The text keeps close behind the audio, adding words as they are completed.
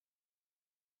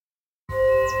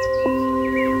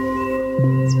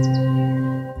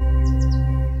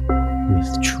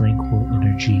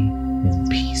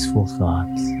wonderful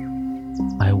thoughts,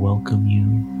 I welcome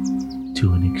you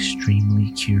to an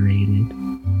extremely curated,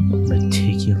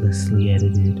 meticulously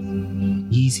edited,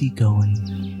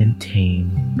 easygoing, and tame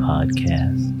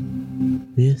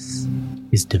podcast. This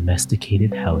is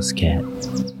Domesticated House Cat,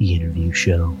 the interview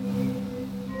show.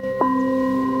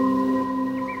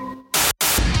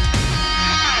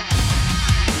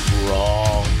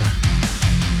 Wrong.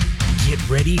 Get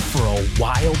ready for a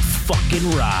wild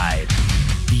fucking ride.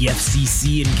 The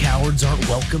FCC and cowards aren't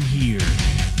welcome here.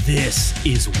 This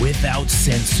is Without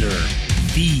Censor,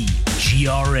 the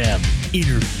GRM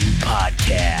interview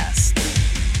podcast.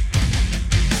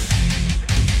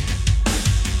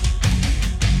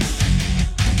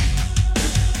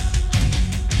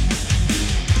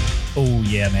 Oh,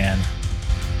 yeah, man.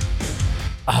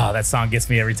 Oh, that song gets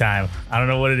me every time. I don't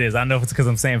know what it is. I don't know if it's because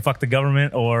I'm saying fuck the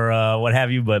government or what have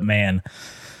you, but man,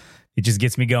 it just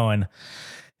gets me going.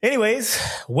 Anyways,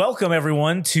 welcome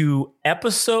everyone to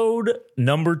episode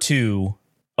number 2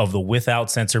 of the Without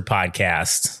Censor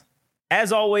podcast.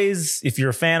 As always, if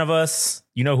you're a fan of us,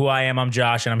 you know who I am. I'm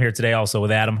Josh, and I'm here today also with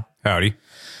Adam. Howdy.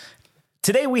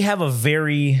 Today we have a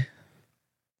very,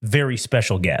 very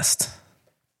special guest.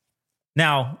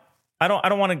 Now, I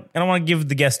don't want to give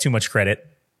the guest too much credit,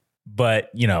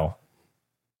 but you know,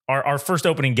 our first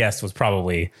opening guest was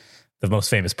probably the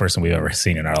most famous person we've ever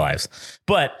seen in our lives.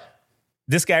 But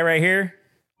this guy right here,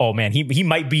 oh man, he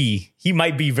might be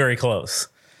very close.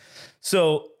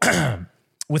 So,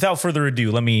 without further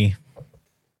ado, let me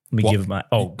give my.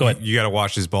 Oh, go ahead. You got to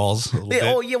wash his balls.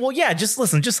 Oh yeah, well yeah. Just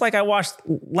listen. Just like I washed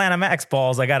Lana Mac's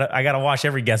balls, I gotta wash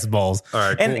every guest's balls. All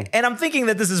right, and cool. and I'm thinking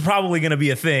that this is probably going to be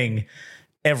a thing.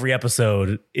 Every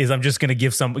episode is I'm just going to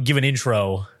give an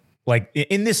intro like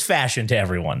in this fashion to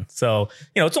everyone. So,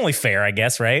 you know, it's only fair, I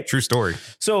guess, right? True story.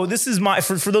 So this is my,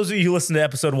 for those of you who listen to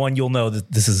episode 1, you'll know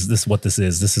that this is what this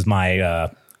is. This is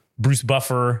my Bruce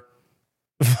Buffer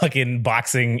fucking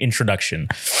boxing introduction.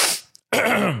 Wait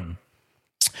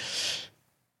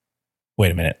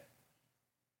a minute.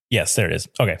 Yes, there it is.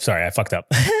 Okay, sorry, I fucked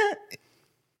up.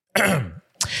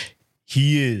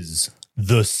 He is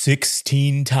the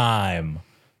 16-time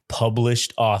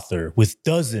published author with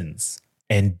dozens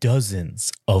and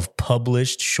dozens of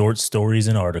published short stories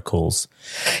and articles.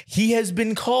 He has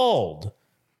been called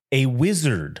a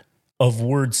wizard of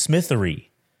wordsmithery,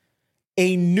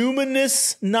 a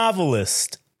numinous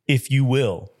novelist, if you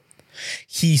will.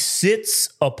 He sits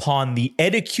upon the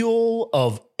edicule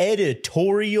of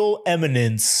editorial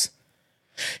eminence.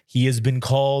 He has been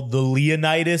called the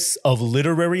Leonidas of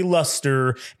literary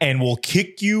luster and will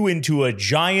kick you into a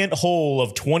giant hole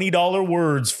of $20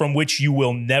 words from which you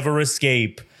will never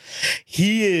escape.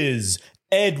 He is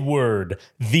Edward,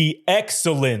 the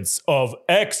excellence of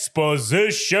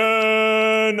exposition,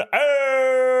 Erdelac.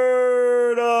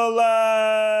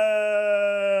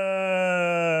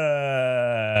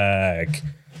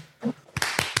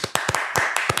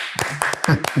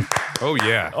 Oh,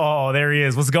 yeah. Oh, there he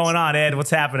is. What's going on, Ed?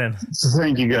 What's happening?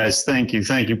 Thank you, guys. Thank you.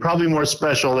 Probably more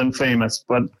special than famous,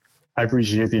 but I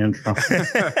appreciate the intro.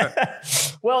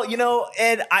 Well, you know,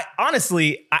 Ed, I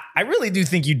honestly really do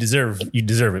think you deserve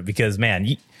it because, man,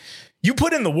 you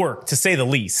put in the work, to say the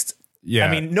least. Yeah.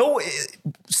 I mean,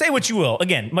 say what you will.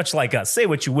 Again, much like us, say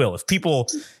what you will. If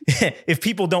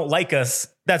people don't like us,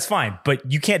 that's fine.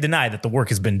 But you can't deny that the work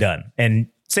has been done. And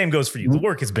same goes for you. The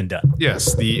work has been done.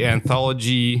 Yes, the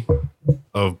anthology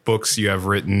of books you have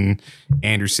written,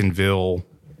 Andersonville.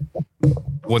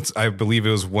 I believe it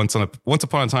was Once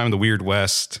Upon a Time in the Weird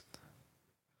West,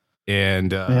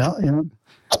 and a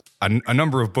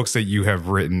number of books that you have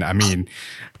written. I mean,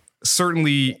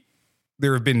 certainly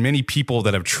there have been many people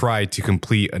that have tried to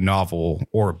complete a novel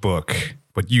or a book,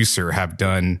 but you, sir, have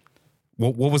done.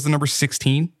 What was the number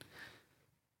 16?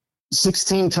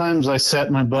 16 times I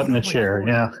sat my butt in a chair.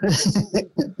 Yeah.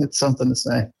 It's something to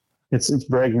say. It's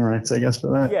bragging rights, I guess,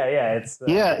 for that.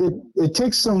 Yeah. It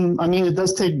takes some, I mean, it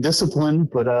does take discipline,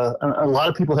 but a lot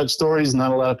of people have stories.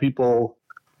 Not a lot of people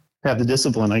have the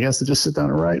discipline, I guess, to just sit down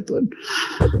and write. But,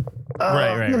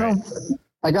 Right.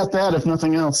 I got that, if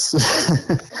nothing else.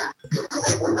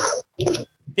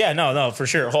 Yeah, no, for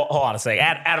sure. Hold on a sec.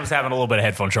 Adam's having a little bit of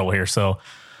headphone trouble here, so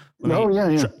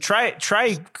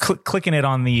try clicking it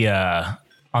on the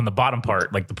bottom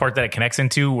part, like the part that it connects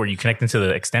into, where you connect into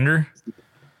the extender.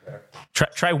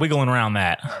 Try wiggling around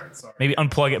that. Maybe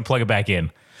unplug it and plug it back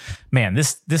in. Man,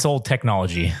 this old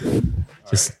technology.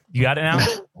 Just, you got it now?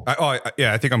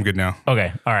 I think I'm good now.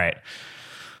 Okay, all right.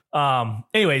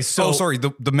 Anyways, so sorry,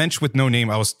 the mensch with no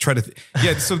name. I was trying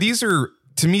to so these are,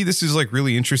 to me, this is like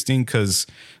really interesting because,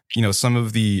 you know, some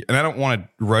of the, and I don't want to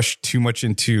rush too much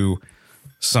into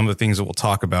some of the things that we'll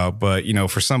talk about. But, you know,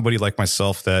 for somebody like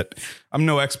myself, that I'm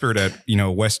no expert at, you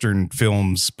know, Western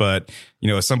films, but, you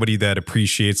know, as somebody that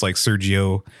appreciates like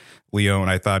Sergio Leone,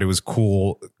 I thought it was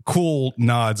cool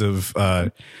nods of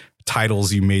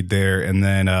titles you made there. And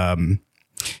then,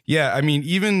 yeah, I mean,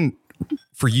 even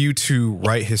for you to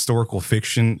write historical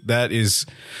fiction, that is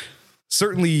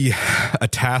certainly a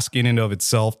task in and of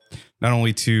itself, not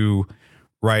only to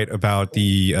write about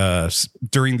the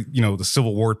during, you know, the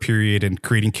Civil War period and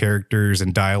creating characters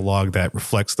and dialogue that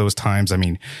reflects those times. I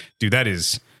mean, dude, that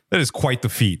is quite the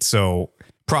feat. So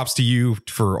props to you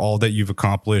for all that you've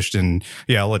accomplished. And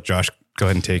yeah, I'll let Josh go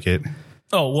ahead and take it.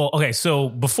 Oh, well, okay. So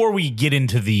before we get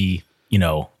into the, you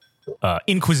know,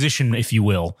 Inquisition, if you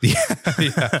will.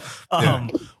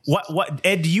 What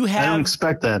Ed, do you have? I don't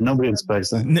expect that. Nobody expects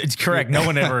that. It's correct. No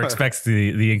one ever expects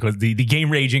the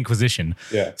Game Rage Inquisition.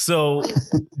 Yeah. So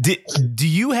do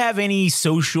you have any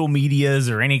social medias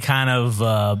or any kind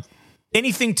of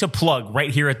anything to plug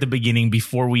right here at the beginning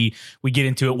before we get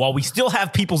into it, while we still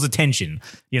have people's attention?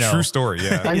 You know, true story.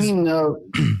 Yeah. I mean,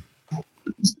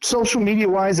 social media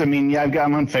wise, I mean, yeah,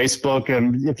 I'm on Facebook,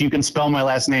 and if you can spell my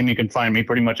last name, you can find me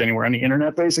pretty much anywhere on the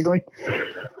internet, basically.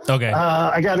 Okay.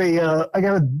 I have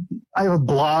a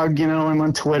blog, you know, I'm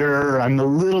on Twitter. I'm a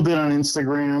little bit on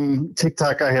Instagram.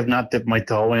 TikTok, I have not dipped my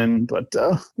toe in, but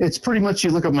it's pretty much,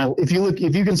 you look up if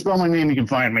you can spell my name, you can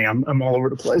find me. I'm all over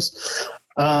the place.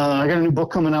 I got a new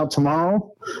book coming out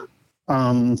tomorrow,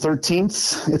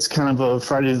 13th. It's kind of a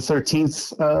Friday the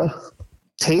 13th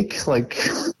take, like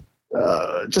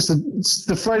it's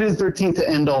the Friday the 13th to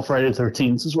end all Friday the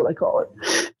 13th is what I call it,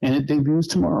 and it debuts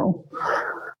tomorrow.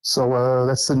 So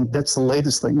that's the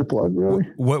latest thing to plug, really.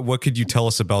 What could you tell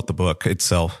us about the book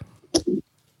itself?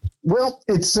 Well,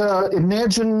 it's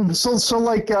imagine so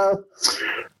like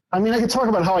I mean, I could talk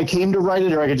about how I came to write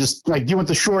it, or I could just like, do you want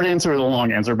the short answer or the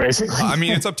long answer, basically? I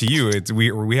mean, it's up to you.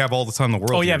 We have all the time in the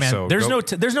world. Oh yeah, here, man. So there's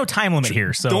no time limit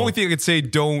here. So the only thing I could say,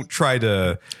 don't try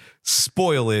to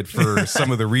spoil it for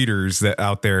some of the readers that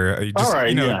out there. Just, all right,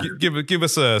 you know, yeah. give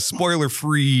us a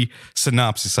spoiler-free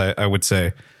synopsis. I would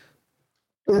say.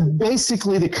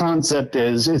 Basically, the concept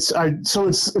is it's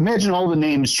imagine all the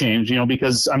names change, you know,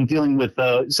 because I'm dealing with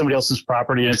somebody else's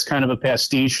property, and it's kind of a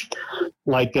pastiche,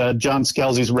 like John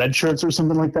Scalzi's Red Shirts or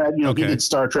something like that. You know, okay. He did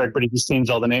Star Trek, but he just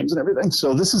changed all the names and everything.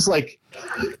 So this is like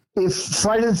if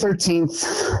Friday the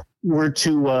 13th were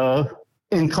to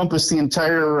encompass the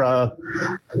entire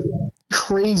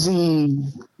crazy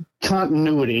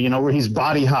continuity, you know, where he's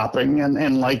body hopping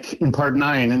and like in part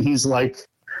 9, and he's like,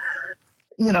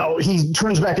 you know, he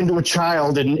turns back into a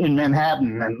child in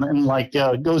Manhattan and like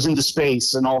goes into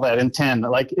space and all that in 10,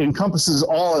 like it encompasses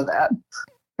all of that.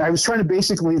 I was trying to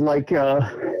basically make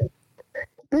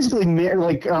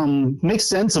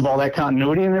sense of all that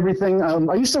continuity and everything.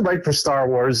 I used to write for Star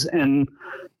Wars, and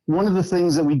one of the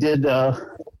things that we did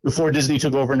before Disney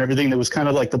took over and everything that was kind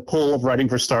of like the pull of writing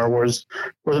for Star Wars,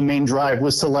 or the main drive,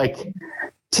 was to like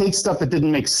take stuff that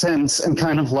didn't make sense and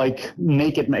kind of like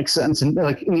make it make sense. And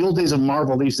like in the old days of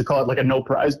Marvel, they used to call it like a no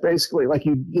prize, basically. Like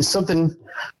something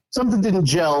didn't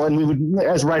gel, and we would,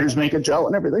 as writers, make it gel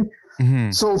and everything.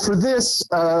 Mm-hmm. So for this,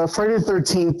 Friday the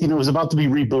 13th, you know, is about to be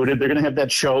rebooted. They're going to have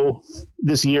that show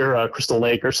this year, Crystal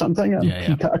Lake or something on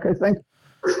Peacock, I think.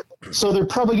 So they're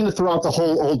probably going to throw out the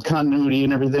whole old continuity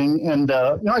and everything. And,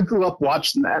 you know, I grew up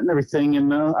watching that and everything.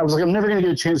 And I was like, I'm never going to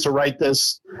get a chance to write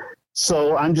this.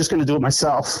 So I'm just going to do it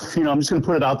myself. You know, I'm just going to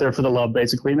put it out there for the love,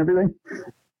 basically, and everything.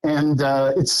 And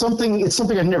it's something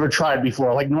I've never tried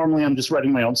before. Like normally I'm just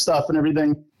writing my own stuff and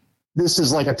everything. This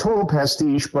is like a total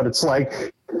pastiche, but it's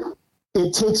like,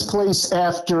 it takes place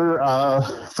after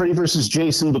Freddy versus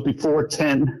Jason, but before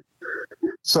 10.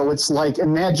 So it's like,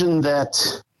 imagine that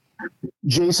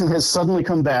Jason has suddenly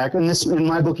come back, and this, in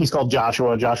my book, he's called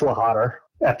Joshua Hodder,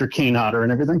 after Kane Hodder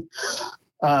and everything.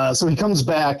 So he comes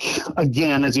back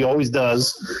again, as he always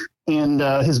does, and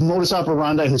his modus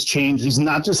operandi has changed. He's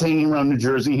not just hanging around New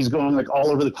Jersey. He's going like all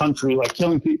over the country, like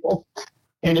killing people.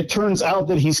 And it turns out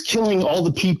that he's killing all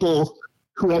the people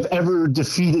who have ever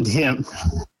defeated him.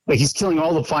 Like he's killing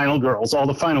all the final girls, all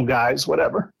the final guys,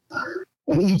 whatever.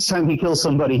 And each time he kills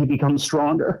somebody, he becomes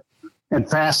stronger and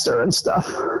faster and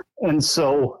stuff. And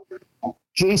so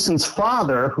Jason's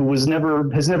father, who has never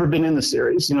been in the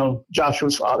series, you know,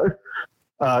 Joshua's father,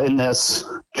 in this,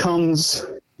 comes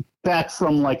back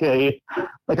from like a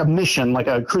mission, like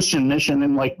a Christian mission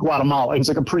in like Guatemala. He's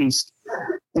like a priest,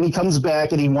 and he comes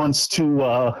back and he wants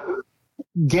to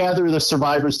gather the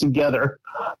survivors together,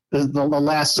 the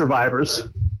last survivors,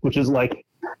 which is like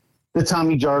the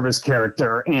Tommy Jarvis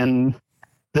character and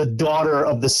the daughter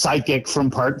of the psychic from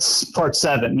part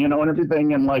 7, you know, and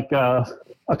everything. And like,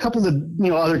 a couple of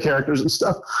other characters and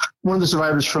stuff. One of the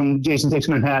survivors from Jason Takes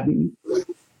Manhattan,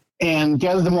 and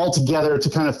gather them all together to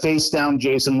kind of face down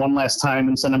Jason one last time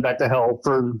and send him back to hell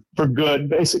for good,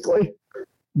 basically,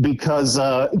 because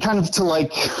kind of to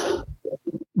like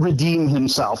redeem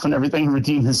himself and everything,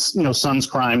 redeem his son's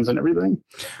crimes and everything.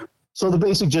 So the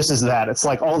basic gist is that it's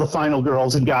like all the final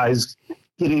girls and guys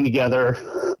getting together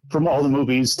from all the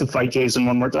movies to fight Jason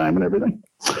one more time and everything.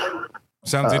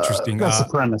 Sounds interesting. That's the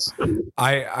premise.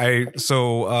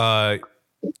 So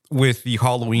with the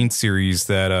Halloween series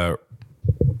that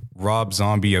Rob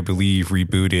Zombie, I believe,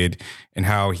 rebooted, and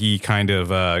how he kind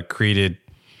of created,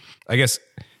 I guess,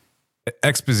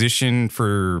 exposition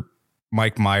for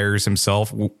Mike Myers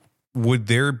himself. Would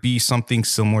there be something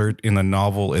similar in the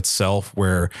novel itself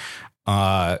where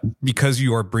because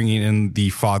you are bringing in the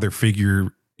father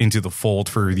figure into the fold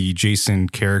for the Jason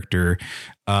character,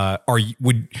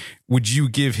 would you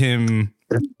give him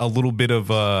a little bit of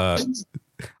a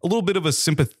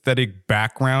sympathetic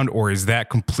background, or is that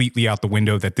completely out the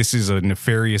window that this is a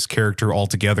nefarious character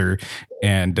altogether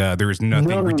and there is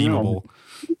nothing redeemable?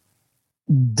 No.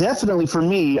 Definitely for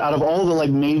me, out of all the like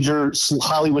major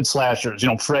Hollywood slashers,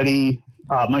 Freddy,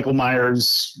 Michael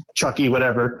Myers, Chucky,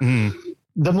 whatever,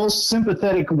 the most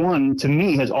sympathetic one to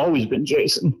me has always been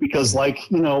Jason, because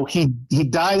he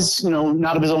dies,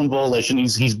 not of his own volition.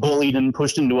 He's bullied and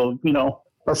pushed into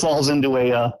or falls into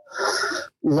a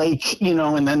lake,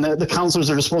 and then the counselors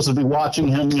are supposed to be watching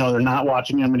him, they're not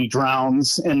watching him, and he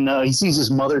drowns, and he sees his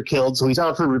mother killed, so he's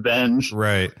out for revenge.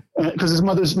 Right. Because his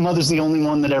mother's the only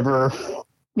one that ever,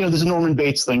 there's a Norman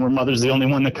Bates thing where mother's the only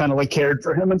one that kind of like cared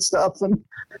for him and stuff. And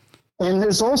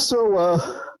there's also,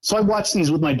 so I watch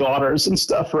these with my daughters and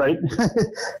stuff, right?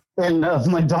 And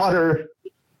my daughter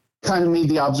kind of made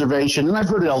the observation, and I've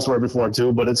heard it elsewhere before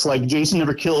too, but it's like Jason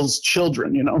never kills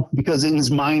children, because in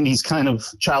his mind he's kind of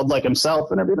childlike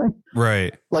himself and everything.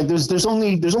 Right. Like there's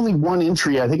only one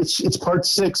entry. I think it's part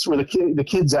 6 where the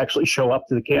kids actually show up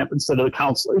to the camp instead of the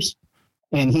counselors,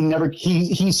 and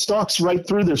he stalks right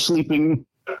through their sleeping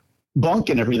bunk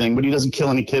and everything, but he doesn't kill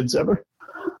any kids ever.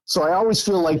 So I always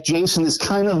feel like Jason is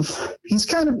kind of,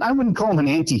 I wouldn't call him an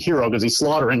anti-hero because he's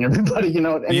slaughtering everybody,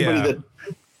 anybody that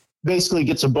basically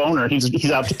gets a boner,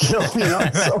 he's out to kill,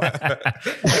 So,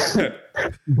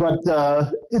 but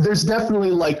there's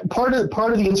definitely like part of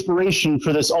the inspiration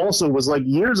for this also was like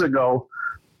years ago.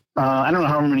 I don't know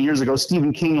how many years ago,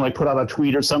 Stephen King like put out a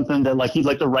tweet or something that like he'd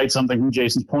like to write something from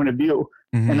Jason's point of view,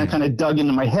 and that kind of dug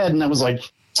into my head, and I was like,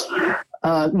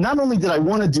 not only did I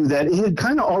want to do that, it had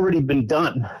kind of already been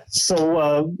done.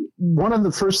 So one of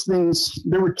the first things,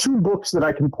 there were 2 books that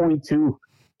I can point to,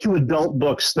 2 adult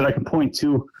books that I can point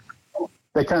to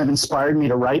that kind of inspired me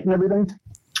to write and everything.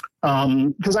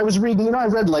 Because I was reading, I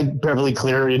read like Beverly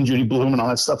Cleary and Judy Blume and all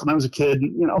that stuff when I was a kid,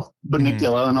 but Nick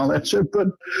Dilla and all that shit. But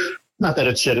not that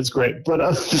it's shit, it's great. But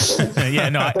yeah,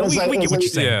 no, we get what you're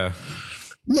saying.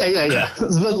 Yeah.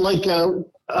 But like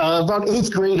about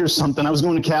 8th grade or something, I was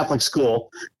going to Catholic school,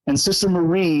 and Sister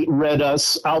Marie read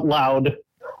us out loud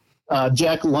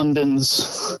Jack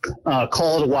London's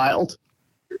Call of the Wild.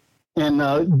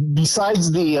 And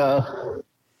besides the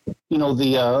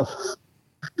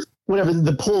whatever,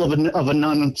 the pull of a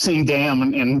nun saying damn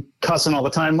and cussing all the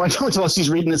time, like while she's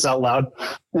reading this out loud,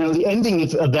 the ending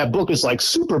of that book is like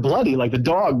super bloody, like the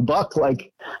dog Buck,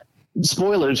 like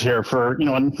spoilers here for a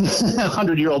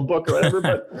 100-year-old book or whatever,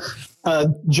 but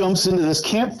jumps into this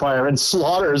campfire and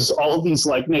slaughters all of these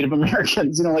like Native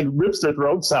Americans, like rips their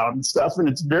throats out and stuff, and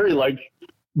it's very like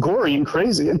gory and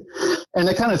crazy, and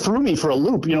it kind of threw me for a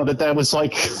loop, that was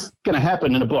like going to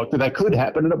happen in a book, that could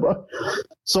happen in a book.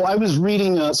 So I was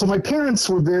reading, so my parents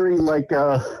were very like,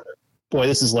 boy,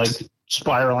 this is like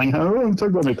spiraling. I'm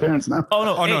talking about my parents now. Oh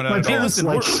no. My parents,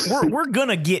 listen, we're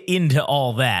gonna get into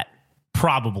all that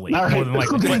probably. All right, more than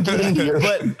likely. We're get into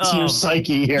your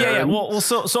psyche here. Yeah. Well,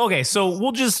 so okay. So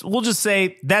we'll just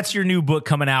say that's your new book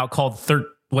coming out called 13th,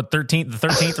 the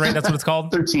 13th, right? That's what it's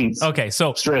called. 13th. Okay.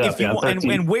 So straight up,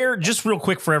 and where, just real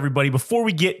quick for everybody, before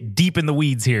we get deep in the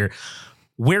weeds here,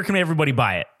 where can everybody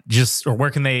buy it? Or where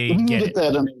can they get it?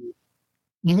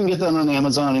 You can get that on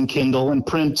Amazon and Kindle and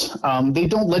print. They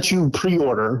don't let you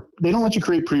pre-order. They don't let you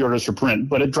create pre-orders for print,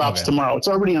 but it drops tomorrow. It's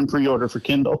already on pre-order for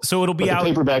Kindle. So it'll be out. The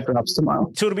paperback drops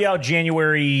tomorrow. So it'll be out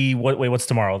January. What's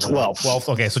tomorrow? 12th.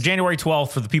 Okay. So January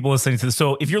 12th for the people listening to this.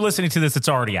 So if you're listening to this, it's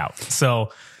already out.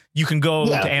 So you can go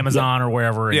to Amazon or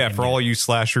wherever. For all you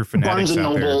slasher fanatics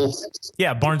out there.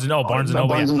 Yeah, Barnes and Noble.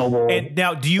 And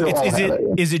now,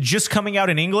 is it just coming out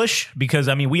in English? Because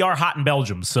I mean, we are hot in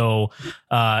Belgium, so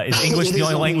is English the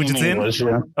only language it's in?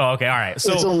 Yeah. Oh, okay, all right.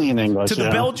 So it's only in English to the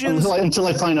Belgians until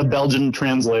I find a Belgian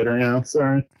translator. Yeah,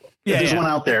 sorry. If there's one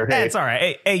out there. Hey, it's all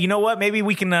right. Hey, you know what? Maybe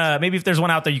we can. Maybe if there's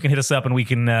one out there, you can hit us up and we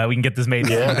can get this made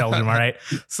in Belgium. All right.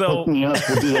 So hook me up.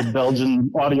 We'll do a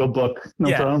Belgian audiobook.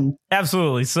 No problem.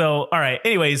 Absolutely. So all right.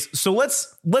 Anyways, so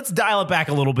let's dial it back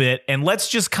a little bit and let's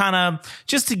just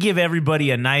just to give everybody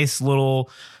a nice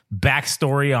little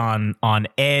backstory on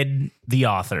Ed, the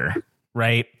author.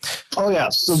 Right. Oh yeah.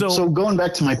 So going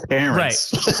back to my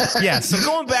parents. Right. Yeah. So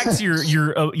going back to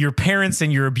your parents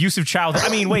and your abusive childhood. I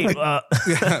mean, wait. Not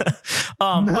at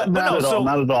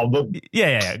all. But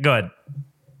yeah. Go ahead.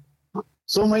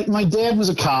 So my dad was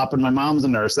a cop and my mom was a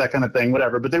nurse, that kind of thing,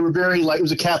 whatever. But they were very it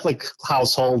was a Catholic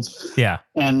household. Yeah.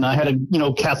 And I had a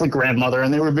Catholic grandmother,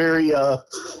 and they were very on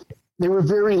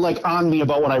me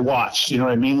about what I watched. You know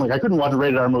what I mean? Like I couldn't watch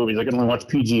rated R movies. I could only watch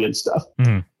PG and stuff.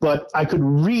 Mm-hmm. But I could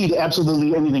read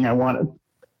absolutely anything I wanted.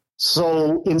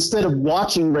 So instead of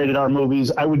watching rated R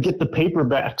movies, I would get the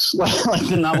paperbacks, like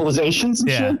the novelizations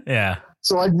and shit. Yeah.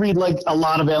 So I'd read like a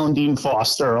lot of Alan Dean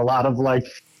Foster, a lot of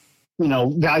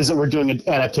guys that were doing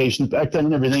adaptations back then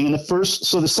and everything. And I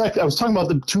was talking about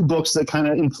the two books that kind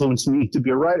of influenced me to be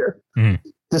a writer. Mm-hmm.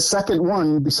 The second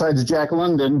one, besides Jack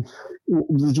London,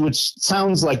 which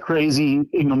sounds like crazy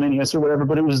ignominious or whatever,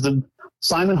 but it was the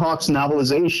Simon Hawke's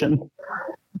novelization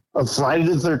of Friday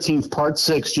the 13th, Part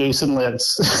 6, Jason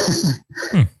Lives.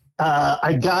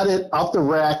 I got it off the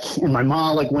rack, and my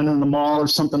mom went in the mall or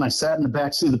something. I sat in the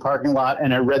backseat of the parking lot,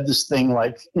 and I read this thing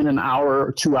in an hour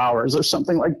or 2 hours or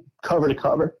something, cover to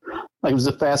cover. It was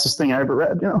the fastest thing I ever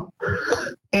read,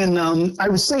 And I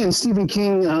was saying Stephen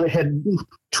King had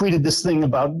tweeted this thing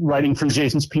about writing from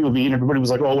Jason's POV, and everybody was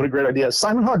like, oh, what a great idea.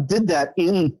 Simon Hawke did that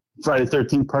in Friday the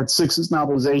 13th, Part 6's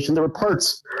novelization. There were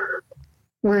parts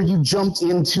where you jumped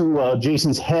into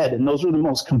Jason's head, and those were the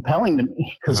most compelling to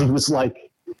me because it was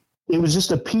it was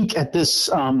just a peek at this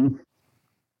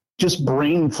just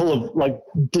brain full of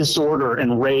disorder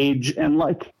and rage and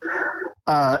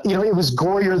it was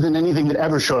gorier than anything that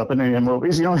ever showed up in any of the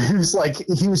movies. It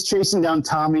was he was chasing down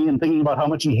Tommy and thinking about how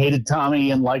much he hated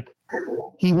Tommy, and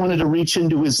he wanted to reach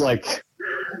into his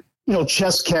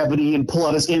chest cavity and pull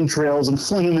out his entrails and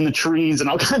fling him in the trees and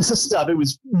all kinds of stuff. It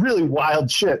was really wild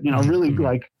shit, really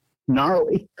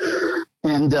gnarly.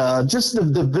 And just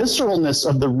the visceralness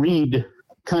of the read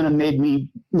kind of made me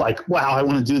wow, I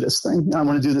want to do this thing. I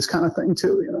want to do this kind of thing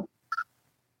too,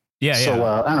 Yeah. So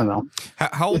I don't know.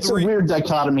 How old it's a weird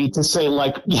dichotomy to say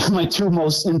my two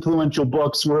most influential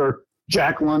books were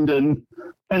Jack London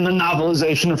and the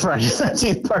novelization of Friday the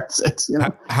 13th, Part 6.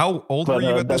 How old were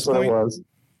you at this point? What it was.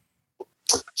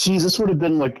 Geez, this would have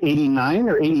been 89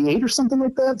 or 88 or something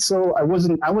like that. So I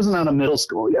wasn't out of middle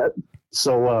school yet.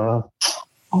 So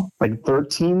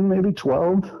 13, maybe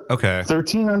 12. Okay.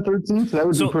 13 on 13th. That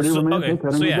would be pretty romantic. Okay.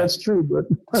 I don't know if that's true, but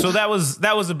so that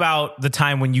was about the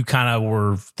time when you kind of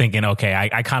were thinking, okay,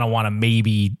 I kind of want to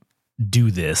maybe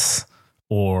do this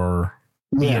or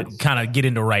kind of get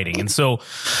into writing. And so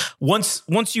once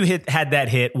you had that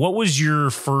hit, what was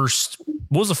the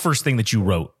first thing that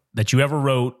you ever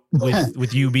wrote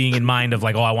with you being in mind of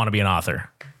I want to be an author?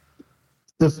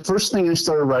 The first thing I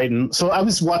started writing, so I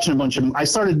was watching I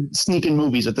started sneaking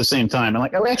movies at the same time. And I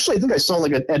think I saw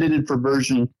an edited for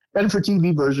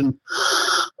TV version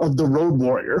of The Road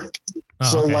Warrior. Oh,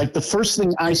 so okay. The first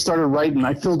thing I started writing,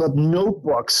 I filled up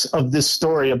notebooks of this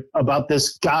story about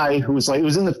this guy who was it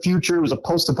was in the future. It was a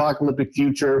post-apocalyptic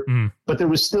future, but there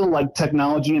was still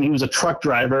technology, and he was a truck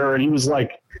driver, and he was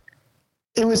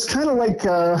it was kind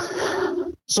of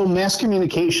so mass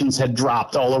communications had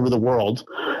dropped all over the world.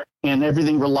 And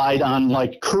everything relied on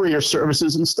courier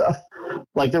services and stuff.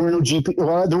 There were no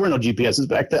GPSs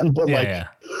back then, but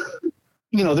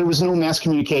there was no mass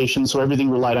communication, so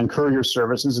everything relied on courier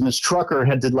services. And this trucker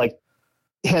had to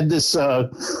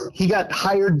he got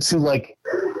hired to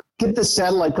get this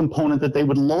satellite component that they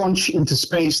would launch into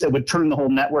space that would turn the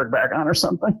whole network back on or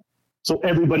something. So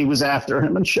everybody was after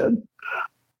him and shit.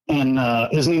 And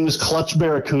his name was Clutch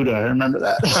Barracuda. I remember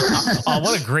that. Oh,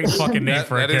 what a great fucking name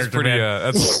for a character. Is pretty,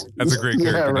 that's a great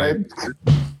character. Yeah, right. Name.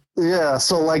 Yeah.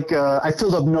 So I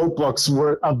filled up notebooks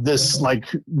of this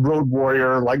road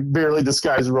warrior, barely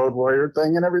disguised road warrior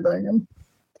thing and everything. And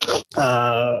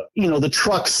the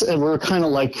trucks were kind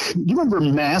of do you remember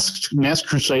Masked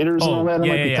Crusaders and all that?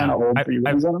 Yeah. Kind of old for you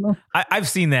guys. I don't know. I've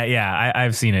seen that. Yeah,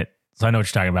 I've seen it. So I know what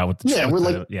you're talking about with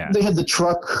the they had the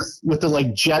truck with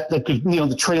the jet that could,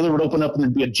 the trailer would open up and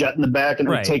there'd be a jet in the back and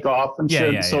it would take off and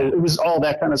shit. Yeah, so it was all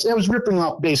that kind of stuff. I was ripping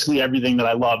off basically everything that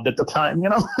I loved at the time,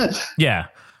 Yeah.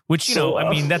 Which,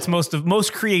 that's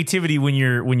most creativity when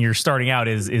you're starting out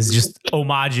is just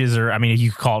homages, or,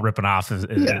 you could call it ripping off as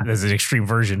an extreme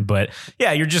version, but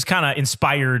yeah, you're just kind of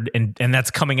inspired and that's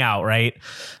coming out. Right.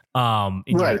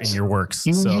 in your works.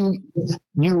 You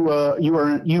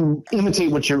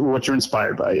imitate what you're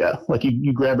inspired by. Yeah. Like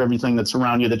you grab everything that's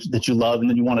around you that you love and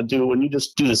that you want to do, and you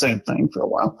just do the same thing for a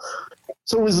while.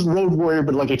 So it was Road Warrior,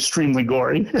 but like extremely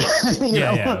gory.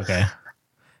 Yeah. Okay.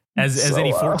 As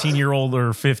any 14-year-old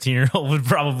or 15-year-old would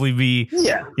probably be,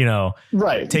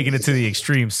 right, taking it to the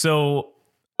extreme. So,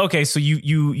 okay, so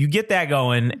you get that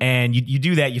going, and you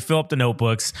do that. You fill up the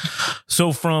notebooks.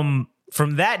 So from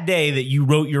that day that you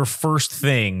wrote your first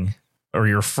thing, or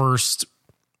your first,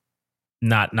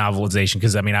 not novelization,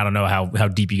 because I mean I don't know how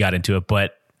deep you got into it,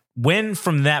 but when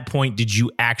from that point did you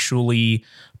actually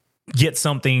get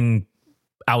something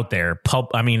out there?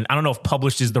 I mean, I don't know if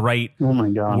published is the right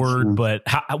word, but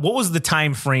what was the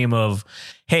time frame of,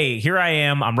 hey, here I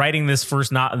am, I'm writing this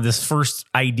first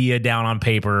idea down on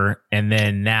paper, and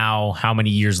then now how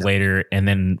many years later, and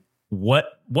then what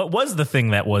was the thing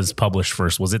that was published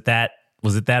first? Was it that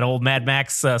old Mad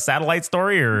Max satellite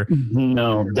story, or?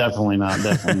 No, definitely not.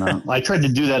 I tried to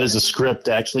do that as a script,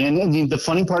 actually, and the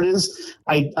funny part is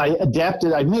I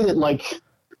adapted.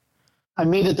 I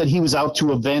made it that he was out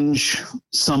to avenge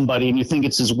somebody, and you think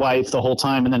it's his wife the whole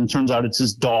time, and then it turns out it's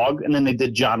his dog. And then they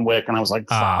did John Wick, and I was like,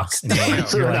 fuck.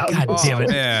 You're like, God damn it.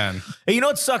 Man. Hey, you know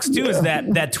what sucks too is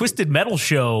that Twisted Metal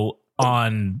show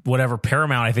on whatever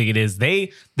Paramount I think it is,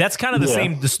 that's kind of the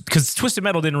same, because Twisted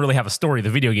Metal didn't really have a story, the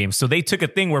video game. So they took a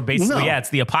thing where basically, it's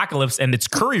the apocalypse, and it's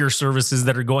courier services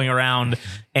that are going around,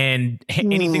 and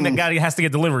anything that has to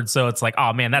get delivered. So it's like,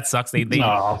 oh man, that sucks. They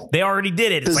already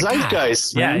did it. It's the like,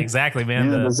 zeitgeist. Yeah, exactly, man.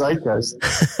 The zeitgeist,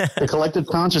 the collective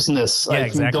consciousness. Yeah,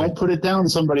 exactly. You don't put it down,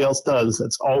 somebody else does.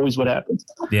 That's always what happens.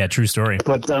 Yeah, true story.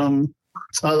 But the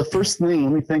first thing,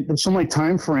 let me think, there's so much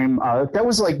time frame. That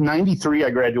was like 93. I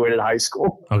graduated high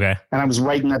school. Okay. And I was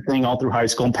writing that thing all through high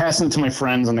school and passing it to my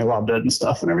friends, and they loved it and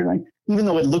stuff and everything. Even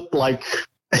though it looked like,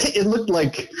 the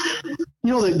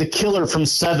killer from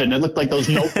Seven. It looked like those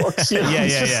notebooks.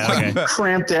 Okay.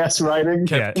 Cramped ass writing.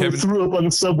 Kevin threw up on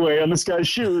the subway on this guy's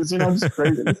shoes. Just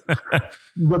crazy.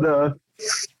 But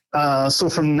so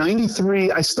from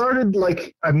 93, I started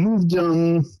I moved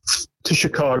to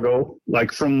Chicago, I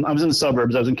was in the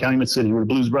suburbs. I was in Calumet City, where the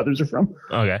Blues Brothers are from.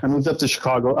 Okay. I moved up to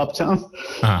Chicago, uptown.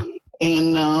 Uh-huh.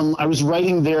 And I was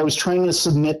writing there. I was trying to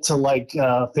submit to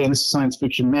fantasy science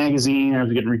fiction magazine. I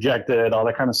was getting rejected, all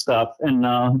that kind of stuff. And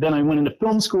then I went into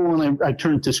film school, and I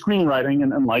turned to screenwriting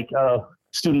and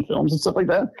student films and stuff like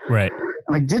that. Right.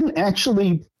 And I didn't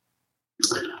actually,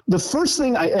 the first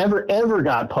thing I ever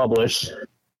got published,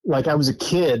 I was a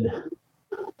kid,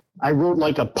 I wrote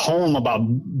a poem about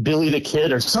Billy the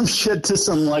Kid or some shit to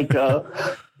some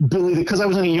Billy, because I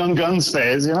was in a Young Guns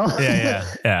phase,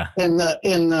 Yeah. And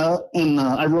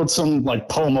I wrote some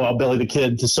poem about Billy the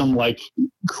Kid to some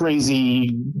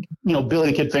crazy, Billy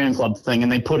the Kid fan club thing,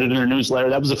 and they put it in their newsletter.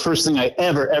 That was the first thing I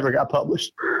ever got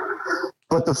published.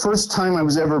 But the first time I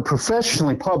was ever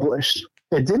professionally published,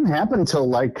 it didn't happen until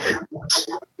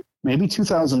maybe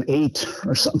 2008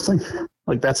 or something.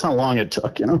 That's how long it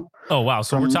took, Oh, wow.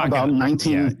 So we're talking about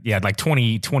 19. Yeah,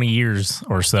 20 years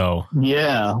or so.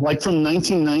 Yeah. From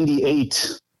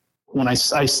 1998, when I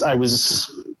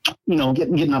was,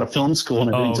 getting out of film school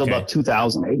and everything, until about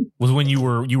 2008. Was when you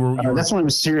were that's when I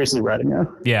was seriously writing it.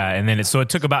 Yeah. And then it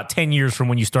took about 10 years from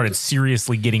when you started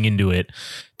seriously getting into it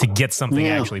to get something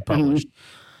actually published.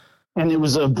 And it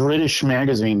was a British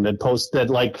magazine that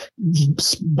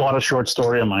bought a short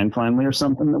story of mine finally, or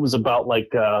something that was about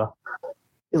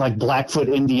Blackfoot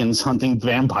Indians hunting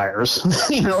vampires,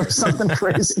 or something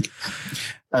crazy.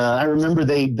 I remember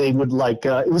they would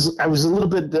I was a little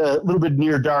bit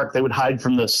near dark. They would hide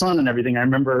from the sun and everything. I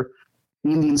remember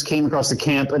the Indians came across the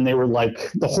camp, and they were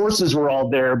the horses were all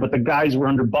there, but the guys were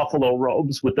under buffalo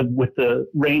robes with the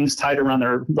reins tied around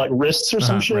their wrists or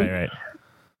some shit. Right.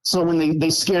 So when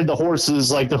they scared the horses,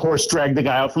 the horse dragged the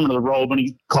guy out from under the robe, and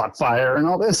he caught fire and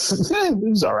all this. It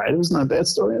was all right. It was not a bad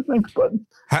story, I think. But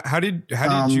how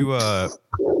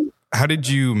did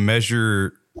you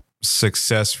measure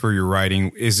success for your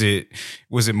writing?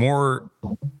 Was it more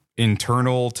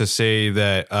internal to say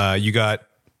that you got,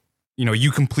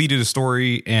 you completed a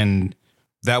story and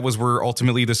that was where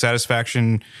ultimately the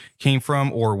satisfaction came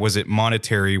from, or was it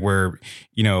monetary where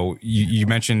you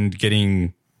mentioned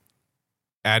getting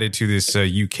added to this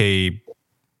UK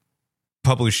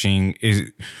publishing?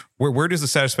 Where does the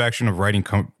satisfaction of writing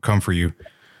come for you?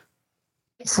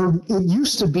 It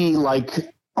used to be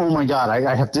oh my God,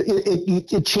 I have to,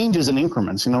 it changes in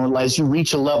increments, as you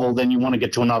reach a level, then you want to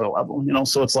get to another level,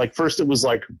 so it's first it was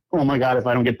oh my God, if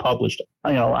I don't get published,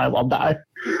 I'll die.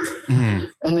 Mhm.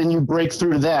 And then you break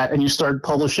through that and you start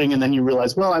publishing, and then you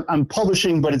realize, well, I'm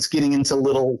publishing, but it's getting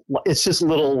into it's just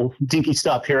little dinky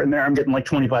stuff here and there. I'm getting like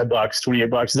 $25,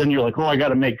 $28. Then you're like, oh, I got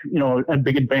to make, a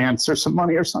big advance or some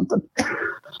money or something.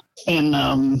 And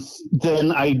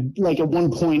then at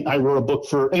one point I wrote a book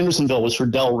for Andersonville, was for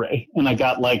Del Rey. And I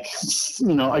got I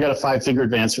got a 5-figure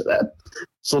advance for that.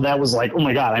 So that was like, oh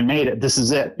my God, I made it. This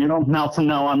is it. Now from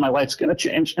now on, my life's going to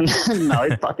change. And no,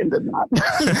 it fucking did not.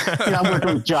 I'm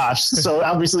working with Josh. So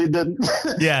obviously it didn't.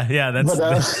 Yeah.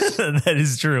 That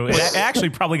is true. It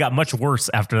actually probably got much worse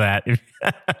after that.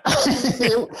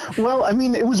 Well, I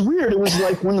mean, it was weird. It was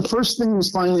like when the first thing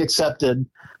was finally accepted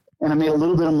and I made a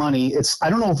little bit of money. I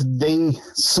don't know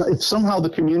if somehow the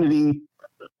community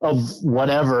of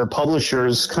whatever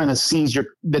publishers kind of sees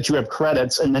that you have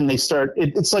credits, and then they start,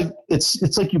 it's like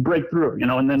you break through,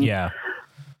 and then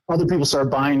other people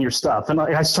start buying your stuff. And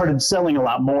I started selling a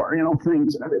lot more,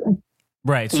 things and everything.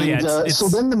 Right. So so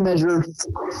then the measure.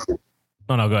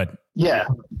 Oh no, go ahead. Yeah.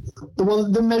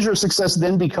 Well, the measure of success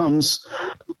then becomes,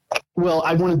 well,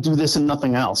 I want to do this and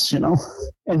nothing else,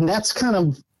 and that's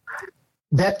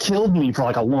that killed me for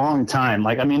like a long time.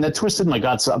 That twisted my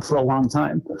guts up for a long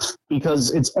time,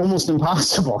 because it's almost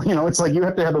impossible. It's like you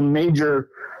have to have you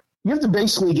have to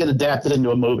basically get adapted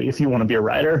into a movie if you want to be a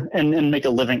writer and make a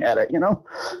living at it.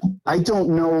 I don't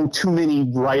know too many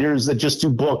writers that just do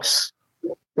books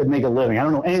that make a living. I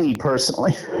don't know any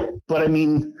personally, but I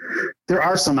mean, there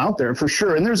are some out there for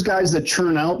sure. And there's guys that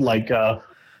churn out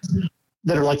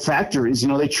that are like factories,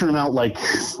 they churn out like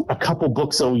a couple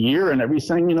books a year and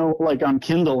everything, like on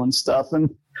Kindle and stuff. And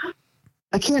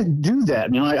I can't do that.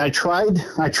 I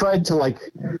tried to like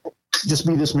just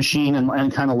be this machine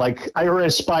and kind of like, I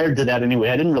aspired to that anyway.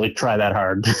 I didn't really try that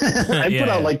hard.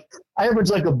 I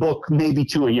average like a book, maybe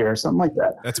 2 a year or something like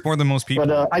that. That's more than most people.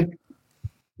 But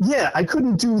I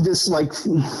couldn't do this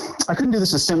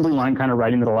assembly line kind of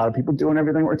writing that a lot of people do and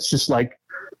everything, where it's just like,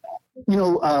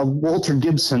 Walter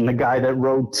Gibson, the guy that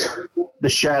wrote The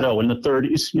Shadow in the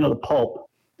 30s, the pulp,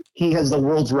 he has the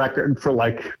world's record for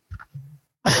like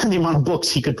the amount of books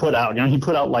he could put out. He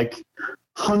put out like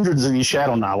hundreds of these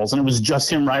shadow novels, and it was just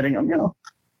him writing them,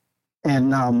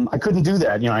 And I couldn't do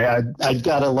that. I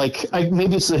gotta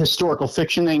maybe it's the historical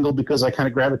fiction angle, because I kind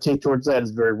of gravitate towards that.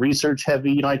 It's very research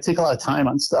heavy. I take a lot of time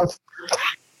on stuff.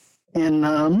 And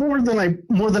more than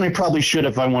I probably should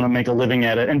if I want to make a living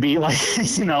at it and be like,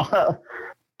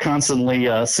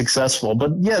 constantly successful.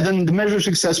 But yeah, then the measure of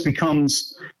success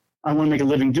becomes, I want to make a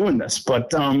living doing this.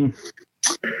 But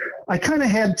I kind of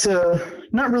had to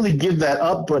not really give that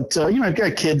up, but I've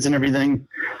got kids and everything.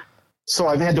 So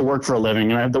I've had to work for a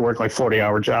living, and I have to work like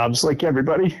 40-hour jobs like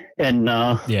everybody. And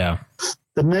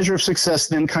the measure of success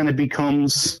then kind of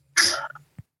becomes,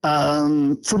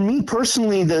 for me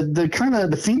personally, the kind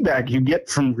of the feedback you get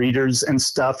from readers and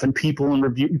stuff, and people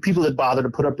that bother to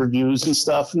put up reviews and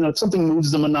stuff. If something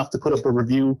moves them enough to put up a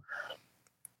review,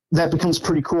 that becomes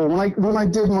pretty cool. When I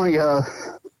did my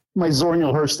Zora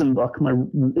Hurston book,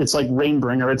 it's like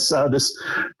Rainbringer. It's this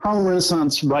Harlem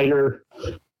Renaissance writer,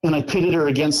 and I pitted her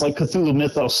against like Cthulhu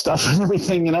mythos stuff and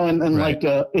everything, and right.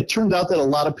 It turned out that a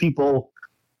lot of people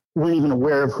weren't even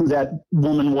aware of who that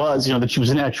woman was, that she was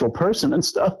an actual person and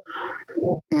stuff.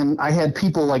 And I had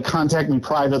people like contact me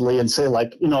privately and say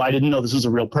like, I didn't know this was a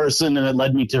real person, and it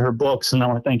led me to her books, and I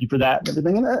want to thank you for that and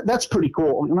everything. And that's pretty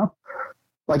cool,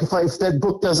 Like if that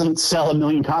book doesn't sell 1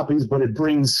 million copies, but it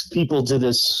brings people to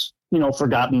this,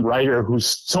 forgotten writer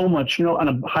who's so much, on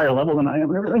a higher level than I am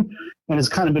and everything, and has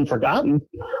kind of been forgotten.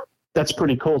 That's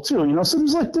pretty cool too, So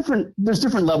there's like there's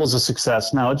different levels of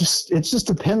success now. It just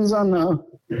depends on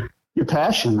your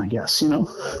passion, I guess.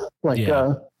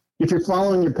 If you're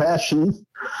following your passion,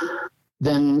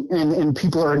 then and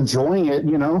people are enjoying it,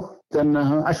 then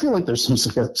I feel like there's some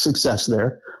success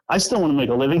there. I still want to make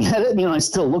a living at it. I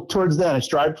still look towards that. I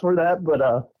strive for that. But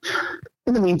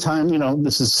in the meantime,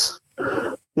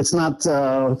 it's not.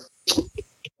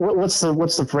 What's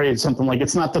the phrase? Something like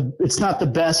it's not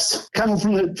the best. Kind of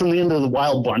from the end of the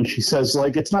Wild Bunch, he says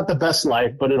like it's not the best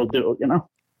life, but it'll do.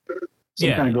 So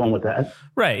I'm kind of going with that.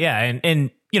 Right. Yeah.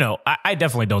 And I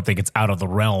definitely don't think it's out of the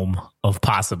realm of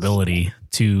possibility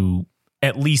to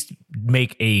at least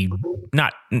make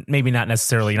maybe not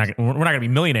necessarily, we're not going to be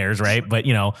millionaires, right? But,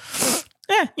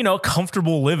 a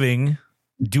comfortable living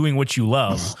doing what you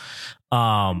love.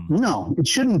 No, it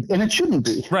shouldn't. And it shouldn't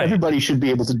be. Right. Everybody should be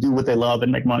able to do what they love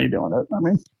and make money doing it. I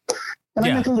mean, and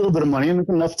I make a little bit of money. I make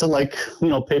enough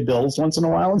to pay bills once in a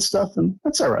while and stuff. And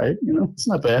that's all right. It's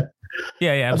not bad.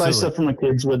 Yeah, I buy absolutely. stuff for my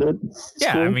kids with it. It's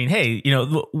Yeah, cool. I mean, hey,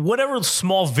 whatever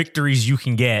small victories you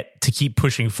can get to keep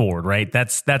pushing forward, right?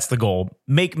 That's the goal.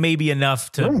 Make maybe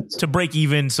enough to break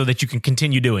even so that you can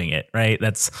continue doing it, right?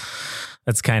 That's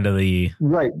kind of the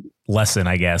right. lesson,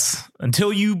 I guess,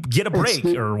 until you get a break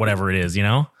or whatever it is,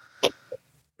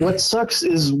 What sucks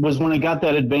was when I got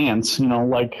that advance,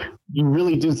 like you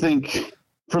really do think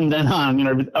from then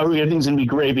on, everything's going to be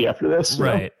gravy after this.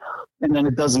 Right. And then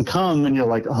it doesn't come and you're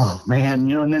like, oh man,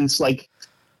 and then it's like,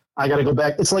 I got to go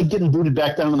back. It's like getting booted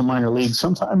back down to the minor leagues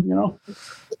sometimes,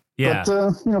 Yeah.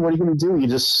 But, what are you going to do? You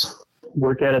just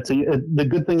work at it. The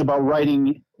good thing about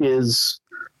writing is,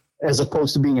 as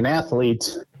opposed to being an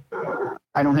athlete,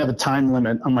 I don't have a time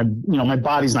limit on my, my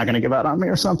body's not going to give out on me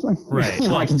or something. Right.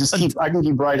 I can just keep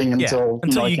writing until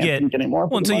you get anymore.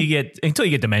 Well, until you get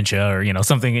dementia or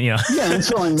something. Yeah,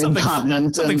 until I'm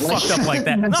incontinent. Something fucked up like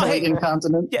that.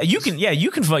 Incontinent. Yeah,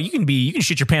 you can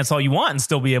shit your pants all you want and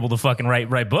still be able to fucking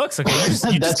write books. Okay, you That's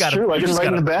just gotta, true. I can write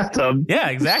in the bathtub. Yeah,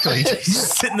 exactly. You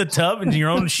just sit in the tub in your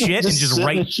own shit and just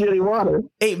write in shitty water.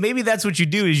 Hey, maybe that's what you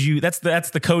do. That's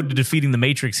the code to defeating the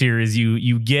Matrix. Here is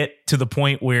you get to the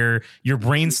point where your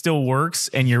brain still works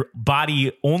and your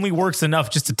body only works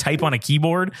enough just to type on a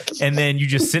keyboard, and then you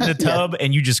just sit in a tub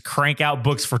and you just crank out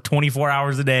books for 24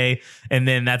 hours a day, and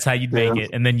then that's how you'd make it,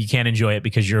 and then you can't enjoy it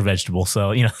because you're a vegetable.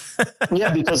 So yeah,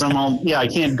 because I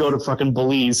can't go to fucking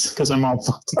Belize because I'm all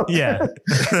fucked up. Yeah.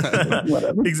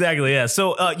 Whatever. Exactly. Yeah.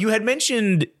 So you had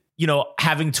mentioned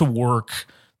having to work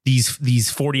these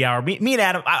 40-hour me and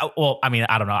Adam. I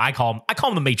don't know. I call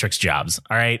them the Matrix jobs.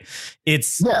 All right.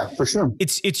 Yeah, for sure.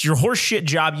 It's your horse shit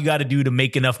job you got to do to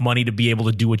make enough money to be able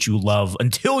to do what you love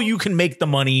until you can make the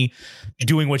money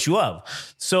doing what you love.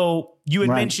 So you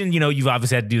had mentioned, you've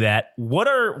obviously had to do that. What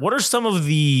are some of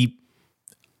the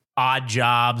odd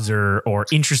jobs or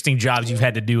interesting jobs you've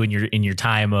had to do in your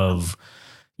time of,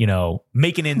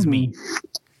 making ends meet?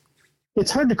 It's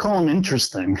hard to call them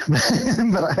interesting,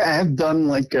 but I have done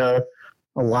like a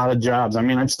lot of jobs. I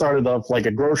mean, I've started off like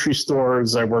at grocery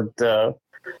stores. I worked,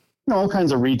 all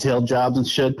kinds of retail jobs and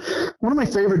shit. One of my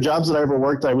favorite jobs that I ever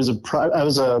worked, I was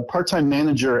a part-time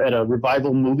manager at a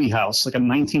Revival movie house, like a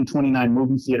 1929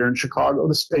 movie theater in Chicago,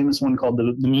 this famous one called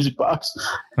the Music Box.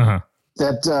 Uh-huh.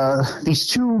 That these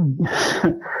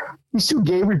two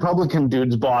gay Republican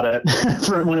dudes bought it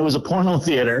for when it was a porno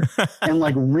theater and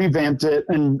like revamped it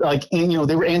and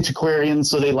they were antiquarians.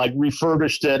 So they like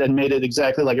refurbished it and made it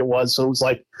exactly like it was. So it was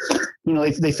like,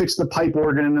 they fixed the pipe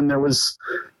organ and there was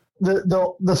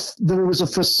there was a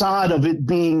facade of it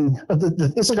being,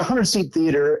 it's like a 100-seat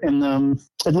theater and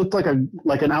it looked like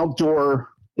an outdoor,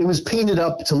 it was painted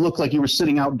up to look like you were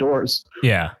sitting outdoors.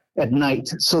 Yeah. At night.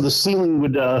 So the ceiling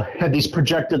would have these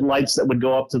projected lights that would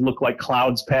go up to look like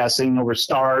clouds passing over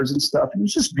stars and stuff. It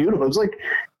was just beautiful. It was like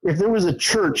if there was a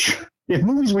church, if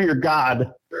movies were your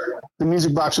God, the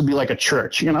Music Box would be like a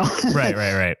church,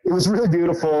 Right. It was really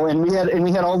beautiful. And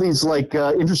we had all these like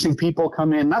interesting people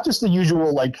come in, not just the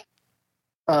usual like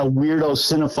weirdo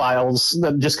cinephiles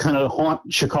that just kind of haunt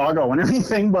Chicago and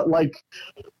everything, but like,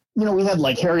 we had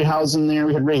like Harryhausen there,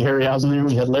 we had Ray Harryhausen there,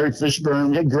 we had Larry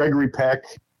Fishburne, we had Gregory Peck.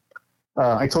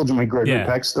 I told you my Gregory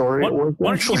Peck story.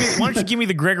 Why don't you give me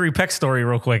the Gregory Peck story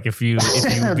real quick if you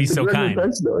would be so kind?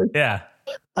 Peck story. Yeah.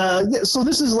 So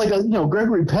this is like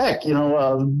Gregory Peck,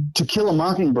 To Kill a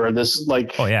Mockingbird, this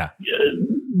like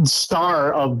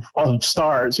star of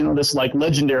stars, this like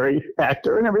legendary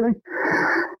actor and everything.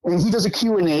 And he does a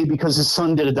Q&A because his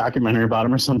son did a documentary about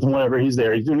him or something, whatever. He's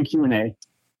there. He's doing a Q&A.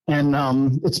 And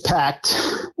it's packed,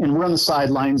 and we're on the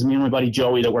sidelines. Me and my buddy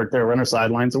Joey that worked there were on our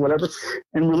sidelines or whatever.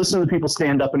 And we're listening to people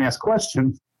stand up and ask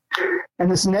questions. And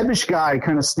this nebbish guy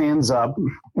kind of stands up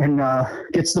and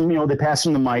gets them, they pass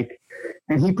him the mic.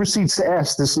 And he proceeds to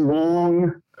ask this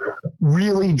long,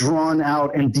 really drawn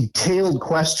out and detailed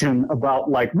question about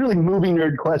like really movie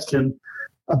nerd question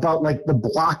about like the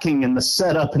blocking and the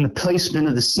setup and the placement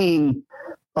of the scene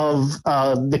of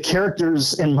the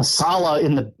characters and Masala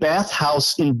in the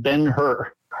bathhouse in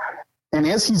Ben-Hur. And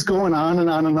as he's going on and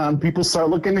on and on, people start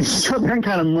looking at each other and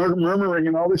kind of murmuring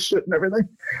and all this shit and everything.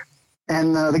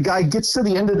 And the guy gets to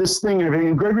the end of this thing and everything.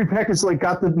 And Gregory Peck has like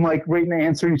got the mic waiting to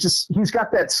answer. He's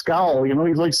got that scowl,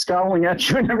 he's like scowling at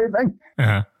you and everything.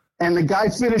 Uh-huh. And the guy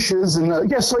finishes and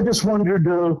yes, I just wondered,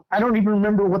 I don't even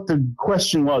remember what the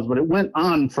question was, but it went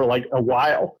on for like a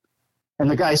while. And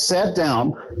the guy sat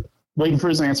down, waiting for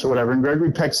his answer, whatever. And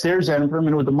Gregory Peck stares at him for a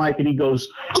minute with the mic, and he goes,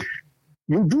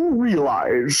 "You do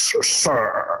realize,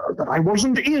 sir, that I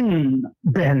wasn't in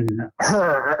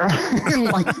Ben-Hur. And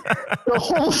like the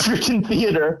whole freaking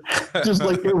theater just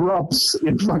like erupts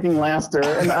in fucking laughter.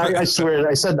 And I swear,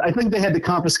 I said, I think they had to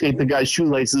confiscate the guy's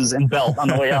shoelaces and belt on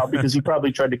the way out because he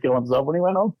probably tried to kill himself when he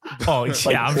went home. Oh,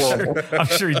 yeah, I'm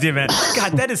sure he did, man.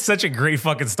 God, that is such a great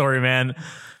fucking story, man.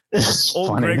 It's Old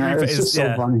funny, Gregory, it's just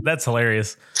so funny. That's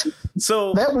hilarious.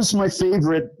 So that was my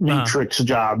favorite Matrix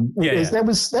job. That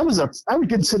was I would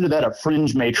consider that a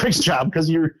fringe Matrix job because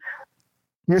you're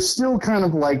still kind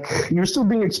of like you're still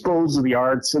being exposed to the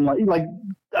arts and like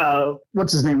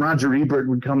what's his name, Roger Ebert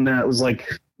would come there. It was like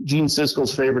Gene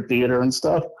Siskel's favorite theater and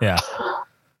stuff. Yeah.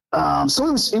 So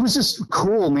it was just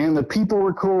cool, man. The people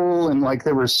were cool, and like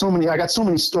there were so many. I got so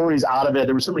many stories out of it.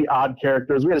 There were so many odd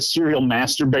characters. We had a serial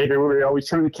masturbator we were always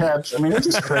trying to catch. I mean, it's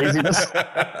just crazy.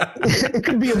 It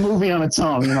could be a movie on its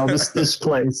own, you know. This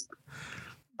place,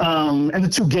 and the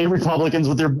two gay Republicans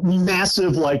with their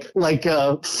massive like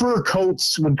fur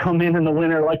coats would come in the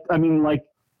winter.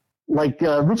 Like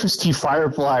Rufus T.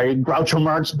 Firefly, Groucho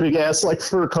Marx big ass like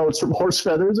fur coats from horse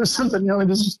feathers or something. You know,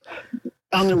 just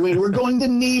on their way, we're going to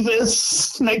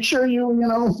Nevis. Make sure you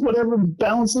whatever,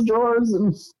 balance the drawers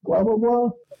and blah, blah, blah.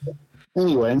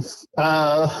 Anyway,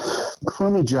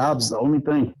 crummy jobs, the only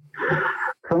thing.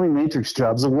 Crummy Matrix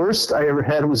jobs. The worst I ever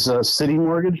had was City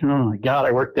Mortgage. Oh my God,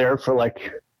 I worked there for I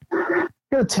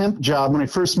got a temp job when I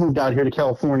first moved out here to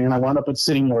California, and I wound up at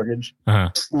City Mortgage. Uh-huh.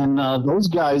 And those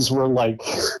guys were like,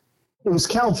 it was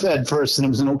CalFed first, and it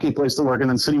was an okay place to work, and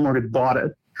then City Mortgage bought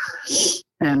it.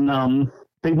 And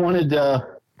they wanted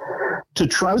to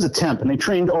try. I was a temp, and they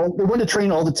wanted to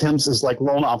train all the temps as like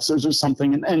loan officers or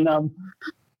something. And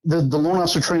the loan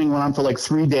officer training went on for like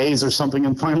 3 days or something.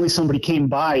 And finally, somebody came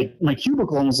by my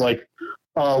cubicle and was like,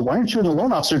 "Why aren't you in the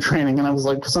loan officer training?" And I was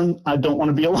like, "Because I don't want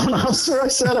to be a loan officer." I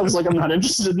said, I was like, "I'm not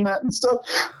interested in that and stuff.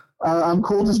 I'm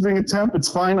cool just being a temp. It's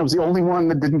fine." I was the only one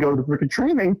that didn't go to freaking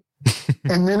training.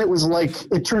 And then it was like,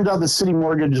 it turned out the City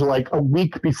Mortgage like a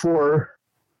week before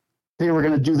they were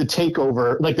going to do the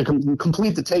takeover, like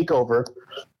complete the takeover,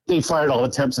 they fired all the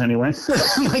temps anyway,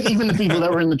 like even the people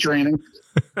that were in the training.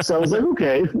 So I was like,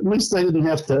 okay, at least I didn't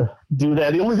have to do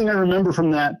that. The only thing I remember from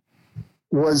that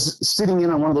was sitting in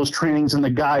on one of those trainings, and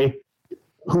the guy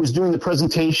who was doing the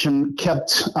presentation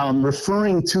kept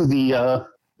referring to the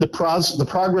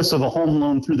progress of a home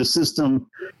loan through the system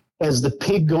as the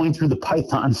pig going through the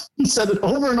python. He said it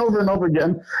over and over and over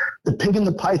again. The pig and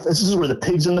the python. This is where the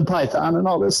pig's in the python and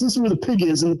all this. This is where the pig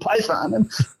is in the python.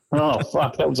 And oh,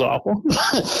 fuck, that was awful.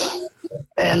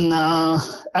 And I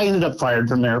ended up fired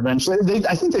from there eventually.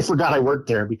 I think they forgot I worked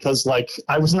there because like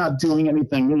I was not doing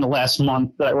anything in the last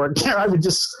month that I worked there. I would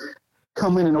just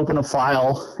come in and open a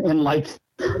file and like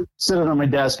sit it on my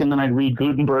desk, and then I'd read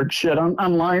Gutenberg shit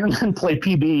online and then play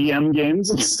PBEM games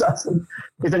and stuff. And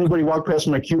if anybody walked past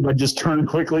my cube, I'd just turn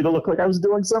quickly to look like I was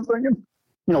doing something and,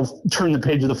 turn the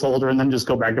page of the folder and then just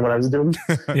go back to what I was doing.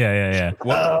 Yeah.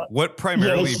 What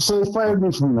primarily? Yeah, so they fired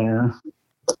me from there.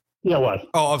 Yeah, what?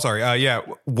 Oh, I'm sorry.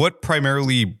 What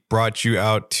primarily brought you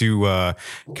out to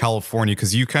California?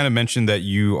 Because you kind of mentioned that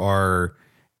you are,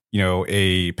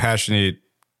 a passionate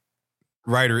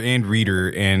writer and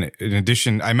reader, and in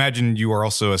addition, I imagine you are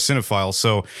also a cinephile.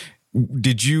 So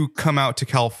did you come out to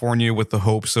California with the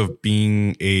hopes of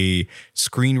being a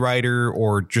screenwriter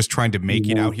or just trying to make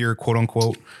it out here, quote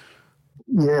unquote?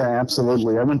 Yeah,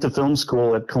 absolutely. I went to film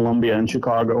school at Columbia in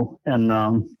Chicago, and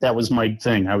that was my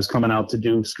thing. I was coming out to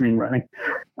do screenwriting.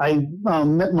 I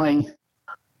met my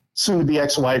soon-to-be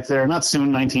ex-wife there, not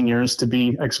soon, 19 years to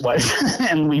be ex-wife,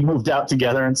 and we moved out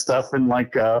together and stuff, and I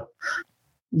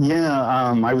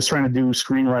was trying to do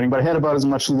screenwriting, but I had about as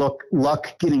much luck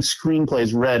getting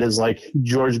screenplays read as like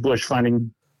George Bush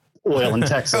finding oil in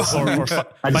Texas. or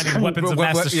finding weapons of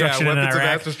mass destruction in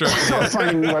Iraq.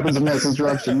 Finding weapons of mass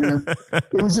destruction. Yeah.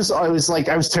 It was just, I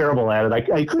was terrible at it.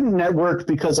 I couldn't network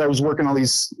because I was working all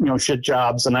these, shit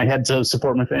jobs, and I had to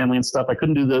support my family and stuff. I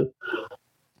couldn't go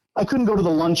to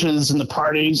the lunches and the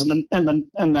parties and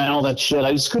then all that shit.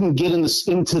 I just couldn't get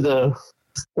into the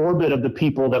orbit of the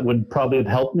people that would probably have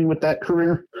helped me with that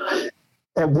career.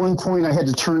 At one point, I had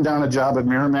to turn down a job at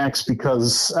Miramax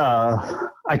because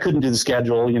I couldn't do the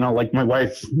schedule. Like my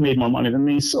wife made more money than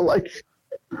me, so that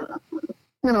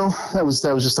was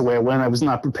just the way it went. I was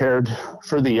not prepared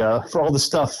for for all the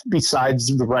stuff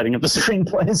besides the writing of the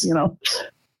screenplays.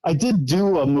 I did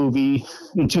do a movie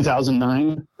in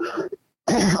 2009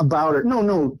 about it.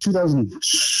 No, 2000.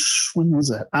 When was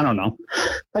that? I don't know.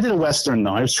 I did a Western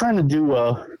though. I was trying to do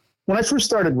when I first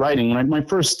started writing, my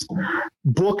first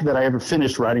book that I ever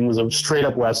finished writing was a straight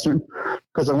up Western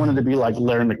because I wanted to be like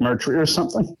Larry McMurtry or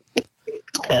something.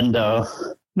 And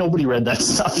Nobody read that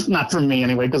stuff. Not from me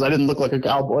anyway, because I didn't look like a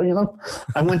cowboy, you know.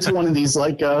 I went to one of these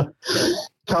like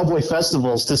cowboy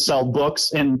festivals to sell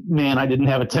books, and man, I didn't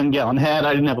have a 10-gallon hat.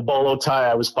 I didn't have a bolo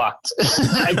tie. I was fucked.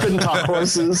 I couldn't talk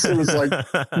horses. It was like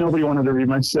nobody wanted to read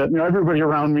my shit. You know, everybody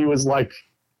around me was like,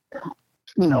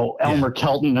 you know, Elmer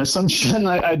Kelton or some shit. And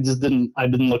I just didn't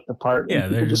look the part. Yeah,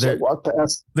 they're just like walk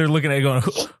past. They're looking at it going,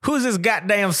 who's this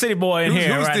goddamn city boy in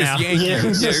here who's right this now? Yankee? Yeah,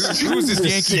 Who's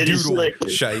this Yankee doodle?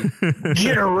 Shite.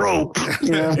 Get a rope.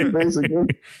 Yeah, basically.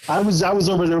 I was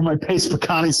over there with my paste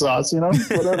pecani sauce, you know,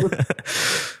 whatever.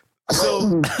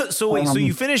 So wait, so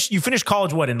you finished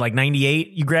college what, in like 98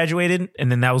 you graduated, and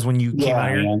then that was when you came out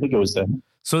here? Yeah, I think it was then.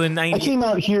 So then I came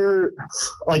out here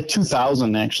like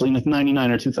 2000 actually, like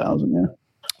 99 or 2000, yeah.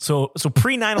 So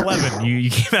pre 9/11 you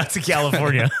came out to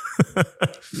California.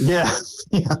 Yeah.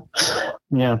 Pre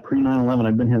 9/11.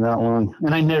 I've been here that long,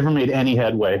 and I never made any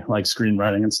headway like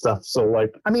screenwriting and stuff. So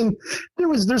like, I mean,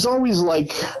 there's always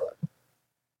like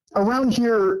around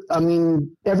here. I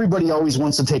mean, everybody always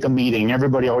wants to take a meeting.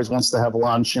 Everybody always wants to have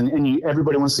lunch, and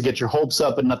everybody wants to get your hopes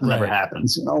up, and nothing ever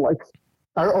happens. You know, like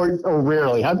or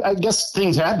rarely. I guess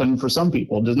things happen for some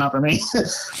people, just not for me.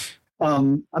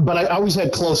 But I always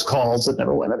had close calls that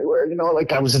never went anywhere. You know,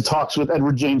 like I was in talks with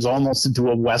Edward James almost to do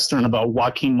a Western about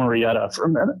Joaquin Murrieta for a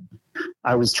minute.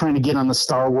 I was trying to get on the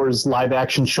Star Wars live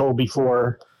action show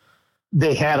before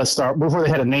they had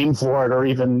a name for it, or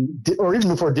even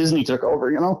before Disney took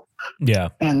over, you know? Yeah.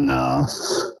 And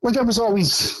like I was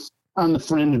always on the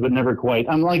fringe, but never quite.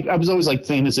 I was always like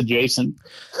famous adjacent.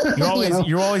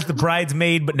 You're always the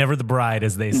bridesmaid, but never the bride,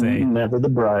 as they say. Never the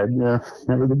bride. Yeah.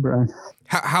 Never the bride.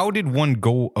 How did one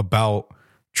go about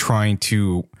trying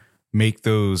to make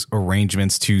those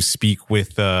arrangements to speak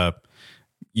with,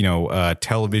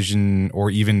 television or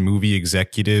even movie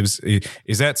executives?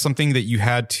 Is that something that you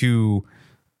had to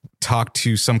talk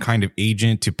to some kind of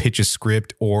agent to pitch a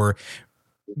script, or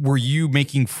were you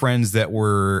making friends that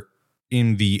were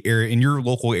in the area, in your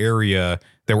local area,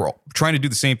 that were trying to do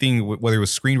the same thing, whether it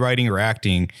was screenwriting or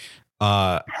acting?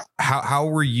 How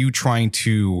were you trying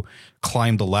to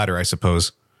climb the ladder, I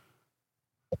suppose?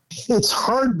 It's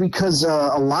hard because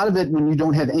a lot of it, when you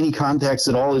don't have any contacts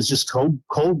at all, is just cold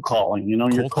calling. You know,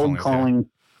 you're cold calling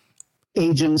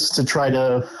agents to try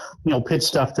to, pitch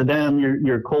stuff to them.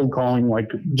 You're cold calling,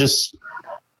 like just,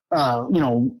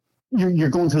 you're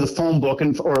going through the phone book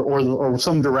or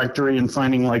some directory and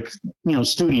finding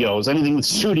studios, anything with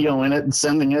studio in it, and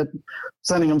sending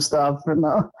them stuff. And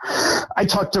I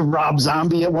talked to Rob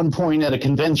Zombie at one point at a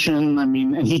convention. I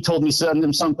mean, and he told me send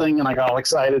him something, and I got all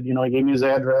excited. He gave me his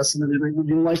address and everything. I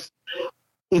mean,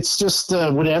 it's just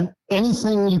whatever,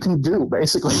 anything you can do,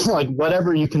 basically, like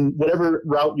whatever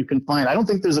route you can find. I don't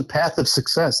think there's a path of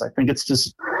success. I think it's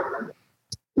just,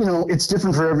 it's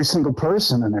different for every single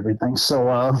person and everything.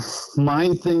 So my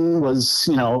thing was,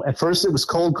 at first it was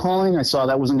cold calling. I saw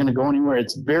that wasn't going to go anywhere.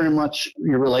 It's very much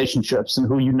your relationships and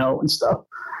who you know and stuff.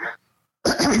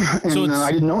 And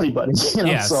I didn't know anybody,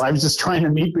 so I was just trying to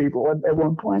meet people at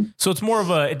one point. So it's more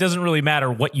of it doesn't really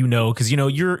matter what you know, because,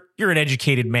 you're an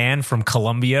educated man from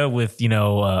Columbia with,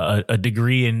 a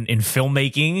degree in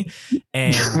filmmaking.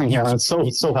 And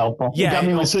it's so helpful. Yeah. It got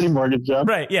me my city mortgage job.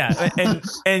 Right. Yeah.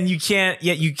 And you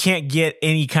can't get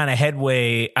any kind of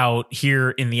headway out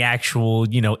here in the actual,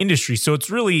 industry. So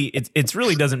it's really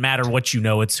doesn't matter what you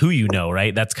know, it's who you know,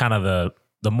 right? That's kind of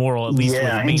the moral, at least.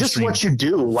 Yeah, and just what you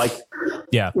do.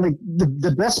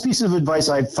 The best piece of advice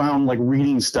I've found,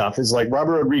 reading stuff, is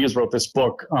Robert Rodriguez wrote this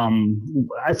book.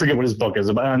 I forget what his book is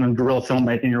about, on guerrilla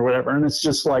filmmaking or whatever. And it's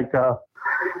just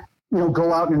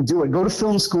go out and do it. Go to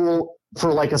film school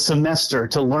for a semester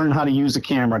to learn how to use a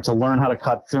camera, to learn how to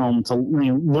cut film, to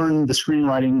learn the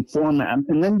screenwriting format.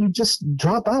 And then you just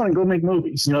drop out and go make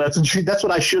movies. That's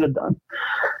what I should have done.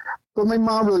 But my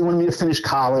mom really wanted me to finish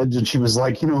college, and she was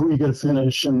like, who are you going to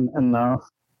finish? And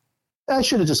I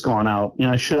should have just gone out.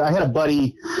 I had a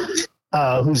buddy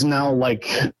who's now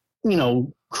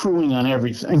crewing on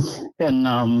everything.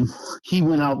 And he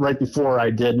went out right before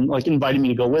I did, and invited me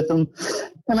to go with him.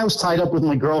 And I was tied up with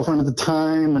my girlfriend at the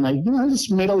time, and I just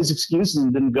made all these excuses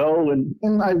and didn't go.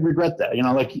 And I regret that.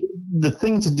 The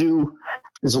thing to do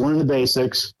is learn the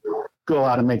basics, go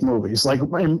out and make movies.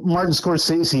 Martin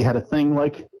Scorsese had a thing,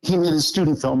 he made his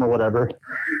student film or whatever,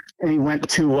 and he went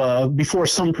to before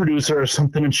some producer or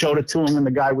something and showed it to him, and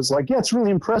the guy was like, yeah, it's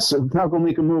really impressive, now go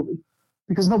make a movie,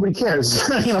 because nobody cares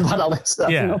about all that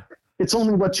stuff. It's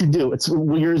only what you do.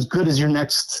 You're as good as your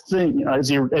next thing, as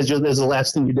the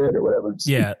last thing you did or whatever.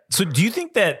 Yeah. So do you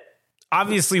think that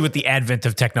obviously with the advent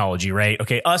of technology, right?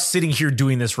 Okay, us sitting here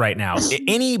doing this right now,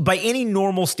 by any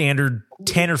normal standard,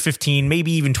 10 or 15,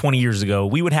 maybe even 20 years ago,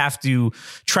 we would have to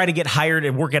try to get hired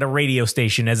and work at a radio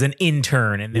station as an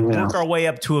intern and then work our way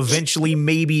up to eventually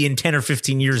maybe in 10 or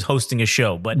 15 years hosting a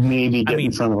show. But maybe get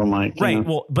in front of a mic. Right.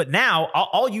 Well, but now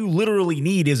all you literally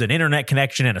need is an internet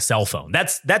connection and a cell phone.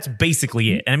 That's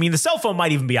basically it. And I mean, the cell phone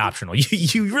might even be optional.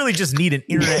 You really just need an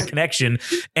internet connection.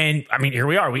 And I mean, here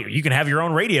we are. You can have your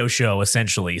own radio show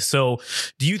essentially. So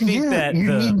do you think that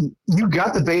you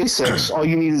got the basics? All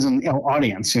you need is an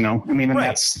audience, I mean, and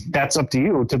that's up to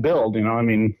you to build, I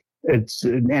mean,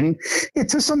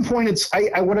 to some point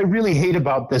what I really hate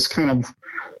about this kind of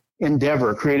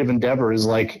creative endeavor is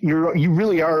like, you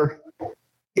really are,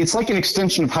 it's like an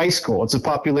extension of high school. It's a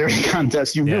popularity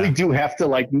contest. You really do have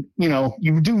to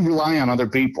you do rely on other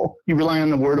people. You rely on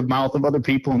the word of mouth of other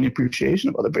people and the appreciation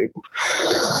of other people.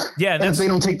 Yeah. And if they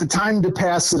don't take the time to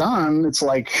pass it on, it's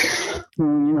like,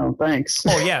 thanks.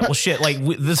 Oh yeah. Well, shit. Like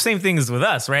the same thing is with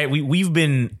us, right? We've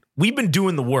been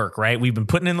doing the work, right? We've been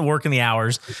putting in the work and the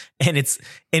hours, and it's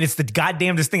the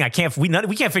goddamnest thing. We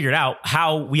can't figure it out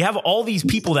how we have all these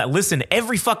people that listen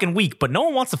every fucking week, but no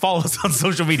one wants to follow us on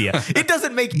social media. It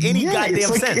doesn't make any goddamn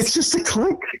sense. It's just a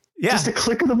click. Yeah. Just a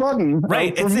click of the button.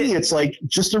 Right. For me, it's like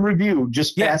just a review,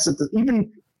 just pass it.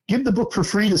 Even give the book for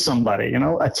free to somebody,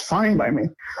 that's fine by me.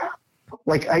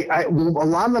 Like a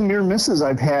lot of the near misses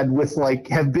I've had with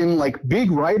have been big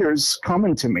writers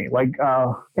coming to me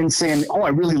and saying, "Oh, I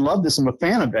really love this. I'm a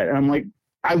fan of it." And I'm like,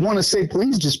 I want to say,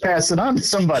 please just pass it on to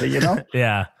somebody,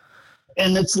 Yeah.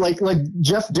 And it's like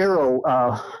Jeff Darrow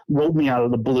wrote me out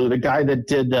of the blue. The guy that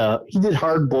did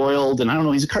Hard Boiled, and I don't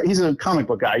know, he's a comic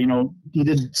book guy. He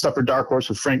did stuff for Dark Horse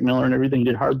with Frank Miller and everything. He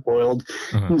did Hard Boiled.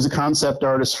 Uh-huh. He was a concept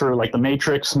artist for The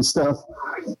Matrix and stuff.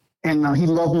 And he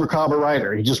loved Macabre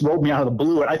Writer. He just wrote me out of the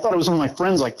blue. And I thought it was one of my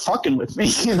friends fucking with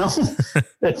me,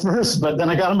 at first. But then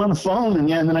I got him on the phone, and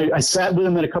then I sat with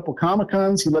him at a couple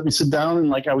Comic-Cons. He let me sit down,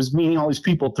 and I was meeting all these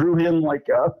people through him.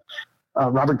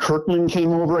 Robert Kirkman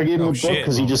came over. I gave him a book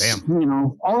because he just,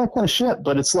 all that kind of shit.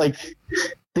 But it's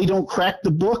they don't crack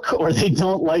the book, or they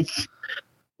don't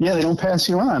they don't pass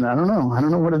you on. I don't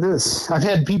know what it is. I've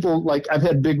had people I've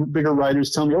had bigger writers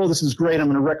tell me, "Oh, this is great. I'm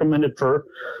going to recommend it for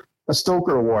a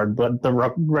Stoker Award," but the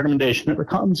recommendation never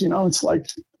comes. It's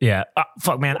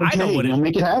fuck, man. Okay, I know what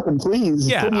make it happen, please.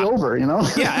 Yeah, put me over.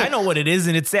 Yeah, I know what it is,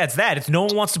 and it's that. If no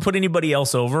one wants to put anybody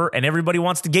else over, and everybody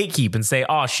wants to gatekeep and say,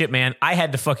 "Oh shit, man, I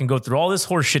had to fucking go through all this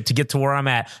horse shit to get to where I'm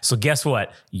at." So guess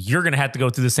what? You're gonna have to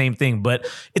go through the same thing.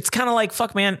 But it's kind of like,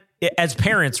 fuck, man. As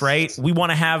parents, right, we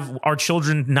want to have our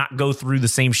children not go through the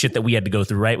same shit that we had to go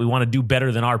through, right? We want to do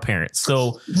better than our parents.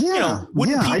 So,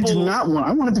 I do not want.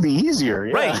 I want it to be easier,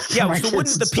 right? Yeah. So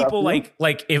wouldn't the people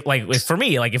if for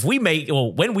me, if we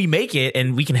when we make it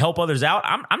and we can help others out,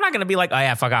 I'm not going to be like, "Oh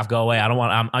yeah, fuck off, go away. I don't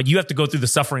want. You have to go through the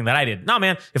suffering that I did." No,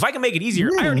 man. If I can make it easier,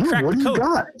 I already cracked the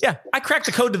code. Yeah, I cracked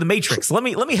the code to the Matrix. Let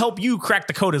me help you crack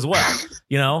the code as well.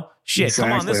 Shit, exactly.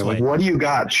 Come on this way. What do you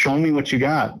got? Show me what you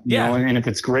got. And if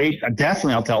it's great,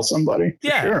 definitely I'll tell somebody.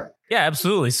 Yeah, sure. Yeah,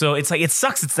 absolutely. So it's it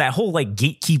sucks. It's that whole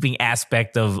gatekeeping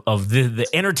aspect of the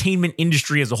entertainment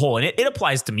industry as a whole, and it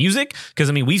applies to music because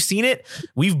I mean we've seen it.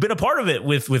 We've been a part of it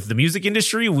with the music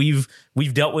industry. We've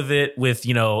dealt with it with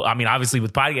obviously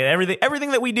with podcast,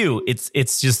 everything that we do.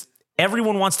 It's just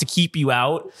everyone wants to keep you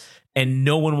out, and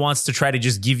no one wants to try to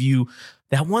just give you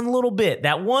that one little bit,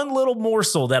 that one little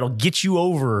morsel that'll get you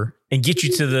over and get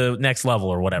you to the next level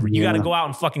or whatever. You got to go out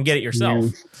and fucking get it yourself.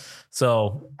 Yeah.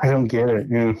 So I don't get it.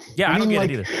 Yeah, I don't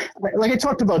get it either. Like I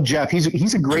talked about Jeff,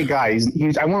 he's a great guy. I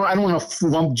don't want to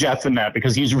lump Jeff in that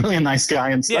because he's really a nice guy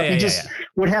and stuff.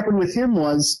 What happened with him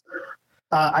was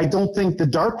I don't think the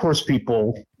Dark Horse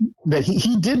people that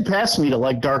he did pass me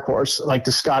to Dark Horse,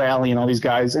 to Scott Alley and all these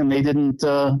guys, and they didn't.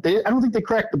 I don't think they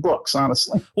cracked the books,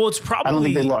 honestly. Well, it's probably. I don't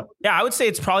think they looked. Yeah, I would say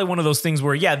it's probably one of those things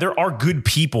where there are good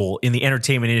people in the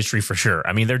entertainment industry for sure.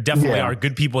 I mean, there definitely are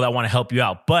good people that want to help you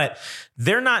out, but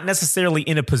they're not necessarily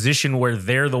in a position where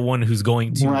they're the one who's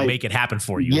going to make it happen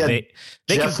for you. Yeah,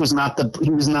 Jeff was not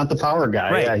the power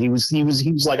guy. Right. Yeah, he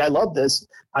was like, I love this.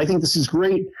 I think this is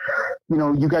great.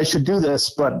 You guys should do this,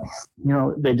 but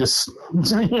they just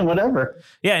whatever.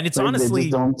 Yeah, and it's honestly they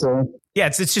just don't.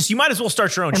 It's just you might as well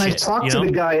start your own. And shit, I talked to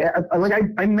the guy.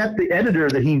 I met the editor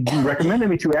that he recommended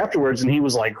me to afterwards, and he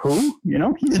was like, "Who?" He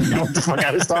didn't know what the fuck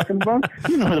I was talking about. He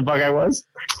didn't know who the fuck I was.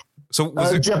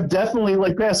 So Jeff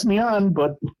definitely passed me on,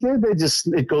 but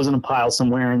it goes in a pile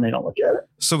somewhere, and they don't look at it.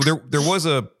 So there was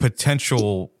a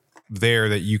potential there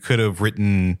that you could have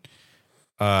written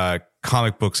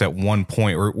comic books at one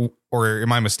point, or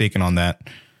am I mistaken on that?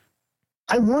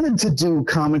 I wanted to do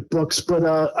comic books, but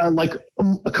like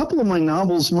a couple of my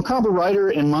novels, Macabre Rider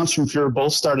and Monster and Fury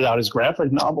both started out as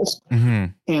graphic novels. Mm-hmm.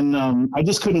 And I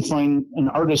just couldn't find an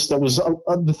artist that was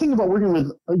the thing about working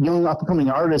with young up-and-coming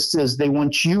artists is they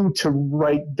want you to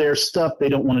write their stuff. They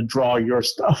don't want to draw your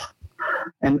stuff.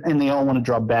 And they all want to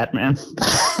draw Batman,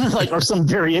 like, or some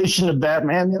variation of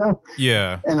Batman, you know?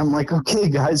 Yeah. And I'm like, okay,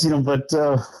 guys, you know, but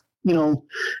you know,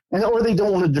 and or they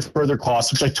don't want to defer their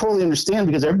costs, which I totally understand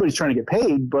because everybody's trying to get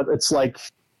paid. But it's like,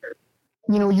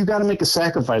 you know, you got to make a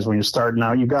sacrifice when you're starting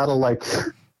out. You got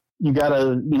to you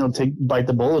know, bite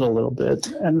the bullet a little bit.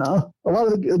 And a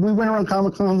lot of we went around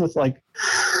Comic-Con with like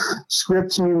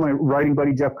scripts, me and my writing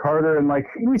buddy Jeff Carter, and like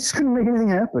we just couldn't make anything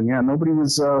happen. Yeah, nobody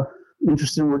was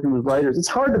interested in working with writers. It's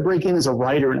hard to break in as a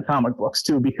writer in comic books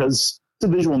too because it's a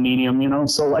visual medium, you know.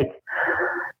 So like,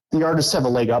 the artists have a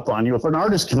leg up on you. If an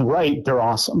artist can write, they're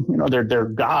awesome. You know, they're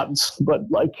gods. But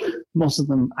like most of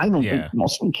them, I don't think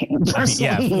most of them can.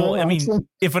 I mean,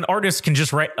 if an artist can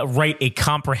just write a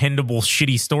comprehensible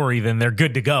shitty story, then they're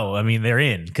good to go. I mean, they're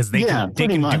in because they can do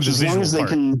the visual part. As long as they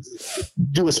can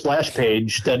do a splash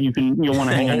page that you'll want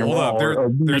to hang on your wall.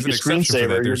 There's an exception for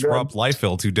that. There's Rob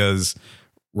Liefeld who does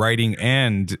writing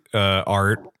and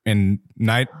art, and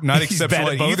not exceptional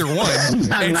at either one.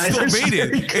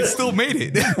 It still made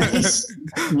it.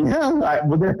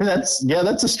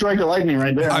 That's a strike of lightning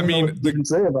right there. I mean, you can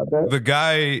say about that. The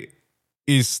guy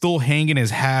is still hanging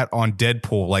his hat on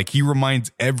Deadpool. Like, he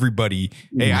reminds everybody,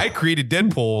 hey, I created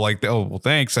Deadpool. Like, oh, well,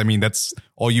 thanks. I mean, that's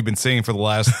all you've been saying for the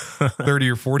last 30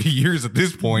 or 40 years at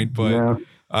this point, but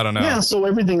I don't know. Yeah, so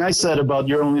everything I said about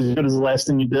you're only as good as the last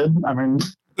thing you did, I mean,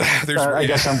 I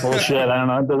guess I'm bullshit. I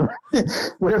don't know.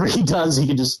 Whatever he does, he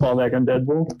can just fall back on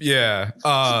Deadpool. Yeah.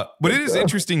 But it is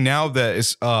interesting now that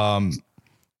it's, and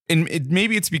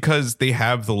maybe it's because they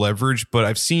have the leverage, but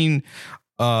I've seen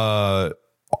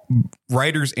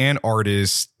writers and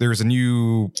artists. There's a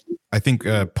new, I think,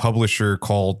 publisher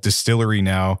called Distillery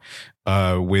now,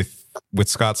 with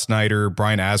Scott Snyder,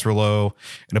 Brian Azzarello,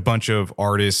 and a bunch of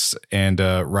artists and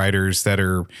writers that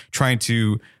are trying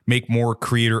to make more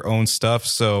creator-owned stuff.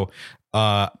 So,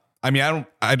 I mean,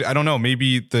 I don't know.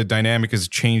 Maybe the dynamic has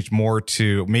changed more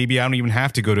to maybe I don't even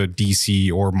have to go to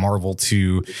DC or Marvel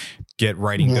to get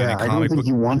writing done in comic book. I don't think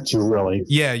you want to really.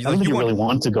 Yeah, I don't think you really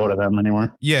want to go to them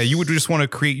anymore. Yeah, you would just want to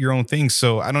create your own thing.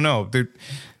 So I don't know.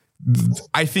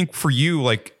 I think for you,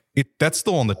 like that's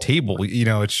still on the table. You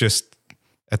know, it's just.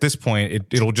 At this point,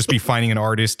 it'll just be finding an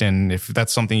artist, and if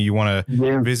that's something you want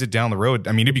to visit down the road,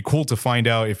 I mean, it'd be cool to find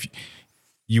out if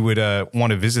you would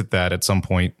want to visit that at some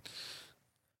point.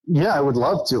 Yeah, I would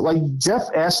love to. Like Jeff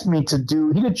asked me to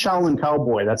do. He did Shaolin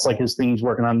Cowboy. That's like his thing he's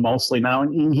working on mostly now,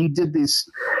 and he did these.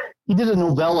 He did a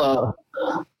novella,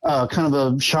 kind of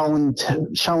a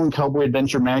Shaolin Cowboy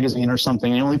Adventure magazine or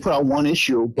something. He only put out one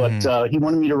issue, but he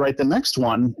wanted me to write the next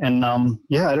one, and I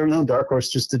don't know. Dark Horse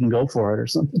just didn't go for it or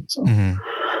something. So.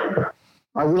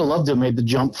 I would have loved to have made the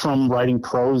jump from writing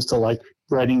prose to like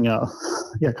writing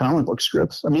comic book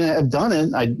scripts. I mean, I've done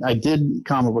it. I did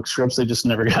comic book scripts. They just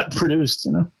never got produced,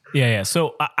 you know? Yeah.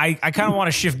 So I kind of want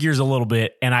to shift gears a little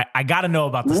bit, and I got to know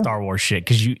about the Star Wars shit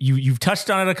because you've touched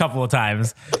on it a couple of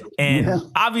times, and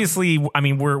obviously, I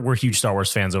mean, we're huge Star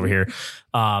Wars fans over here.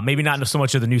 Maybe not so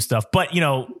much of the new stuff, but you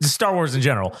know, the Star Wars in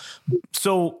general.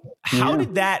 So how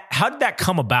did that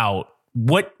come about?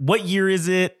 What year is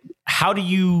it? How do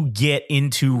you get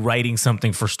into writing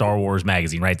something for Star Wars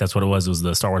magazine? Right, that's what it was. It was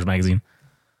the Star Wars magazine.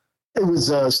 It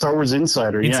was Star Wars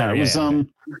Insider. Yeah, it was.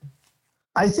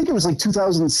 I think it was like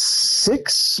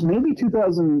 2006, maybe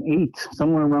 2008,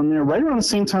 somewhere around there. Right around the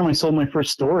same time I sold my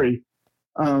first story.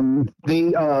 The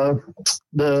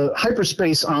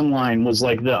Hyperspace Online was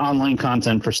like the online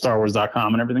content for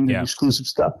StarWars.com and everything, the exclusive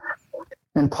stuff.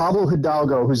 And Pablo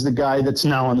Hidalgo, who's the guy that's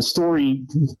now on the story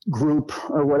group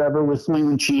or whatever with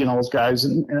Ling Chi and all those guys,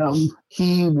 and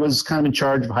he was kind of in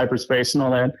charge of Hyperspace and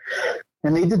all that.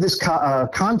 And they did this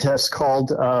contest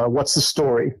called What's the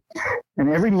Story? And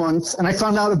every month, and I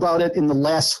found out about it in the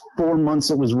last 4 months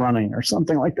it was running or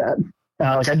something like that.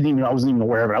 I wasn't even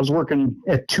aware of it. I was working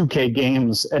at 2K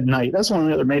Games at night. That's one of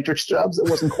the other Matrix jobs that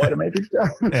wasn't quite a Matrix job.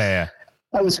 Yeah.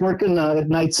 I was working at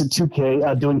nights at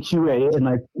 2K doing QA, and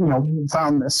I,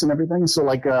 found this and everything. So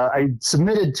I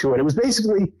submitted to it. It was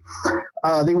basically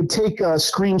they would take a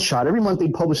screenshot every month.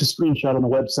 They'd publish a screenshot on the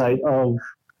website of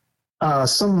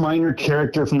some minor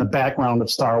character from the background of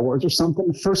Star Wars or something.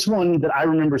 The first one that I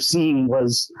remember seeing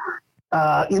was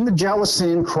in the Jawa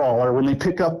Sandcrawler when they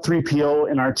pick up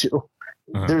 3PO and R2.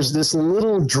 There's this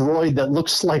little droid that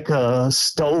looks like a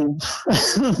stove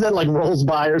that like rolls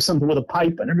by or something with a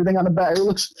pipe and everything on the back.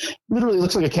 It literally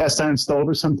looks like a cast iron stove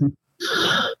or something.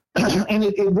 and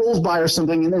it rolls by or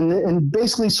something. And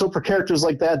basically, so for characters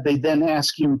like that, they then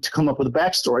ask you to come up with a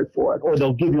backstory for it, or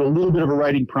they'll give you a little bit of a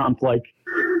writing prompt like,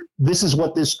 this is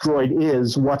what this droid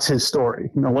is. What's his story?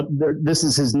 You know, this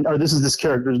is this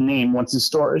character's name. What's his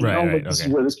story? Right, This is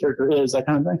where this character is, that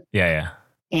kind of thing. Yeah.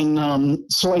 And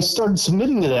so I started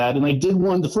submitting to that, and I did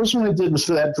one. The first one I did was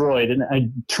for that droid, and I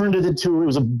turned it into it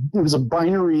was a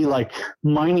binary like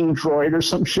mining droid or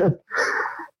some shit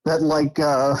that like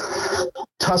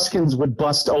Tuskens would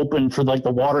bust open for like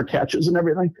the water catches and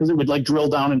everything, because it would like drill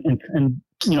down and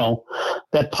you know,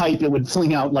 that pipe, it would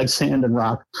fling out like sand and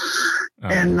rock.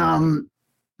 And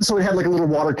so it had like a little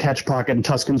water catch pocket, and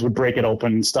Tuskens would break it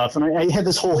open and stuff. And I had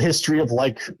this whole history of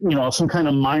like, you know, some kind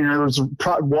of miners,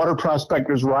 water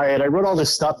prospectors riot. I wrote all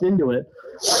this stuff into it,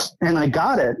 and I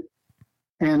got it.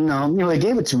 And, you know, they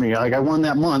gave it to me. Like I won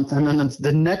that month. And then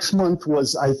the next month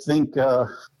was, I think,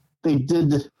 they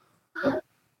did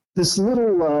this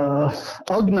little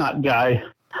Ugnaught guy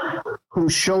who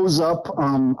shows up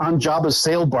on Jabba's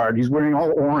sail barge. He's wearing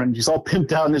all orange. He's all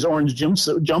pimped out in his orange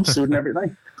jumpsuit and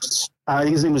everything.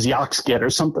 His name was Yoxkit or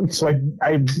something. So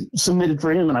I submitted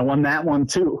for him, and I won that one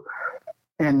too.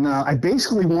 And I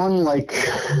basically won like,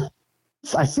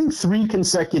 I think 3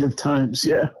 consecutive times.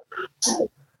 Yeah.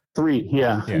 3.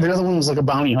 Yeah. The other one was like a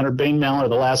bounty hunter, Bane Malor,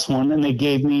 the last one. And they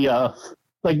gave me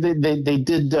like they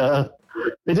did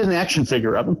an action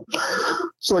figure of him.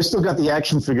 So I still got the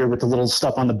action figure with the little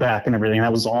stuff on the back and everything.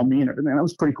 That was all me and everything. That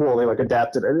was pretty cool. They like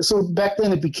adapted it. So back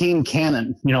then it became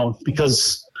canon, you know,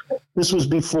 because this was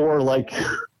before like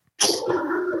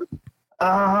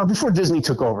before Disney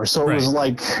took over. So it was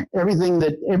like everything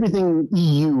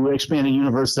EU expanded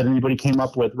universe that anybody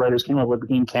writers came up with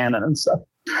became canon and stuff.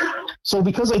 So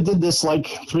because I did this like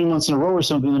 3 months in a row or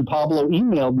something, then Pablo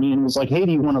emailed me and was like, hey,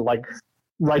 do you want to like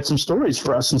write some stories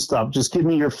for us and stuff? Just give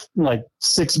me your like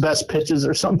 6 best pitches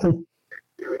or something.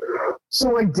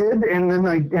 So I did, and then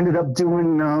I ended up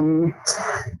doing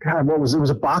it was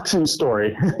a boxing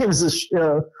story. It was this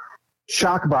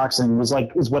shock boxing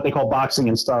is what they call boxing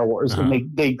in Star Wars.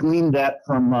 And they gleaned that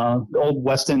from the old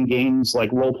West End games,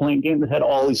 like role-playing game that had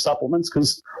all these supplements,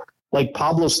 because like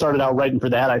Pablo started out writing for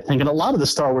that, I think, and a lot of the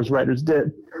Star Wars writers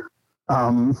did.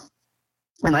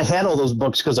 And I had all those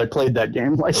books because I played that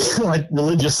game like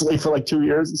religiously for like 2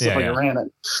 years and stuff. I ran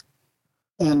it.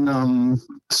 And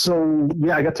so,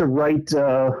 I got to write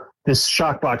this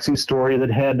shockboxing story that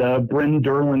had Bryn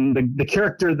Derlin, the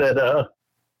character that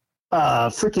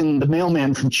freaking the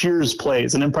mailman from Cheers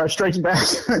plays in Empire Strikes Back.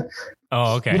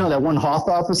 Oh, okay. You know, that one Hoth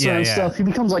officer and stuff? He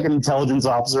becomes like an intelligence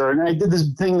officer. And I did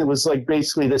this thing that was like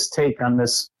basically this take on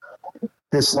this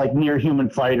like near human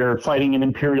fighter fighting an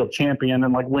Imperial champion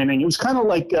and like winning. It was kind of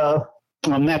like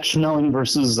Max Schmeling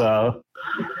versus I'm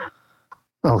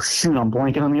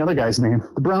blanking on the other guy's name.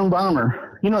 The Brown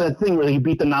Bomber. You know that thing where he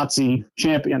beat the Nazi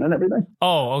champion and everything?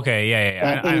 Oh, okay. Yeah.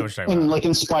 I know what you're talking about. And like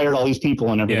inspired all these people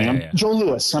and everything. Joe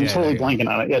Lewis. I'm totally blanking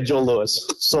on it. Yeah, Joe Lewis.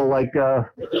 So like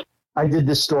I did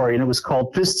this story, and it was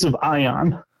called Fists of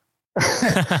Ion.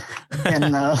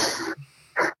 And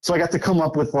so I got to come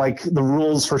up with like the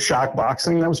rules for shock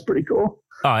boxing. That was pretty cool.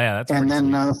 Oh yeah, that's. And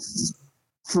then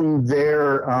from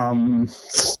there,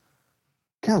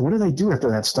 God, what did I do after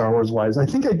that Star Wars wise? I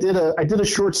think I did a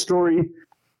short story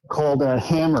called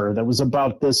Hammer that was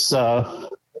about this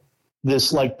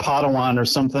this like Padawan or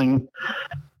something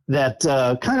that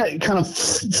kind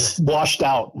of washed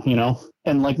out, you know.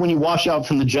 And like when you wash out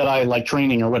from the Jedi like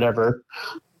training or whatever,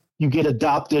 you get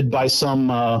adopted by some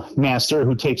master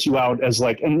who takes you out as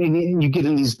like, and you get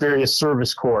in these various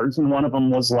service corps. And one of them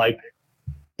was like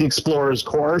the Explorer's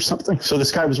Corps or something. So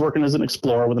this guy was working as an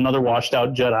explorer with another washed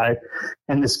out Jedi.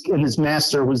 And his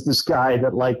master was this guy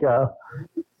that like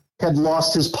had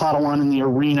lost his Padawan in the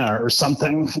arena or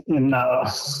something in,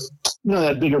 you know,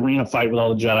 that big arena fight with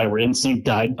all the Jedi where Instinct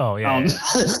died. Oh, yeah.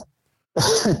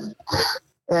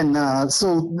 And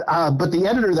but the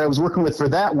editor that I was working with for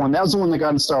that one, that was the one that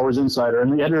got in Star Wars Insider.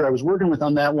 And the editor I was working with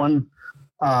on that one,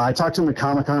 I talked to him at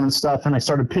Comic-Con and stuff, and I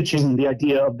started pitching the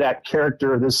idea of that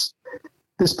character. This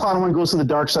Padawan goes to the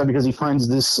dark side because he finds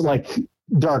this like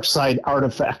dark side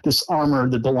artifact, this armor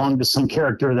that belonged to some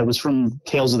character that was from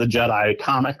Tales of the Jedi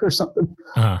comic or something.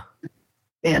 Uh-huh.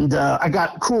 And I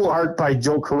got cool art by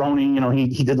Joe Caroni. You know,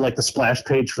 he did like the splash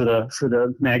page for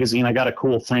the magazine. I got a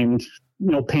cool framed, you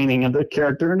know, painting of the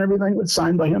character and everything that's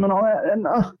signed by him and all that. And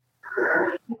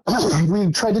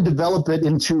we tried to develop it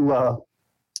into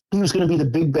he was going to be the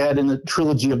big bad in the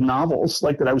trilogy of novels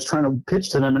like that I was trying to pitch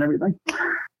to them and everything.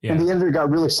 Yeah. And the editor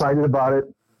got really excited about it.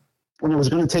 And it was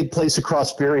going to take place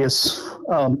across various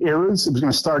eras. It was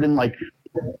going to start in like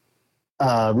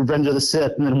Revenge of the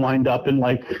Sith and then wind up in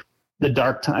like the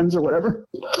dark times or whatever.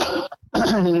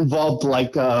 And it involved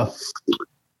like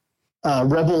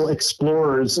rebel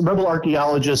explorers, rebel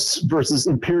archaeologists versus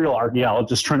imperial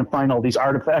archaeologists trying to find all these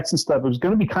artifacts and stuff. It was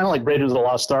going to be kind of like Raiders of the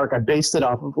Lost Ark. I based it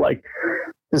off of like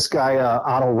this guy,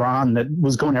 Otto Rahn, that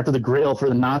was going after the Grail for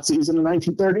the Nazis in the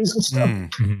 1930s and stuff.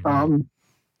 Mm-hmm.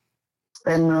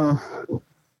 It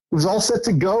was all set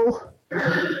to go.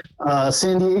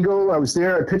 San Diego, I was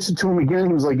there. I pitched it to him again.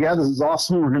 He was like, yeah, this is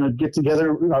awesome. We're going to get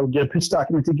together. I'll get a pitch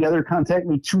document together. Contact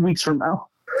me 2 weeks from now.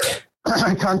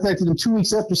 I contacted him 2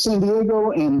 weeks after San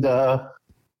Diego and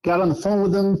got on the phone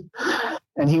with him.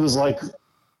 And he was like,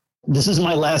 this is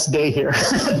my last day here.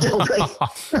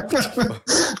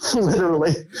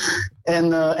 Literally.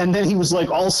 And then he was like,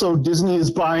 also Disney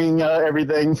is buying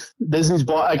everything.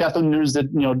 I got the news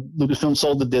that, Lucasfilm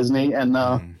sold to Disney, and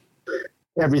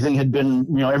everything had been,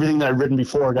 everything that I'd written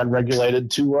before got regulated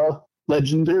to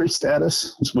legendary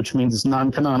status, which means it's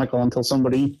non-canonical until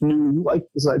somebody new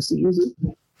decides to use it.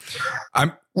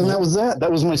 And that was that. That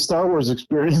was my Star Wars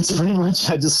experience, pretty much.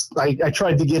 I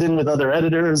tried to get in with other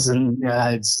editors, and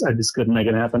I just couldn't make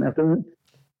it happen after that.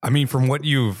 I mean, from what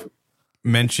you've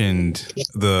mentioned,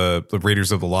 the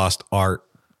Raiders of the Lost Ark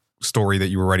story that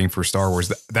you were writing for Star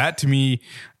Wars, that to me,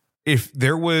 if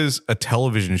there was a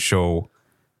television show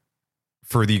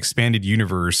for the expanded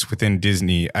universe within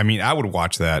Disney, I mean, I would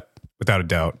watch that without a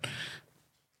doubt.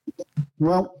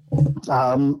 Well,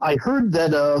 I heard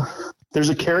that there's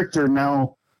a character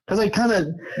now, because that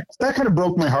kind of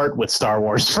broke my heart with Star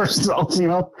Wars first off.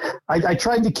 I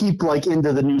tried to keep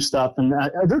into the new stuff, and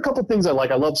there are a couple of things I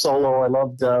like. I love Solo. I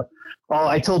loved.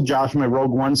 I told Josh my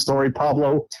Rogue One story.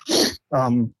 Pablo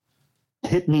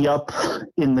hit me up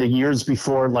in the years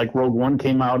before Rogue One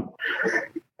came out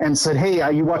and said, hey,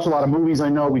 you watch a lot of movies. I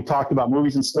know we talked about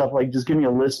movies and stuff. Just give me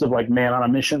a list of Man on a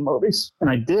Mission movies. And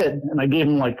I did. And I gave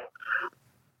him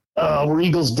Where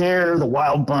Eagles Dare, The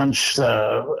Wild Bunch,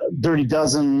 Dirty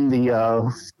Dozen,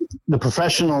 the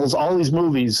Professionals, all these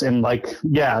movies. And I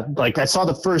saw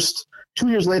the first, 2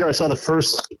 years later, I saw the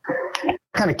first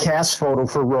kind of cast photo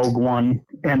for Rogue One.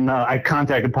 And I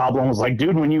contacted Pablo and was like,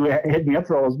 dude, when you hit me up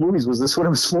for all those movies, was this what it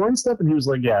was for and stuff? And he was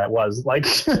like, yeah, it was.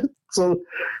 So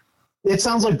it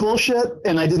sounds like bullshit,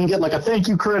 and I didn't get a thank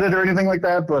you credit or anything like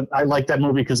that, but I like that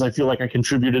movie because I feel like I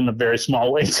contributed in a very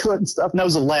small way to it and stuff. And that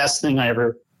was the last thing I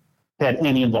ever had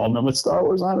any involvement with Star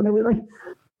Wars on and everything.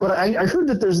 But I heard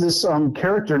that there's this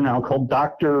character now called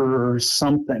Dr.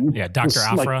 something. Yeah, Dr.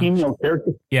 Afra. Female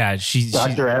character. Yeah, she's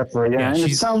Dr. Afra. Yeah, and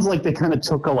it sounds like they kind of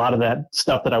took a lot of that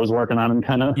stuff that I was working on and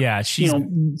kind of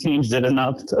changed it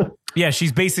enough to. Yeah,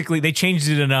 she's basically, they changed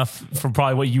it enough from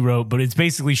probably what you wrote, but it's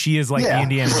basically, she is the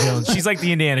Indiana Jones. She's like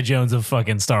the Indiana Jones of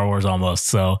fucking Star Wars almost.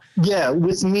 So yeah,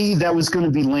 with me, that was going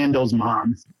to be Lando's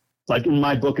mom. In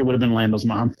my book, it would have been Lando's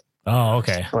mom. Oh,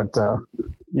 okay. But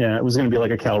it was going to be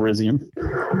a Calrissian.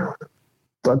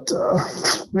 But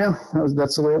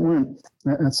that's the way it went.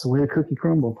 That's the way a cookie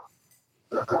crumbled.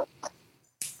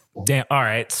 Damn. All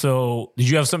right. So, did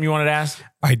you have something you wanted to ask?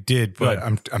 I did, but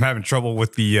I'm having trouble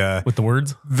with the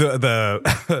words.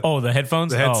 The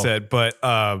headphones, the headset. But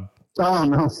oh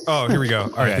no. Oh, here we go. All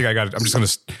right, I think I got it. I'm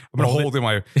gonna hold in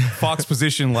my Fox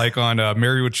position on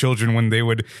Married with Children when they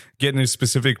would get in a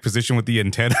specific position with the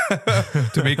antenna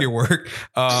to make it work.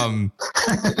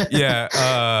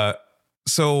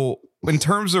 So in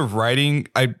terms of writing,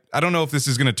 I don't know if this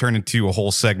is going to turn into a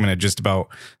whole segment of just about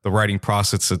the writing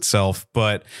process itself,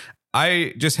 but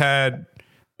I just had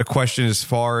a question as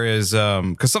far as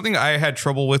because something I had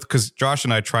trouble with, because Josh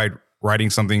and I tried writing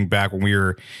something back when we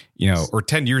were, or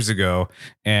 10 years ago.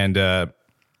 And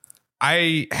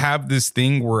I have this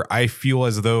thing where I feel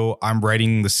as though I'm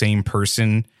writing the same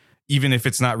person, even if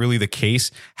it's not really the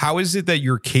case. How is it that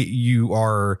you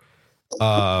are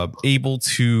able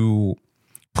to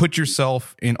put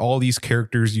yourself in all these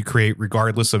characters you create,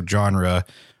 regardless of genre,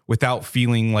 without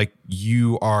feeling like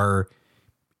you are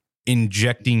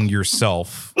injecting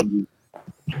yourself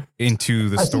into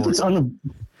the story?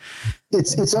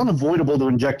 It's unavoidable to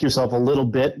inject yourself a little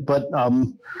bit, but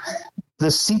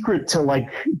the secret to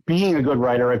being a good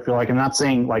writer, I feel I'm not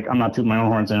saying I'm not tooting my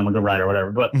own horn saying I'm a good writer or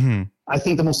whatever, but I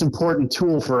think the most important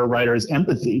tool for a writer is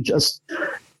empathy,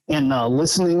 and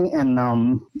listening. And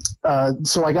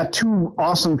so I got two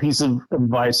awesome pieces of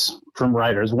advice from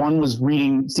writers. One was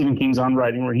reading Stephen King's On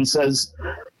Writing, where he says,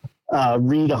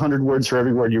 read 100 words for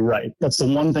every word you write. That's the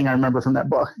one thing I remember from that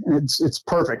book. And it's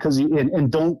perfect because and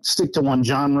don't stick to one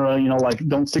genre,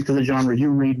 don't stick to the genre you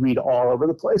read all over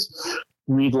the place.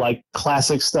 Read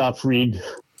classic stuff, read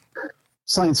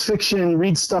science fiction,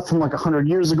 read stuff from 100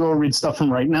 years ago, read stuff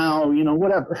from right now,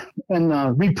 whatever.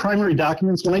 And read primary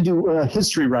documents. When I do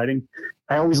history writing,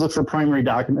 I always look for primary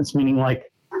documents, meaning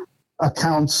like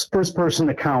accounts, first person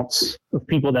accounts of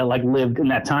people that like lived in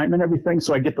that time and everything.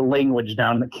 So I get the language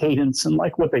down, the cadence and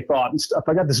like what they thought and stuff.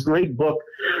 I got this great book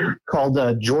called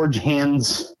George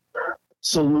Hand's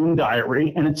Saloon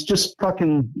Diary, and it's just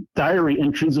fucking diary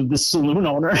entries of this saloon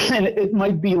owner. And it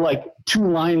might be like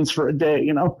 2 lines for a day,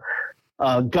 you know,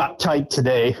 got tight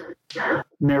today.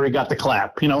 Mary got the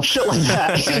clap, you know, shit like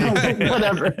that, you know,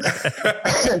 whatever.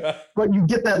 But you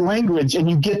get that language, and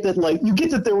you get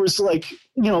that there was like,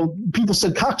 you know, people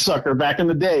said cocksucker back in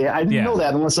the day. I didn't know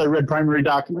that unless I read primary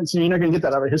documents. You're not going to get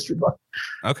that out of a history book.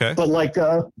 Okay. But like,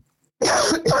 the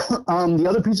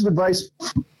other piece of advice,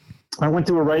 I went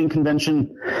to a writing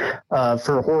convention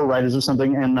for horror writers or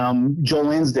something, and Joe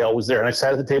Lansdale was there, and I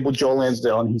sat at the table with Joe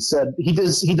Lansdale, and he said he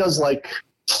does like,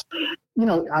 you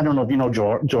know, I don't know if you know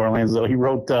Joe Lansdale. He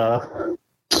wrote That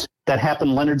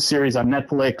Happened Leonard series on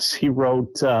Netflix. He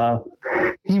wrote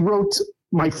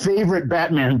my favorite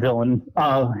Batman villain,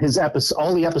 all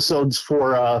the episodes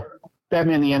for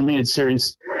Batman the Animated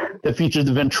Series that featured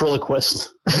the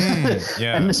ventriloquist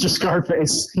and Mr.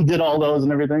 Scarface. He did all those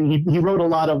and everything. He wrote a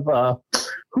lot of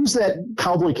who's that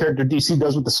cowboy character DC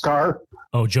does with the scar?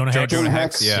 Oh, Jonah Hex. Jonah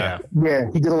Hex, yeah.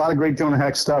 Yeah, he did a lot of great Jonah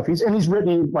Hex stuff. He's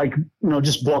written like, you know,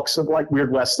 just books of like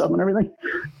Weird West stuff and everything.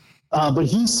 But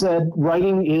he said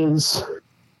writing is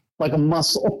like a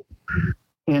muscle,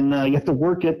 and you have to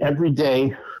work it every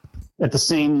day at the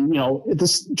same, you know,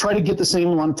 try to get the same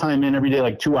amount of time in every day,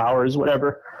 like 2 hours,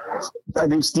 whatever. I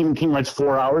think Stephen King writes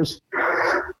 4 hours.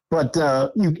 But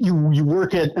you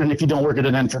work it, and if you don't work it,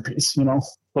 it entrophies, you know,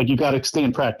 like you got to stay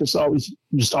in practice, always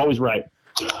write.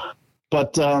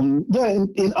 But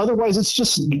otherwise, it's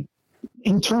just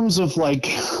in terms of like,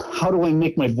 how do I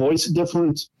make my voice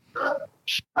different?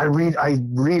 I read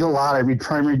a lot. I read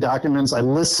primary documents. I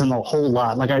listen a whole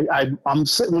lot. Like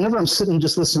whenever I'm sitting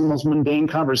just listening to the most mundane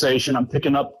conversation, I'm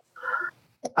picking up.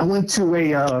 I went to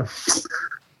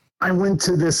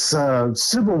this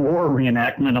Civil War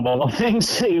reenactment of all the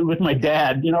things with my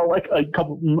dad, you know, like a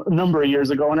number of years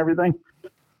ago and everything.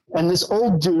 And this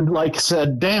old dude like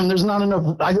said, damn, there's not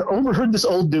enough. I overheard this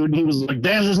old dude, and he was like,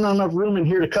 damn, there's not enough room in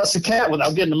here to cuss a cat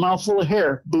without getting a mouthful of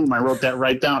hair. Boom, I wrote that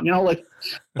right down. You know, like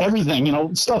everything, you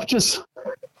know, stuff you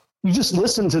just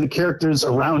listen to the characters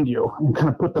around you and kind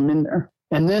of put them in there.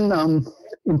 And then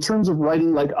in terms of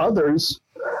writing like others,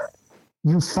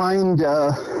 you find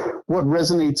what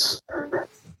resonates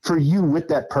for you with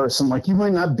that person. Like I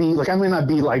might not be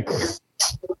like,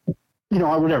 you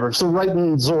know, whatever. So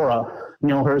writing Zora,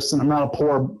 Neil Hurston, I'm not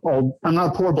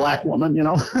a poor black woman, you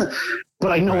know,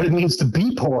 but I know what it means to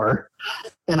be poor,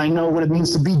 and I know what it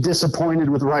means to be disappointed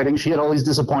with writing. She had all these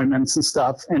disappointments and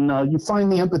stuff, and you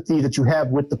find the empathy that you have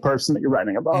with the person that you're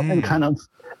writing about, and kind of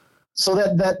so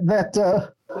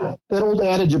that old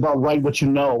adage about write what you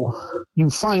know.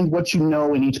 You find what you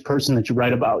know in each person that you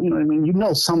write about. You know what I mean? You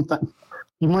know something.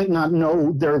 You might not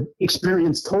know their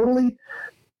experience totally.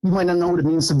 You might not know what it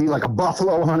means to be like a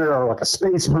buffalo hunter or like a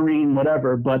space marine,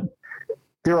 whatever, but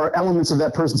there are elements of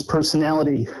that person's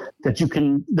personality that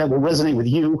will resonate with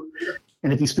you.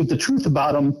 And if you speak the truth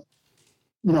about them,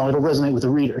 you know, it'll resonate with the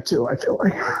reader too, I feel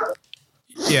like.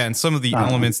 Yeah. And some of the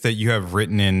elements that you have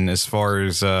written in as far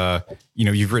as, you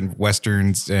know, you've written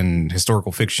Westerns and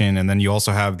historical fiction, and then you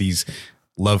also have these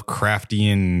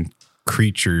Lovecraftian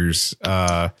creatures.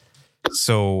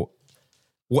 So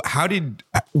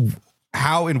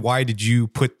how and why did you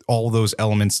put all those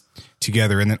elements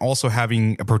together? And then also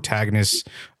having a protagonist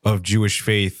of Jewish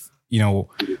faith, you know,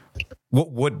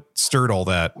 what stirred all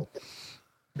that?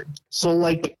 So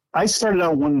like I started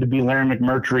out wanting to be Larry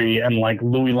McMurtry and like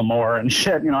Louis L'Amour and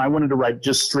shit. You know, I wanted to write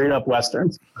just straight up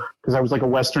Westerns because I was like a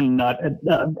Western nut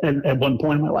at one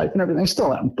point in my life and everything. I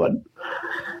still am, but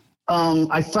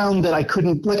I found that I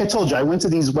couldn't, like I told you, I went to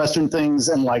these Western things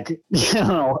and like, you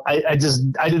know, I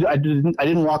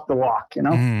didn't walk the walk, you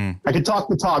know, I could talk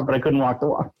the talk, but I couldn't walk the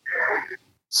walk.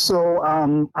 So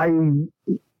I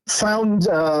found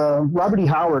Robert E.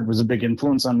 Howard was a big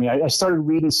influence on me. I started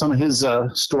reading some of his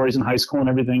stories in high school and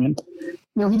everything. And, you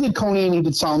know, he did Conan, he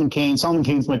did Solomon Kane. Solomon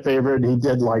Kane's my favorite. He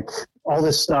did like all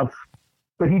this stuff,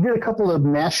 but he did a couple of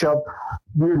mashup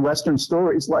weird Western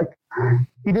stories. Like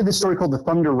he did this story called The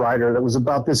Thunder Rider that was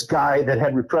about this guy that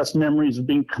had repressed memories of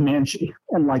being Comanche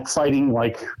and like fighting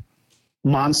like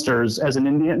monsters as an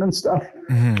Indian and stuff.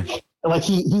 Mm-hmm. Like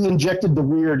he injected the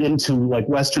weird into like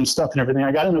Western stuff and everything.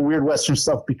 I got into weird Western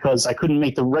stuff because I couldn't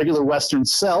make the regular Western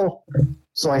sell.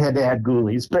 So I had to add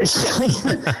ghoulies basically.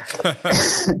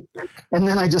 And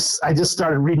then I just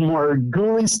started reading more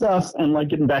ghoulie stuff and like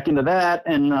getting back into that.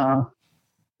 And,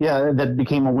 yeah, that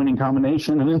became a winning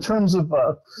combination. And in terms of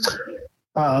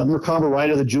Merkaba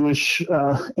Rider, the Jewish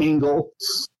angle.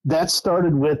 That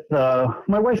started with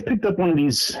my wife picked up one of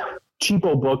these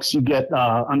cheapo books you get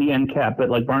on the end cap at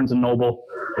like Barnes and Noble.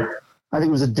 I think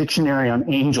it was a dictionary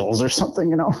on angels or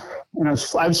something, And I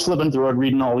was flipping through it,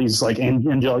 reading all these like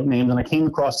angelic names, and I came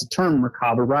across the term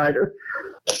Merkaba Rider,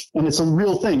 and it's a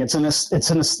real thing. It's an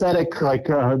aesthetic like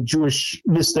Jewish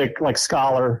mystic like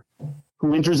scholar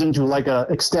who enters into like a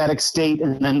ecstatic state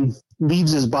and then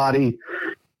leaves his body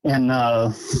and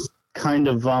kind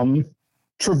of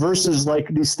traverses like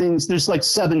these things. There's like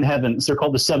 7 heavens. They're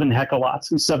called the 7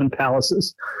 hekalots and 7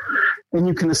 palaces. And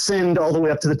you can ascend all the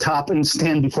way up to the top and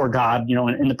stand before God,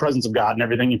 in the presence of God and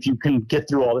everything. If you can get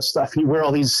through all this stuff, and you wear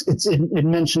all these. It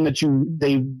mentioned that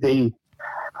they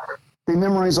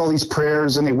memorize all these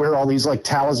prayers and they wear all these like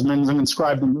talismans and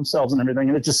inscribe them themselves and everything.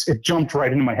 And it jumped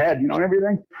right into my head, and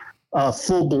everything.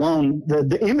 Full blown.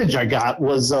 The image I got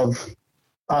was of.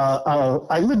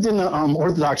 I lived in an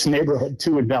Orthodox neighborhood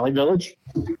too in Valley Village,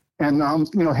 and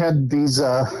had these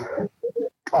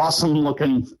awesome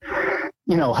looking.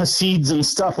 Hasids and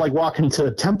stuff, like walking to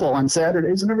a temple on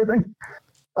Saturdays and everything,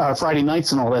 Friday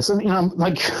nights and all this. And, I'm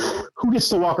like, who gets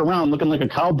to walk around looking like a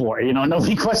cowboy?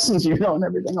 Nobody questions you, and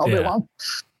everything all day long.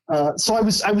 So I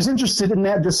was interested in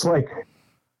that, just like,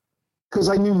 because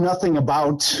I knew nothing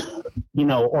about,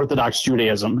 Orthodox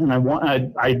Judaism, and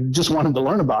I just wanted to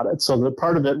learn about it. So the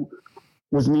part of it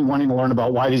was me wanting to learn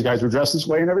about why these guys were dressed this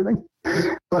way and everything.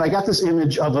 But I got this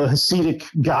image of a Hasidic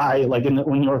guy, like in the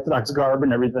Orthodox garb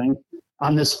and everything,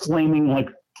 on this flaming like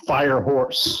fire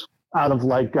horse out of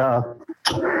like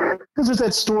because there's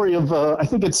that story of I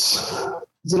think is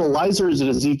it Elijah or is it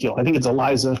Ezekiel? I think it's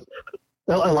Elijah,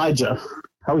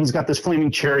 how he's got this flaming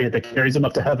chariot that carries him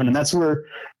up to heaven, and that's where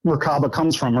Merkaba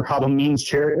comes from. Merkaba means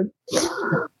chariot.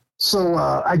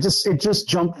 So it just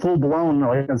jumped full blown,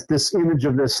 like this image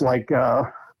of this like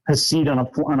Hasid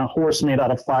on a horse made out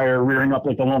of fire, rearing up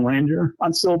like a Lone Ranger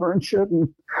on silver and shit. And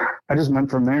I just went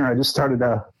from there. I just started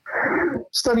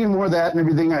studying more of that and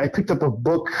everything. I picked up a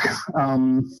book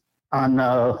on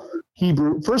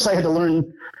Hebrew. First, I had to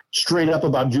learn straight up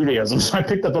about Judaism. So I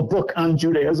picked up a book on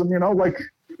Judaism, like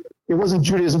it wasn't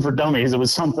Judaism for dummies. It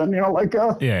was something,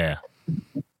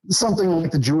 something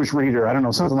like the Jewish Reader. I don't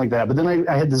know, something like that. But then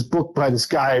I had this book by this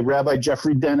guy, Rabbi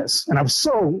Jeffrey Dennis. And I was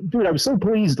so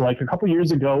pleased. Like a couple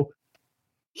years ago,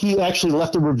 he actually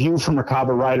left a review from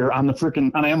Merkaba Rider on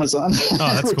Amazon,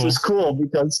 which was cool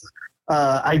because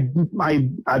I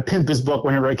pimp his book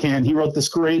whenever I can. He wrote this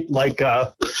great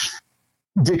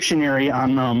dictionary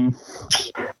on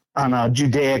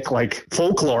Judaic like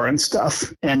folklore and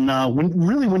stuff. And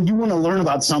when you want to learn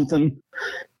about something,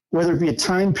 whether it be a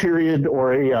time period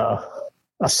or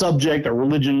a subject or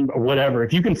religion or whatever,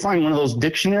 if you can find one of those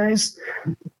dictionaries,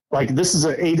 like this is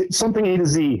something A to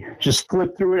Z, just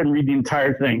flip through it and read the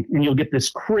entire thing, and you'll get this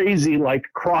crazy like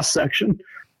cross section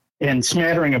and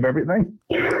smattering of everything.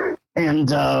 And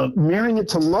marrying it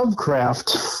to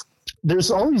Lovecraft,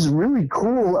 there's all these really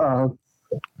cool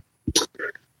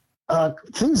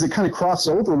things that kind of cross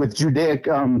over with Judaic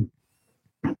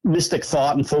mystic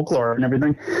thought and folklore and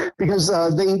everything, because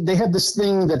they have this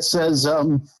thing that says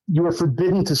you are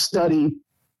forbidden to study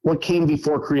what came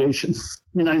before creation.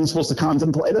 You're not even supposed to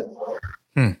contemplate it.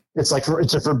 It's like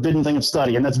it's a forbidden thing of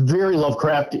study, and that's very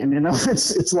Lovecraftian.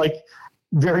 It's like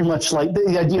very much like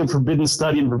the idea of forbidden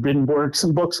study and forbidden works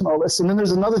and books and all this. And then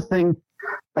there's another thing.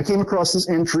 I came across this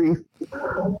entry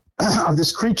of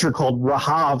this creature called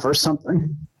Rahav or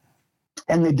something,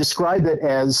 and they describe it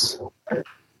as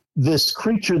this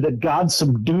creature that God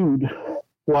subdued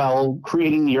while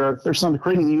creating the earth or something,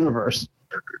 creating the universe.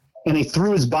 And he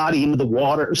threw his body into the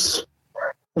waters,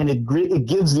 and it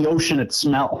gives the ocean its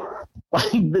smell.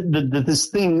 Like this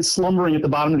thing slumbering at the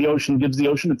bottom of the ocean gives the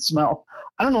ocean its smell.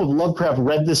 I don't know if Lovecraft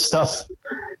read this stuff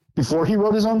before he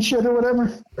wrote his own shit or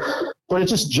whatever, but it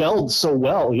just gelled so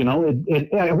well,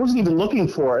 I wasn't even looking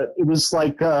for it. It was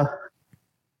like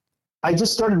I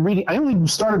just started reading. I only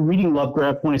started reading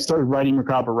Lovecraft when I started writing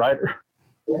Merkaba Rider.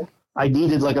 I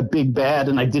needed like a big bad,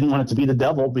 and I didn't want it to be the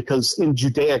devil, because in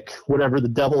Judaic, whatever, the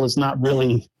devil is not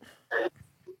really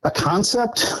a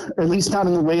concept, at least not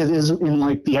in the way it is in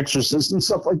like The Exorcist and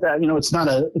stuff like that. It's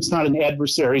not an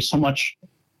adversary so much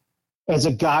as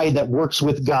a guy that works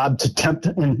with God to tempt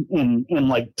and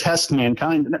like test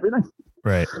mankind and everything.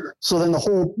 Right. So then the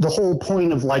whole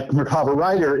point of like Merkaba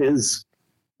Rider is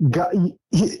God,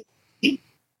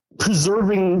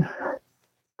 preserving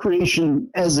creation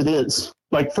as it is.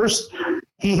 Like first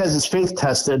he has his faith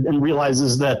tested and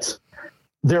realizes that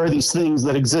there are these things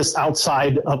that exist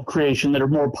outside of creation that are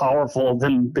more powerful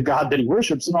than the God that he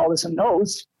worships and all this and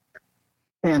knows.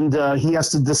 and he has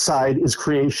to decide, is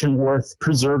creation worth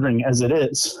preserving as it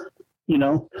is, you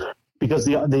know, because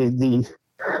the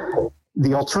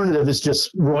alternative is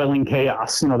just roiling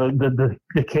chaos, you know, the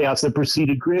chaos that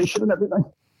preceded creation and everything.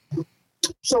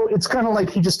 So it's kind of like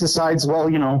he just decides, well,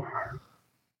 you know,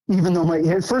 even though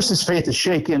at first his faith is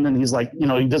shaken and he's like, you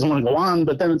know, he doesn't want to go on,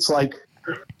 but then it's like,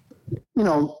 you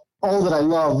know, all that I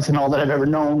love and all that I've ever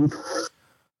known,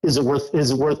 is it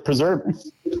worth preserving?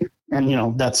 And, you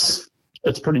know, that's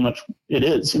pretty much it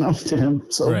is, you know, to him.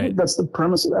 So right. That's the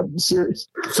premise of that series.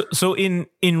 So in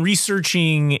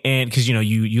researching, and because, you know,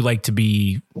 you like to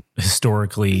be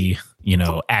historically, you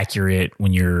know, accurate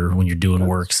when you're doing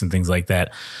works and things like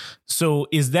that. So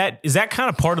is that kind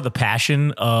of part of the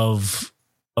passion of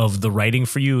the writing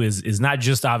for you, is not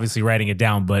just obviously writing it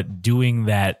down, but doing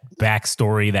that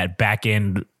backstory, that back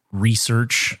end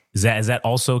research? Is that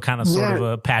also kind of sort of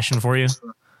a passion for you?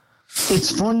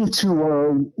 It's fun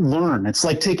to learn. It's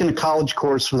like taking a college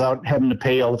course without having to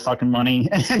pay all the fucking money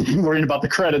and worrying about the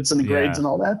credits and the grades and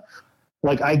all that.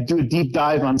 Like, I do a deep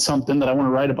dive on something that I want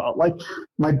to write about. Like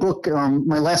my book,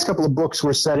 my last couple of books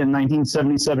were set in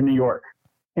 1977 New York.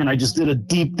 And I just did a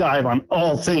deep dive on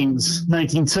all things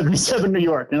 1977 New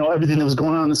York, you know, everything that was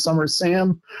going on in the Summer of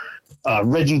Sam,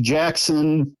 Reggie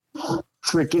Jackson,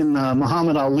 freaking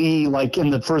Muhammad Ali, like in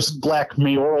the first black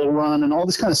mayoral run and all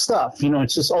this kind of stuff. You know,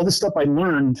 it's just all this stuff I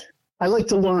learned. I like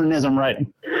to learn as I'm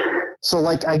writing. So,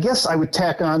 like, I guess I would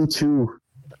tack on to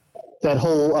that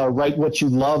whole write what you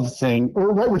love thing,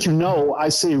 or write what you know. I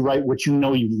say write what you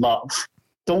know you love.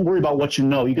 Don't worry about what you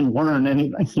know. You can learn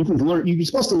anything. You can learn. You're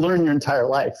supposed to learn your entire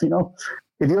life. You know,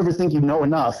 if you ever think you know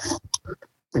enough,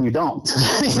 then you don't.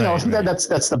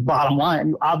 That's the bottom line.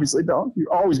 You obviously don't.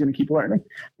 You're always going to keep learning.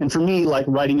 And for me, like,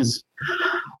 writing is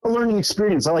a learning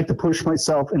experience. I like to push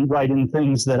myself and write in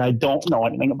things that I don't know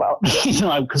anything about, you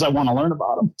know, because I want to learn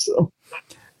about them. So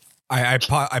I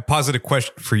posit a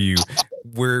question for you.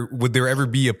 Would there ever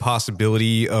be a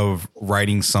possibility of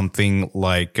writing something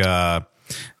like,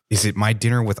 is it My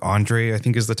Dinner with Andre, I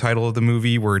think is the title of the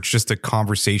movie, where it's just a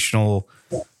conversational,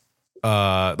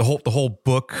 the whole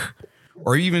book,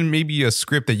 or even maybe a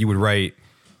script that you would write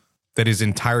that is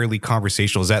entirely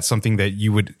conversational? Is that something that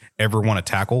you would ever want to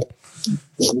tackle?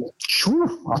 Sure.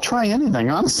 I'll try anything,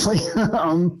 honestly.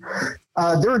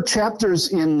 There are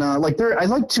chapters in,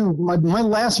 my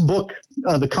last book,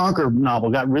 the Conquer novel,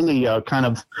 got really I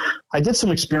did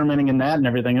some experimenting in that and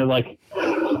everything.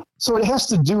 So it has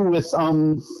to do with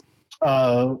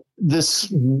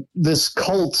this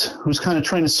cult who's kind of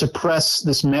trying to suppress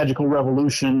this magical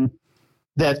revolution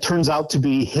that turns out to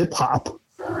be hip hop,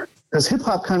 because hip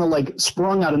hop kind of like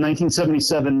sprung out of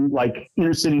 1977, like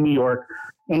inner city New York.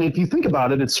 And if you think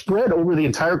about it, it spread over the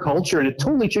entire culture, and it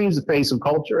totally changed the face of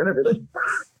culture and everything.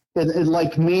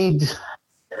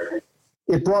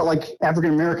 It brought like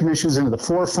African American issues into the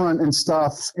forefront and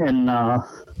stuff. And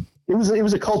it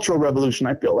was a cultural revolution,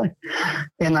 I feel like.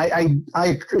 And I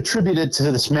attribute it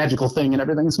to this magical thing and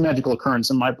everything. It's a magical occurrence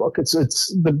in my book. It's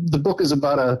the book is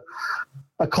about a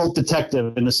cult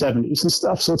detective in the 70s and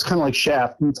stuff. So it's kind of like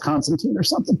Shaft meets Constantine or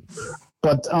something.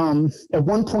 But at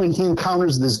one point he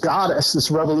encounters this goddess,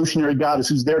 this revolutionary goddess,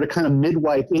 who's there to kind of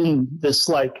midwife in this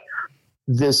act,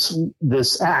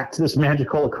 this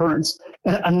magical occurrence.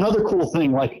 And another cool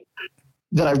thing, like,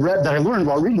 that I learned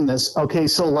while reading this. Okay,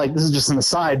 so like, this is just an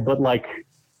aside, but like,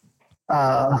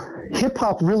 hip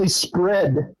hop really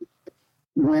spread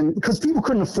because people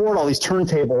couldn't afford all these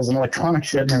turntables and electronic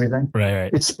shit and everything.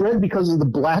 Right. It spread because of the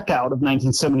blackout of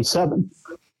 1977.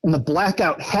 And the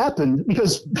blackout happened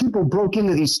because people broke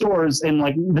into these stores, and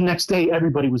like the next day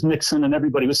everybody was mixing and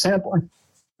everybody was sampling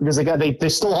because they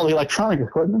stole all the electronic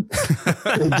equipment.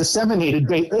 They disseminated,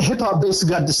 hip hop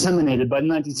basically got disseminated by the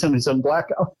 1977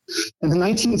 blackout. And the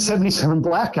 1977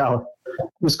 blackout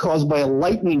was caused by a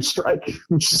lightning strike,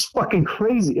 which is fucking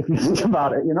crazy if you think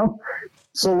about it, you know?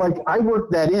 So like, I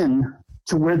worked that in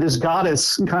to where this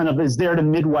goddess kind of is there to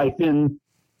midwife in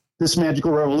this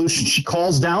magical revolution. She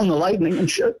calls down the lightning and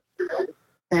shit.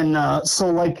 And so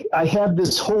like, I have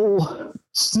this whole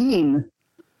scene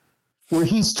where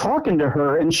he's talking to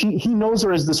her, and he knows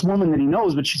her as this woman that he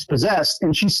knows, but she's possessed,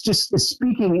 and she's just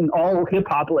speaking in all hip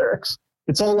hop lyrics.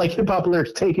 It's all like hip hop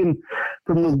lyrics taken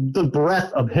from the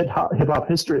breadth of hip hop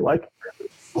history. Like,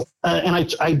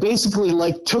 and I basically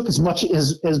like took as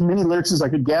many lyrics as I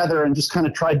could gather and just kind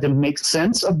of tried to make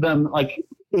sense of them. Like,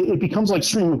 it becomes like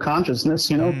stream of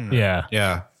consciousness, you know?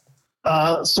 Yeah.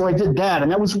 So I did that, and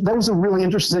that was a really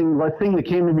interesting thing that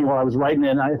came to me while I was writing it,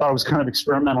 and I thought it was kind of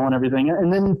experimental and everything.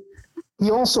 And then he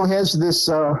also has this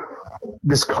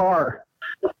car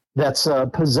that's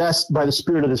possessed by the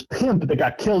spirit of this pimp that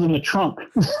got killed in the trunk.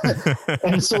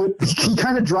 And so he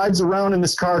kind of drives around in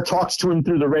this car, talks to him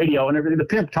through the radio and everything. The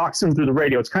pimp talks to him through the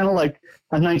radio. It's kind of like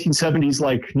a 1970s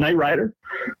like Knight Rider.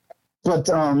 But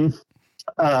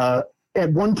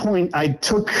at one point I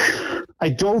took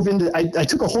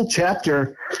a whole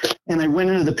chapter and I went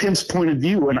into the pimp's point of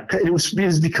view. And it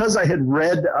was because I had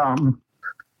read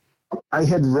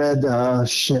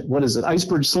what is it?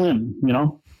 Iceberg Slim, you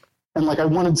know? And like, I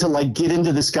wanted to like get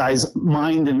into this guy's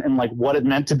mind and like what it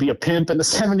meant to be a pimp in the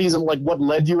 70s and like what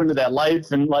led you into that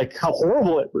life and like how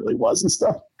horrible it really was and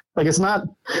stuff. Like, it's not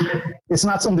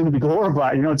something to be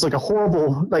glorified. You know, it's like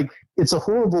it's a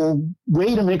horrible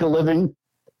way to make a living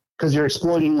because you're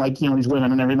exploiting like, you know, these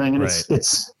women and everything. And right.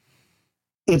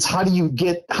 it's how do you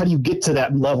get to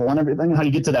that level and everything? How do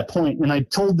you get to that point? And I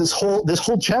told this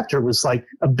whole chapter was like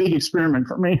a big experiment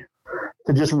for me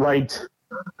to just write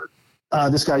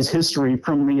this guy's history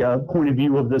from the point of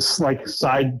view of this like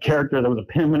side character that was a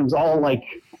pimp, and it was all like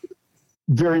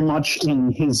very much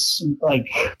in his like,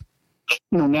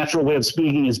 you know, natural way of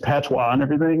speaking, his patois and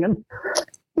everything. And,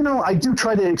 you know, I do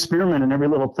try to experiment in every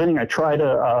little thing. I like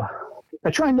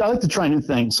to try new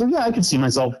things. So yeah, I could see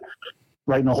myself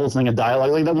writing a whole thing of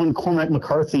dialogue, like that one Cormac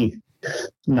McCarthy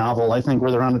novel, I think,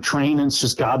 where they're on a train and it's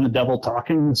just God and the devil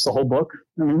talking. It's the whole book.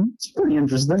 I mean, it's pretty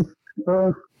interesting.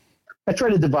 I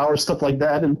try to devour stuff like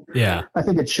that, and yeah, I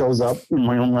think it shows up in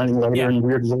my own writing later in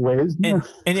weird ways. And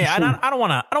yeah, I don't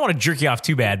want to jerk you off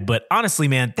too bad, but honestly,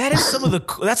 man, that is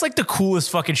that's like the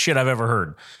coolest fucking shit I've ever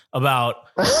heard about.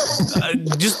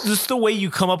 Just the way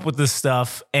you come up with this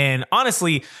stuff, and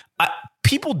honestly,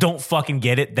 people don't fucking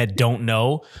get it that don't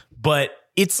know, but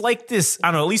it's like this, I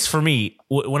don't know, at least for me,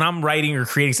 when I'm writing or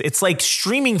creating, it's like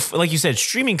streaming, like you said,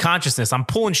 streaming consciousness. I'm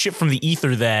pulling shit from the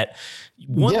ether that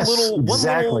one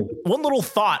little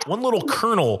thought, one little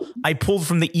kernel I pulled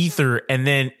from the ether, and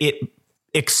then it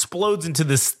explodes into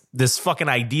this fucking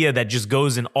idea that just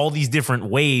goes in all these different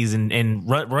ways and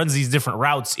runs these different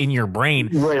routes in your brain.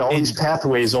 Right, all these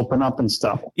pathways open up and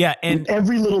stuff. Yeah, and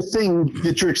every little thing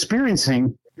that you're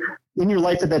experiencing in your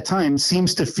life at that time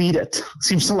seems to feed it,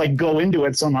 seems to like go into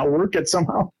it somehow, work it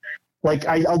somehow. Like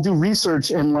I'll do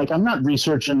research and like, I'm not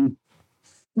researching,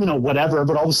 you know, whatever,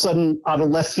 but all of a sudden out of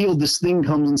left field, this thing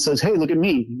comes and says, hey, look at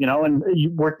me, you know, and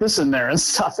you work this in there and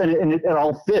stuff. And it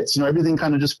all fits, you know, everything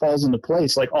kind of just falls into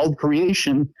place. Like all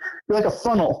creation, you're like a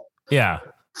funnel. Yeah.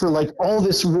 For like all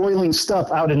this roiling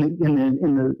stuff out in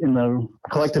the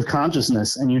collective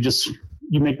consciousness. And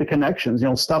you make the connections, you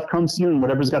know, stuff comes to you and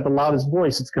whatever's got the loudest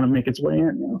voice, it's going to make its way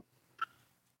in, you know?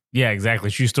 Yeah, exactly.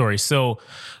 True story. So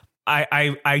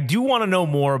I do want to know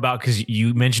more about, because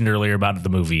you mentioned earlier about the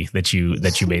movie that you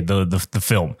made, the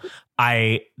film.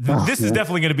 This is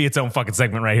definitely going to be its own fucking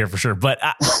segment right here for sure. But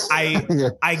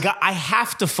I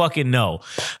have to fucking know,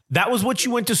 that was what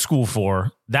you went to school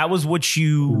for. That's what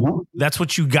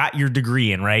you got your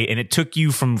degree in, right? And it took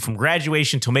you from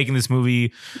graduation till making this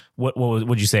movie.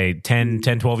 What'd you say? 10,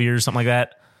 12 years, something like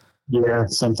that? Yeah,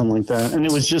 something like that. And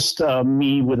it was just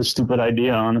me with a stupid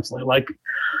idea, honestly. Like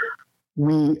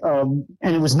and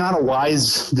it was not a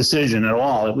wise decision at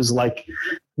all. It was like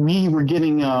we were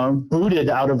getting booted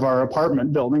out of our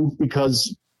apartment building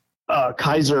because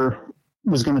Kaiser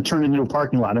was going to turn it into a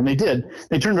parking lot. And they did.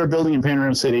 They turned our building in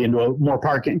Panorama City into more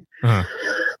parking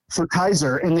for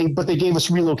Kaiser. But they gave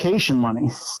us relocation money.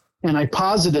 And I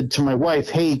posited to my wife,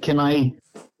 hey, can I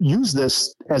use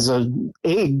this as an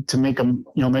egg to make a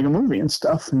movie and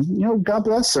stuff? And, you know, God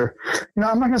bless her. You know,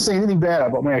 I'm not going to say anything bad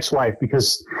about my ex-wife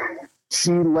because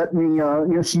she let me,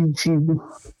 she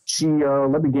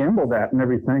let me gamble that and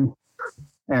everything.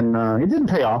 And it didn't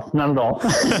pay off, not at all.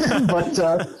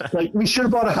 But like we should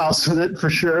have bought a house with it for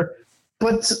sure.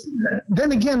 But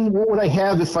then again, what would I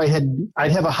have if I'd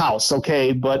have a house,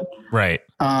 okay? But right,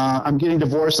 I'm getting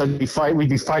divorced. We'd be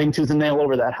fighting tooth and nail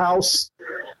over that house,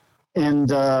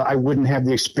 and I wouldn't have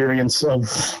the experience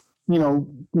of, you know,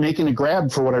 making a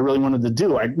grab for what I really wanted to do.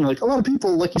 Like a lot of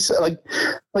people, like you said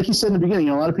in the beginning,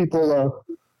 you know, a lot of people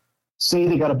say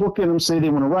they got a book in them, say they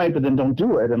want to write, but then don't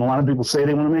do it. And a lot of people say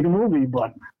they want to make a movie,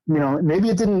 but you know, maybe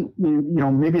it didn't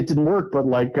work. But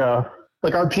like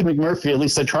R.P. McMurphy, at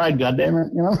least I tried. Goddamn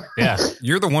it, you know. Yeah,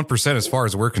 you're the 1% as far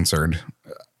as we're concerned.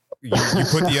 You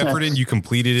put the effort in, you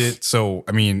completed it. So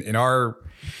I mean, in our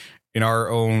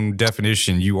own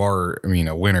definition, you are, I mean,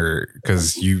 a winner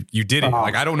because you did it.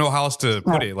 Like, I don't know how else to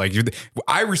put it. Like,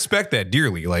 I respect that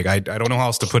dearly. Like, I don't know how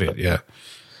else to put it. Yeah.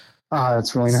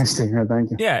 That's really nice to hear.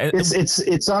 Thank you. Yeah.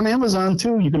 It's on Amazon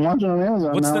too. You can watch it on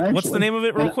Amazon. What's the name of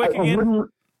it real quick again?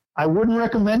 I wouldn't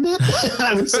recommend it.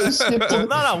 I would say skip to,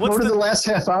 go to the last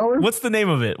half hour. What's the name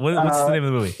of it? What's the name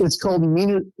of the movie? It's called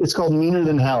Meaner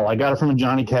Than Hell. I got it from a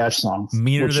Johnny Cash song.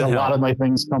 Meaner Than Hell. A lot of my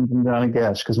things come from Johnny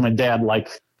Cash because my dad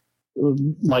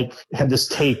had this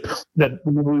tape that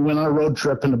when we went on a road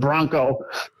trip in the Bronco,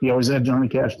 he always had Johnny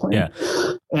Cash playing. Yeah.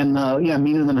 And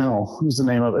Meaner Than Hell was the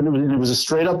name of it. And it was a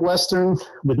straight up Western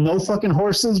with no fucking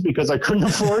horses because I couldn't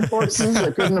afford horses.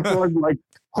 I couldn't afford like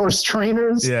horse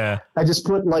trainers. Yeah. I just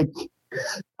put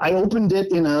I opened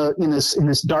it in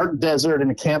this dark desert in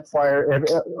a campfire.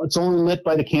 It's only lit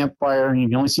by the campfire and you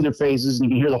can only see their faces and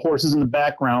you can hear the horses in the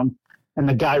background. And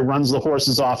the guy runs the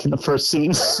horses off in the first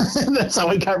scene. That's how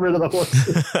we got rid of the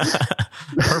horses.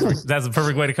 Perfect. That's a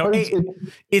perfect way to cover.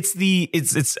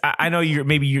 It's I know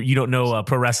you don't know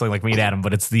pro wrestling like me and Adam,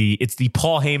 but it's the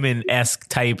Paul Heyman-esque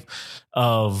type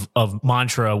of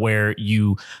mantra where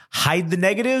you hide the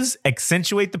negatives,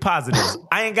 accentuate the positives.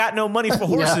 I ain't got no money for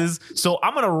horses, so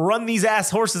I'm gonna run these ass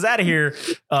horses out of here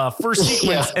first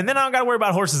sequence, and then I don't gotta worry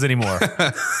about horses anymore.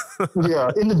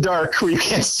 In the dark where you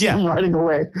can't see them riding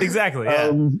away. Exactly.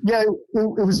 Yeah.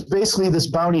 It was basically this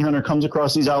bounty hunter comes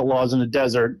across these outlaws in the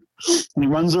desert and he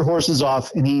runs their horses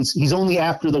off and he's only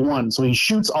after the one. So he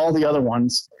shoots all the other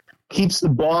ones, keeps the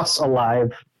boss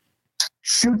alive,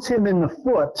 shoots him in the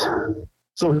foot.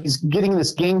 So he's getting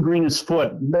this gangrenous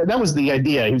foot. That was the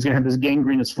idea. He was going to have this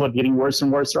gangrenous foot getting worse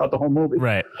and worse throughout the whole movie.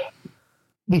 Right.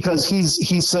 Because he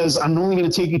says, I'm only going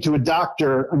to take you to a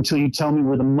doctor until you tell me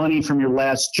where the money from your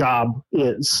last job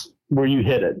is, where you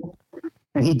hid it.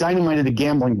 And he dynamited a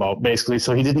gambling boat, basically,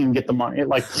 so he didn't even get the money. It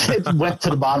went to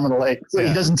the bottom of the lake. So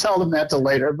he doesn't tell them that till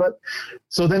later. But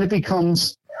so then it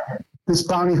becomes this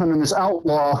bounty hunter and this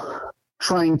outlaw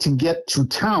trying to get to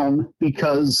town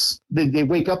because they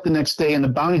wake up the next day and the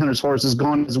bounty hunter's horse is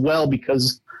gone as well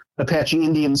because Apache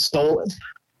Indians stole it.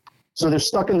 So they're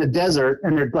stuck in the desert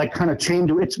and they're like kind of chained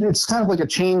to it. It's kind of like they're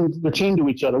chained to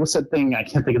each other. What's that thing? I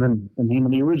can't think of the name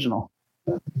of the original.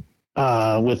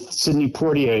 With Sidney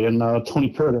Poitier and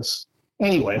Tony Curtis.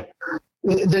 Anyway,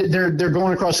 they're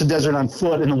going across the desert on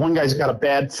foot, and the one guy's got a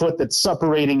bad foot that's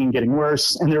separating and getting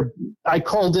worse. And I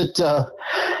called it.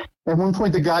 At one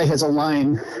point, the guy has a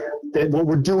line that what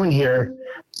we're doing here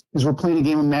is we're playing a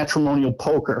game of matrimonial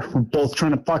poker. We're both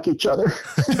trying to fuck each other.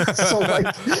 So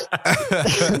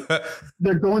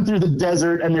they're going through the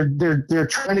desert and they're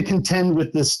trying to contend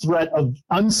with this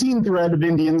unseen threat of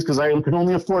Indians because I could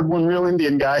only afford one real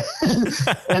Indian guy,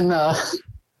 and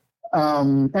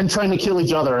trying to kill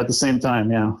each other at the same time.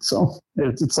 Yeah, so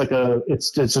it's like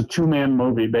it's a 2-man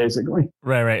movie basically.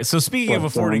 Right. So speaking of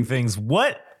affording things,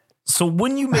 when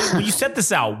you set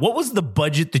this out, what was the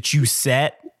budget that you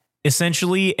set?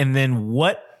 Essentially, and then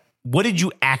what did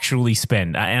you actually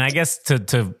spend? And I guess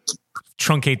to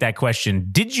truncate that question,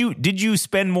 did you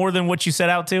spend more than what you set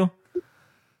out to?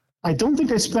 I don't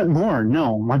think I spent more.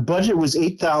 No, my budget was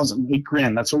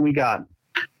 $8,000. That's what we got.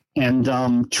 And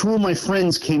 2 of my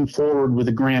friends came forward with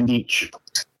 $1,000 each.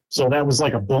 So that was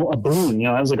like a boon,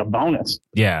 that was like a bonus.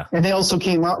 Yeah. And they also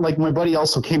came out, like my buddy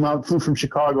also came out, flew from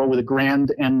Chicago with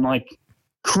 $1,000 and like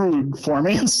crude for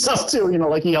me and stuff too,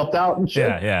 like he helped out and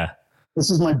shit. Yeah.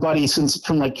 This is my buddy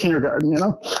from like kindergarten,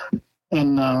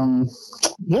 and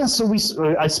so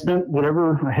I spent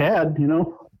whatever I had,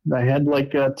 I had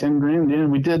like $10,000. Yeah,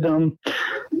 we did.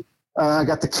 I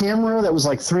got the camera that was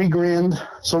like $3,000,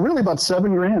 so really about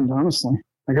 $7,000. Honestly,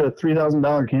 I got a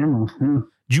 $3,000 camera. Yeah.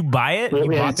 Did you buy it?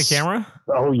 You bought the camera?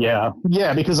 Oh yeah,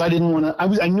 because I didn't want to.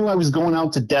 I knew I was going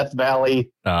out to Death Valley.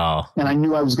 Oh. And I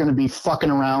knew I was going to be fucking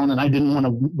around, and I didn't want to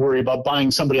worry about buying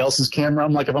somebody else's camera.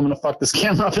 I'm like, if I'm going to fuck this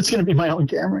camera up, it's going to be my own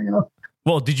camera,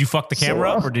 Well, did you fuck the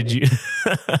camera up, or did you?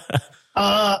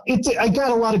 I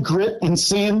got a lot of grit and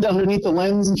sand underneath the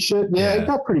lens and shit. Yeah, it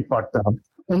got pretty fucked up.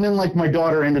 And then like my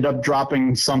daughter ended up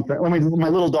dropping something. I mean, my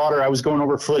little daughter, I was going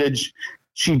over footage.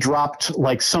 She dropped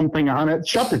like something on it,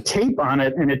 dropped a tape on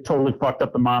it, and it totally fucked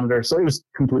up the monitor. So it was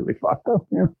completely fucked up.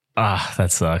 Yeah.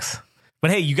 That sucks.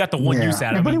 But hey, you got the one use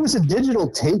out of it. But it was a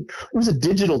digital tape. It was a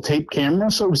digital tape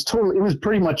camera, so it was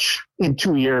pretty much in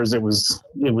 2 years. It was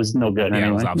no good. Yeah,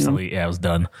 it was obsolete. Yeah, it was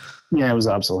done. Yeah, it was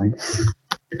obsolete.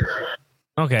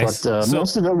 Okay, but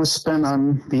most of it was spent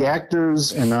on the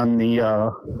actors and on the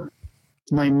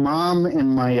my mom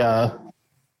and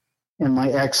my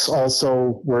ex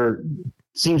also were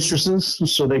seamstresses,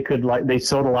 so they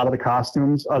sewed a lot of the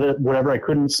costumes. Whatever they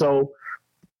couldn't sew,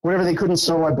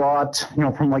 I bought,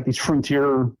 from like these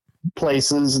frontier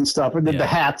places and stuff. The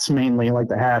hats mainly, like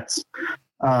the hats.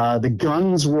 The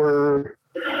guns were.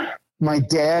 My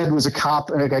dad was a cop,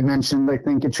 like I mentioned, I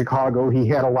think in Chicago. He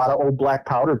had a lot of old black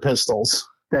powder pistols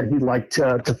that he liked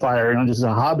to fire, just as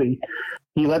a hobby.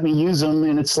 he let me use them,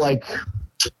 and it's like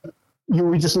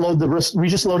we just loaded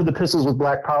the pistols with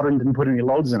black powder and didn't put any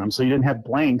loads in them, so you didn't have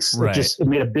blanks. Right. It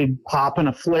made a big pop and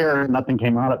a flare, and nothing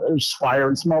came out of it. It was fire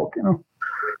and smoke, you know.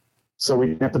 So we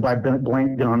didn't have to buy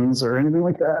blank guns or anything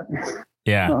like that.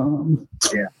 Yeah.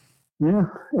 Yeah.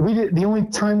 The only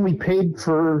time we paid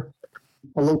for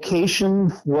a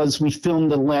location was we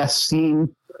filmed the last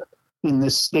scene in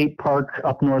this state park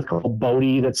up north called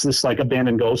Bodie. That's this like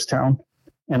abandoned ghost town.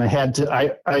 And I had to,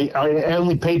 I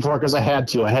only paid for it because I had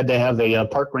to have a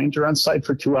park ranger on site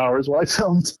for 2 hours while I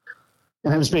filmed.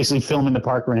 And I was basically filming the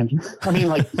park ranger. I mean,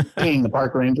 like paying the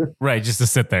park ranger. Right. Just to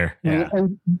sit there. Yeah.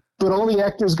 But all the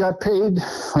actors got paid.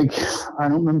 Like, I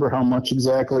don't remember how much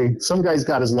exactly. Some guys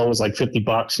got as low as like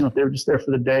 $50, you know, if they were just there for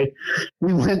the day.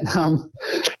 We went,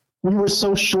 we were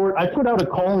so short. I put out a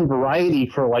call in Variety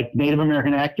for like Native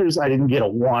American actors. I didn't get a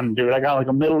one, dude. I got like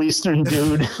a Middle Eastern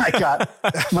dude. I got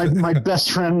my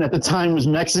best friend at the time was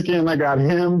Mexican. I got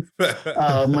him.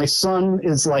 My son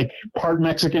is like part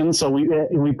Mexican, so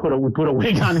we put a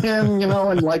wig on him, you know,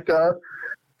 and like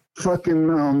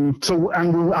fucking. So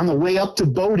on the way up to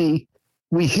Bodie,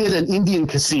 we hit an Indian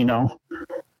casino,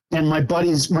 and my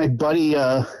buddy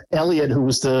Elliot, who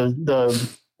was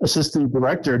the assistant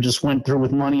director, just went through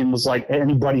with money and was like,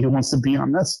 anybody who wants to be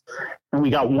on this. And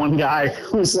we got one guy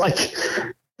who was like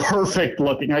perfect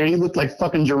looking. I mean, he looked like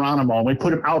fucking Geronimo. We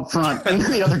put him out front and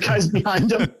the other guys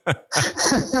behind him.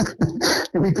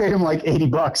 And we paid him like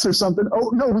 $80 or something. Oh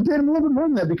no, we paid him a little bit more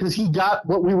than that because he got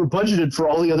what we were budgeted for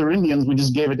all the other Indians. We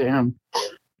just gave it to him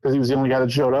because he was the only guy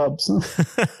that showed up. So.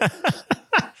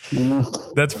 Yeah.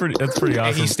 That's pretty awesome.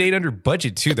 And he stayed under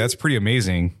budget too. That's pretty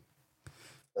amazing.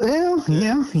 Yeah, we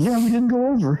didn't go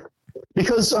over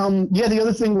because, the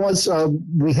other thing was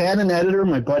we had an editor.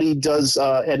 My buddy does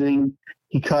editing.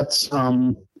 He cuts.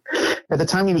 At the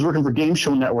time, he was working for Game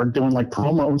Show Network doing like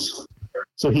promos,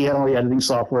 so he had all the editing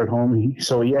software at home. We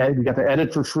got to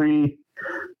edit for free.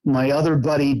 My other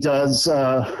buddy does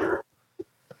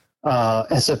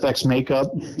SFX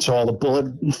makeup, so all the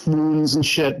bullet wounds and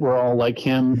shit were all like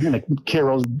him, and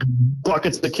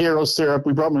buckets of Caro syrup.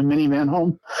 We brought my minivan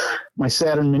home, my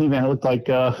Saturn minivan. It looked like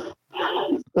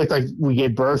we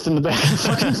gave birth in the back of the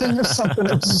fucking thing or something.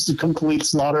 It was just a complete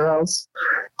slaughterhouse.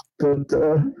 But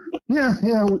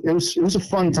it was a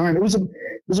fun time. It was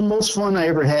the most fun I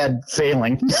ever had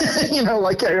failing. You know,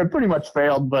 like I pretty much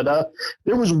failed, but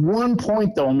there was one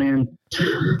point though, man.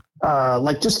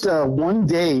 One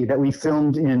day that we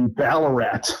filmed in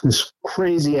Ballarat, this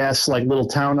crazy ass like little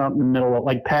town out in the middle of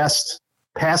like past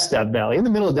Death Valley, in the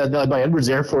middle of Death Valley by Edwards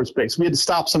Air Force Base. We had to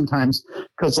stop sometimes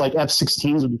because like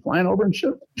F-16s would be flying over and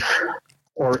shit,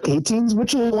 or 18s,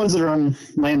 which are the ones that are on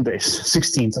land base.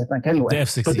 16s, I think. Anyway,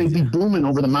 F-16s, but they'd be booming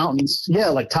over the mountains. Yeah,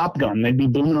 like Top Gun. They'd be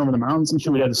booming over the mountains and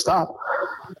shit. We had to stop.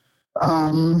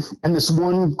 And this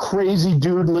one crazy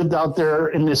dude lived out there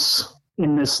in this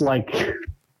like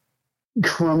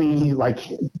crummy, like,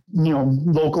 you know,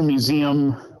 local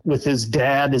museum with his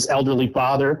dad, his elderly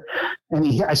father.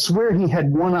 And I swear he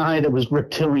had one eye that was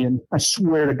reptilian. I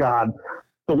swear to God.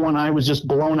 The one eye was just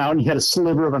blown out and he had a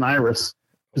sliver of an iris.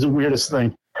 It was the weirdest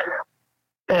thing.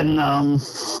 And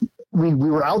we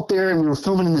were out there and we were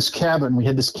filming in this cabin. We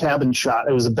had this cabin shot.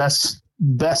 It was the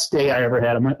best day I ever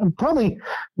had. Probably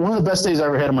one of the best days I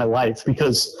ever had in my life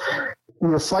because we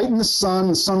were fighting the sun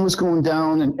was going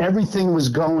down, and everything was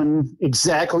going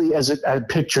exactly as I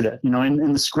pictured it, you know,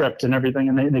 in the script and everything.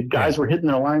 And the guys were hitting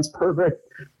their lines perfect.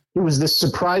 It was this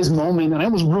surprise moment, and I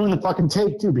almost ruined the fucking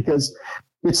take too, because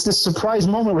it's this surprise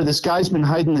moment where this guy's been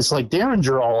hiding this like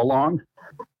Derringer all along,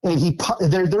 and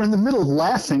they're in the middle of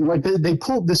laughing. Like they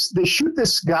shoot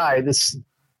this guy, this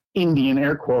Indian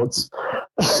air quotes,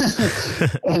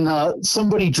 and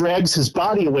somebody drags his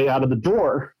body away out of the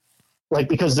door. Like,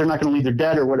 because they're not going to leave their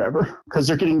dead or whatever, because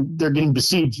they're getting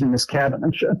besieged in this cabin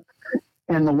and shit.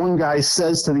 And the one guy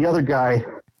says to the other guy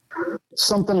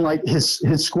something like his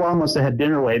squaw must have had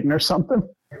dinner waiting or something.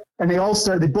 And they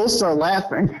both start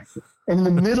laughing. And in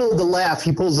the middle of the laugh,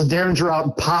 he pulls the Derringer out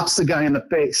and pops the guy in the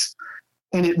face.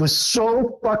 And it was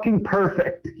so fucking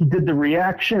perfect. He did the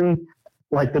reaction,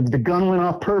 like the gun went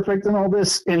off perfect and all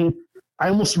this. And I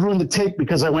almost ruined the take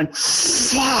because I went,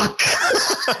 fuck,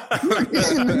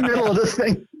 in the middle of the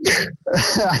thing.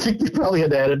 I think they probably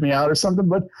had to edit me out or something.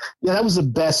 But yeah, that was the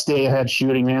best day I had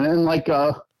shooting, man. And like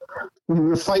when we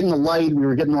were fighting the light, we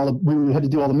had to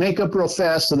do all the makeup real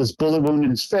fast. So this bullet wound in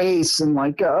his face and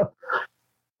like,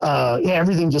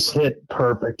 everything just hit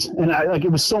perfect. And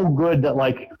it was so good that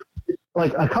like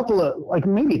a couple of, like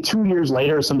maybe 2 years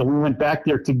later or something, we went back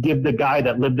there to give the guy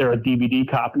that lived there a DVD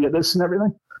copy of this and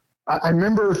everything. I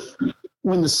remember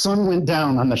when the sun went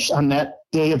down on that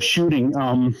day of shooting,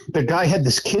 the guy had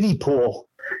this kiddie pool,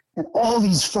 and all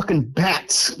these fucking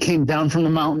bats came down from the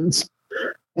mountains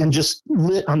and just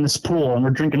lit on this pool, and we're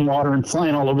drinking water and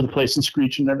flying all over the place and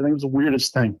screeching and everything. It was the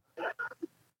weirdest thing.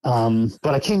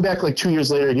 But I came back like 2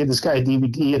 years later. I gave this guy a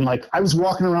DVD, and like I was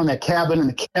walking around that cabin, and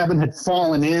the cabin had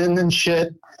fallen in and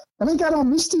shit. And I got all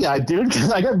misty-eyed, dude,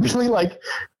 because I got really like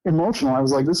emotional. I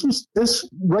was like, this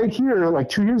right here, like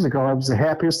 2 years ago, I was the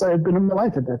happiest I had been in my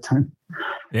life at that time.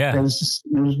 Yeah, it was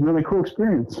a really cool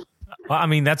experience. Well, I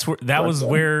mean, that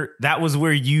was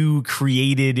where you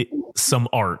created some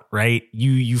art, right?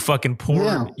 You fucking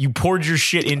poured your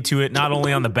shit into it, not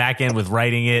only on the back end with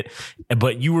writing it,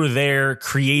 but you were there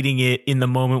creating it in the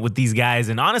moment with these guys.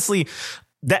 And honestly,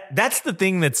 that's the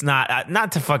thing that's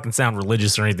not to fucking sound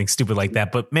religious or anything stupid like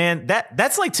that, but man,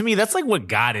 that's like, to me, that's like what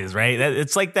God is, right?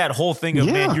 It's like that whole thing of,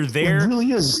 man, you're there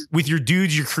really is. With your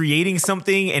dudes, you're creating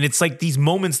something, and it's like these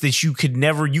moments that you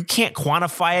can't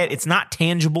quantify it. It's not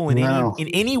tangible in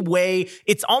any way.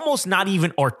 It's almost not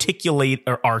even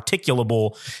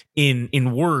articulable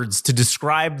in words to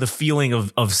describe the feeling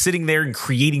of sitting there and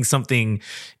creating something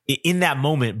in that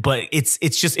moment. But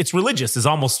it's religious is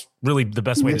almost really the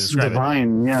best way to describe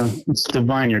divine. Yeah, it's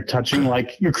divine. You're touching,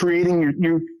 like you're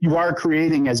creating. You are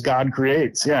creating as God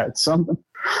creates. Yeah, it's something.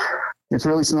 It's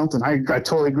really something. I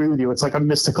totally agree with you. It's like a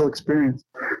mystical experience.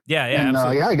 Yeah, and,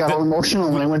 I got all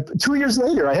emotional when I went 2 years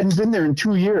later. I hadn't been there in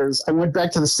 2 years. I went back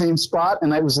to the same spot,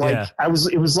 and I was like,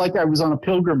 it was like I was on a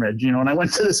pilgrimage, and I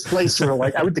went to this place where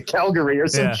like I went to Calgary or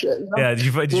some shit. Yeah, did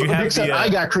you have I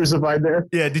got crucified there.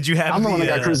 Yeah, did you have? I'm the one that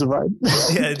got crucified.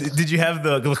 Yeah, did you have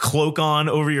the cloak on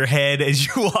over your head as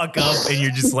you walk up, and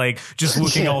you're just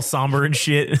looking all somber and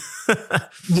shit?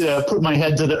 Yeah, put my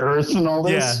head to the earth and all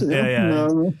this. Yeah.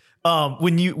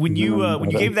 When you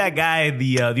gave that guy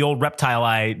the old reptile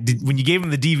eye, when you gave him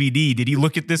the DVD, did he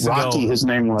look at this? Rocky, and go, his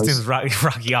name was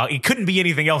Rocky. It couldn't be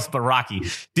anything else but Rocky.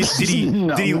 Did he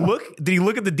look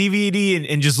at the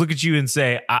DVD and just look at you and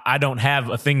say, I don't have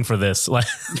a thing for this? Like,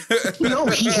 no,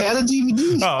 he had a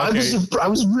DVD. Oh, okay. I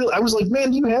was like,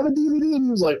 man, do you have a DVD? And he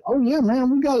was like, oh yeah,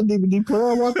 man, we got a DVD player.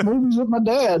 I watch movies with my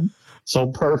dad. So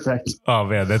perfect. Oh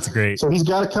man, that's great. So he's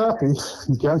got a copy.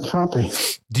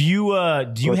 Do you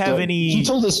have any? He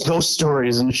told us ghost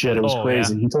stories and shit. It was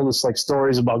crazy. Yeah. He told us like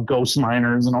stories about ghost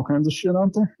miners and all kinds of shit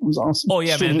out there. It was awesome. Oh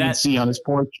yeah, shit man. That see on his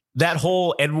porch. That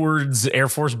whole Edwards Air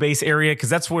Force Base area, because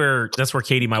that's where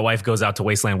Katie, my wife, goes out to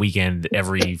Wasteland Weekend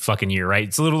every fucking year, right?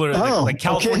 It's literally like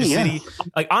California City.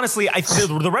 Like honestly,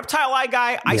 the reptile eye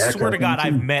guy. I swear to God,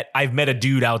 I've met a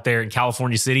dude out there in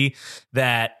California City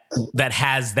that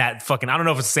has that fucking, I don't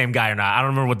know if it's the same guy or not. I don't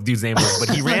remember what the dude's name was,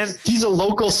 but he ran. He's a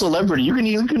local celebrity. You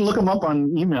can look him up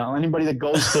on email. Anybody that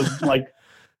goes to like,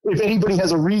 if anybody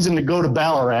has a reason to go to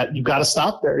Ballarat, you got to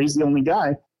stop there. He's the only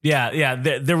guy. Yeah.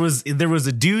 There was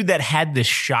a dude that had this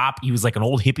shop. He was like an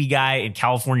old hippie guy in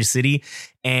California City.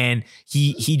 And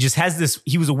he just has this,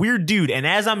 he was a weird dude. And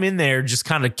as I'm in there, just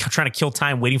kind of trying to kill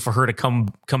time, waiting for her to come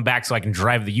back so I can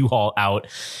drive the U-Haul out.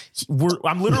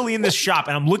 I'm literally in this shop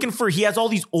and I'm looking for, he has all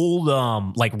these old,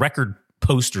 like record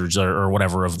posters or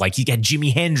whatever of like, he had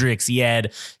Jimi Hendrix, he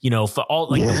had, for all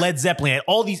like the Led Zeppelin, had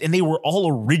all these, and they were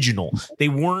all original. They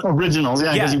weren't originals.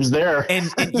 Yeah. Because he was there.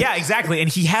 And yeah, exactly. And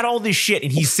he had all this shit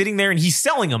and he's sitting there and he's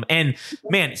selling them. And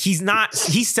man, he's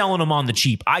selling them on the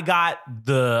cheap. I got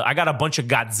a bunch of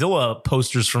Godzilla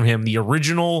posters from him. The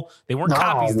original, they weren't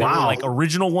copies. They were like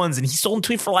original ones. And he sold them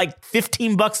to me for like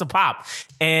 $15 a pop.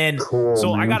 And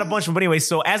so I got a bunch of them. But anyway,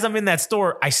 so as I'm in that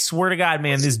store, I swear to God,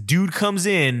 man, this dude comes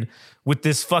in with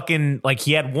this fucking, like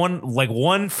he had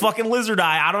one fucking lizard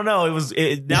eye. I don't know. Now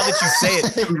that you say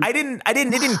it, it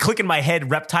didn't click in my head,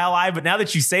 reptile eye, but now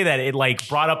that you say that, it like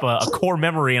brought up a core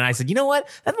memory. And I said, you know what?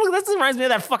 That reminds me of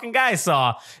that fucking guy I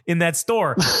saw in that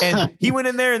store. And he went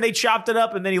in there and they chopped it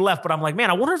up and then he left. But I'm like, man,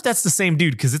 I wonder if that's the same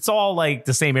dude. Cause it's all like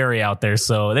the same area out there.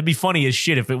 So that'd be funny as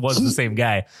shit if it was the same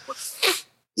guy.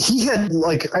 He had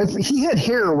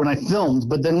hair when I filmed,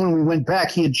 but then when we went back,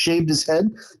 he had shaved his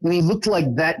head and he looked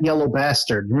like That Yellow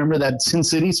Bastard. Remember that Sin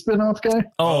City spinoff guy?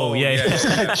 Oh yeah.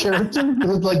 That character, he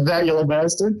looked like That Yellow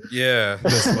Bastard. Yeah,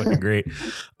 that's fucking great.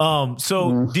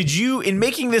 Did you, in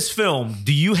making this film,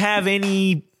 do you have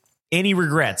any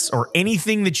regrets or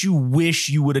anything that you wish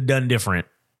you would have done different?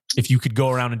 If you could go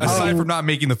around and do aside from not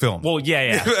making the film. Well,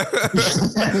 yeah.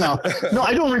 No,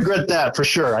 I don't regret that for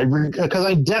sure. Because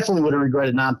I definitely would have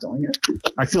regretted not doing it.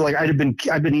 I feel like I've been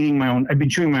chewing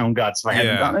my own guts if I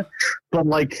hadn't done it. But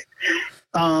like,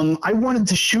 I wanted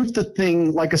to shoot the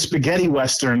thing like a spaghetti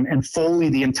Western and Foley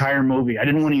the entire movie. I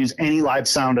didn't want to use any live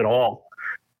sound at all.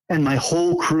 And my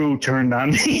whole crew turned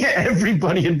on me.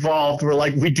 Everybody involved were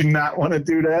like, we do not want to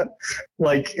do that.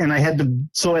 Like, and I had to,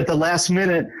 so at the last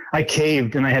minute I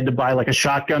caved and I had to buy like a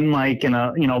shotgun mic and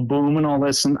a, boom and all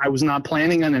this. And I was not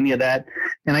planning on any of that.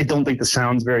 And I don't think the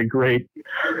sound's very great.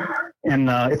 And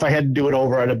if I had to do it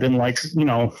over, I'd have been like,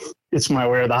 it's my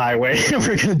way or the highway.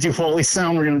 We're going to do Foley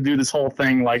sound. We're going to do this whole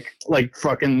thing like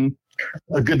fucking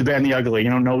A Good, the Bad, and the Ugly.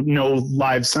 No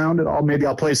live sound at all. Maybe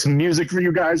I'll play some music for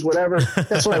you guys, whatever.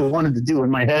 That's what I wanted to do in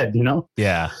my head,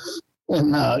 Yeah.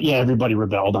 And everybody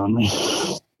rebelled on me.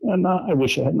 And I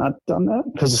wish I had not done that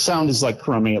because the sound is like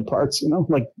crummy at parts,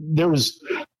 Like there was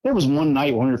one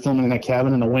night when we were filming in that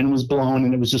cabin and the wind was blowing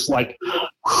and it was just like,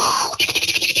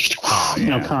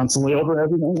 constantly over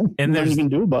everything. And there's nothing you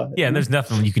can do about it. Yeah, and there's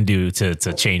nothing you can do to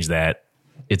change that.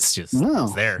 It's just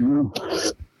it's there. No.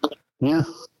 Yeah.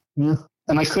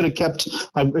 And I could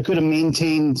have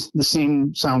maintained the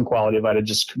same sound quality if I'd have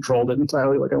just controlled it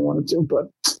entirely like I wanted to, but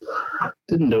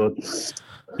didn't do it.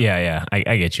 Yeah.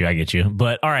 I get you.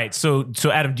 But all right. So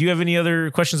Adam, do you have any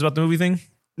other questions about the movie thing?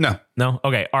 No.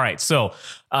 Okay. All right. So,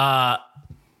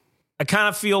 I kind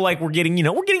of feel like we're getting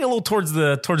a little towards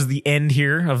the end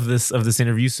here of this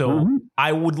interview. So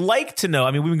I would like to know,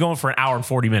 we've been going for an hour and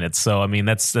 40 minutes. So,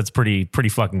 that's pretty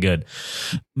fucking good.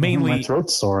 Mainly my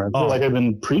throat's sore. I feel like I've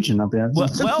been preaching up here. Well,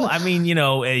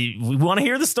 we want to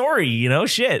hear the story,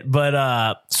 shit.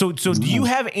 But, so do you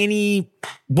have any,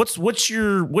 what's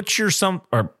your some,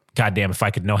 or goddamn, if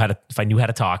I knew how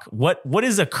to talk, what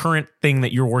is a current thing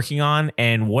that you're working on,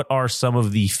 and what are some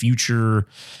of the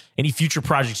any future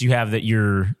projects you have that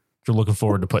you're looking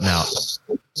forward to putting out?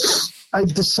 I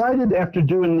decided after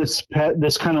doing this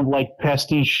kind of like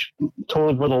pastiche,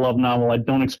 totally for the love novel, I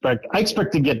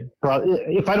expect to get,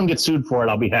 if I don't get sued for it,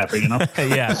 I'll be happy,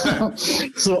 Yeah.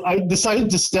 So I decided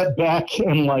to step back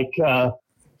and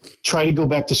try to go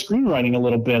back to screenwriting a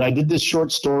little bit. I did this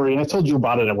short story, and I told you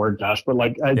about it at work, Josh, but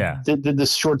did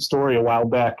this short story a while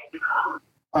back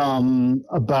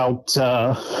about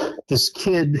this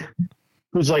kid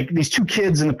who's like these two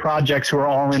kids in the projects who are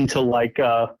all into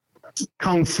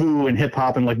kung fu and hip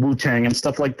hop and like Wu-Tang and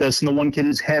stuff like this. And the one kid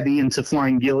is heavy into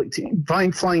flying guillotine.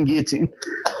 The flying guillotine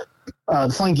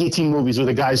movies where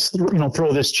the guys,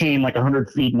 throw this chain like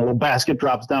 100 feet and a little basket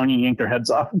drops down and you yank their heads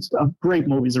off and stuff. Great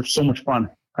movies. They're so much fun.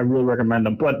 I really recommend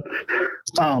them. But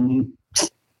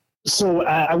so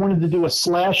I wanted to do a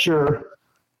slasher.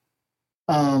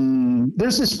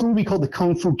 There's this movie called The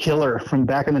Kung Fu Killer from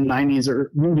back in the 90s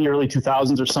or maybe early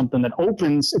 2000s or something that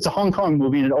opens. It's a Hong Kong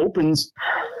movie, and it opens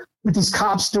with these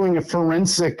cops doing a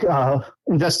forensic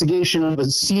investigation of a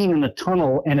scene in a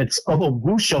tunnel, and it's of a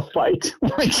wuxia fight.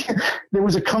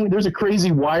 There's a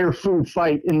crazy wire fu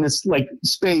fight in this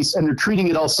space, and they're treating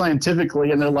it all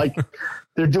scientifically, and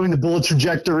they're doing the bullet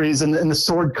trajectories and the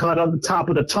sword cut on the top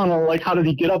of the tunnel. How did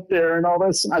he get up there and all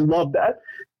this? And I love that.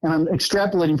 And I'm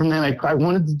extrapolating from that. I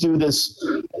wanted to do this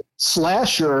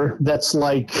slasher that's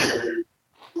an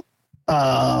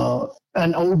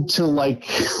ode to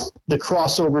the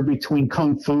crossover between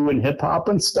kung fu and hip hop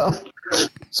and stuff.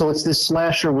 So it's this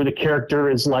slasher where the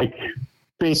character is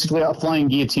basically a flying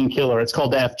guillotine killer. It's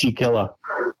called FG Killer.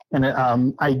 And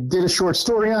I did a short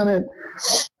story on it.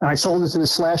 And I sold it to the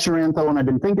Slasher Antho, and I've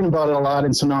been thinking about it a lot.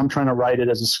 And so now I'm trying to write it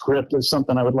as a script, as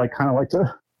something I would like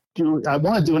to do. I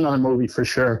want to do another movie for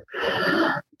sure.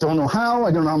 Don't know how.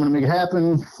 I don't know how I'm going to make it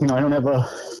happen. I don't have a.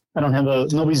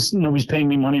 Nobody's paying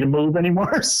me money to move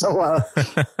anymore. So I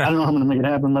don't know how I'm going to make it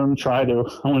happen. But I want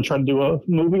to try to do a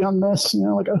movie on this.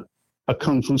 A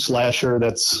kung fu slasher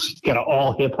that's got an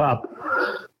all hip hop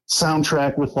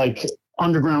soundtrack with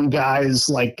underground guys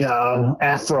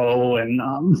Afro and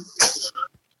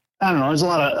I don't know. There's a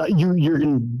lot of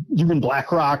Jürgen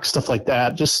Blackrock stuff like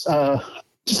that. Just a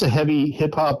heavy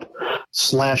hip hop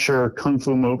slasher kung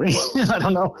fu movie. I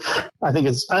don't know.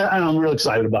 I'm real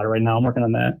excited about it right now. I'm working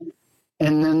on that.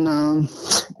 And then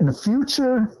in the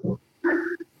future,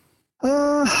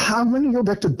 I'm going to go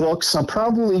back to books. I'm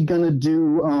probably going to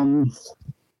do.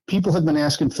 People have been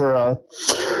asking for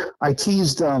I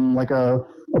teased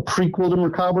a prequel to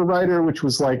Macabre Writer, which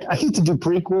was I hate to do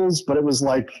prequels, but it was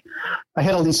I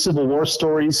had all these Civil War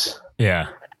stories. Yeah.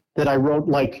 That I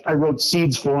wrote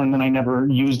seeds for, and then I never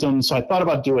used them. So I thought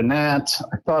about doing that.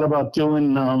 I thought about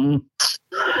doing,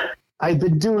 I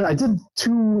did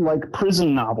 2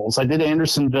 prison novels. I did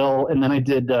Andersonville, and then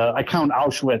I count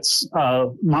Auschwitz,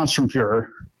 Monstrum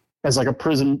as a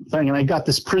prison thing. And I got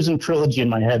this prison trilogy in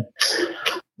my head.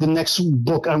 The next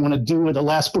book I want to do, the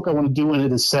last book I want to do in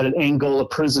it is set at Angola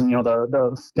prison,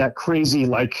 that crazy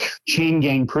chain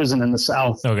gang prison in the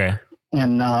South. Okay.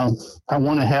 And I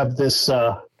want to have this,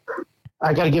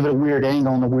 I got to give it a weird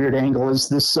angle, and the weird angle is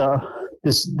this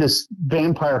this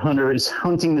vampire hunter is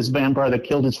hunting this vampire that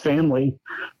killed his family,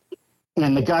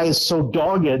 and the guy is so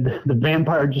dogged, the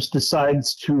vampire just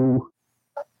decides to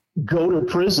go to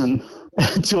prison,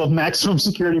 to a maximum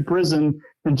security prison,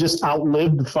 and just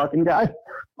outlive the fucking guy.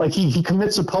 Like he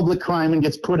commits a public crime and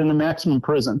gets put in the maximum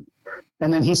prison.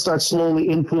 And then he starts slowly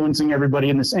influencing everybody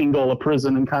in this Angola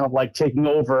prison and kind of like taking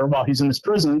over while he's in this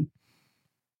prison.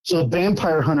 So the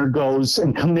vampire hunter goes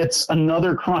and commits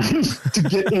another crime to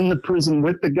get in the prison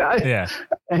with the guy. Yeah.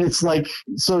 And it's like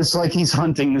he's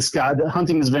hunting this guy,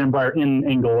 hunting this vampire in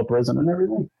Angola prison and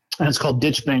everything. And it's called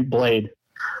Ditch Bank Blade.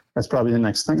 That's probably the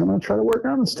next thing I'm going to try to work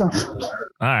on and stuff. All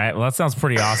right. Well, that sounds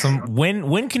pretty awesome.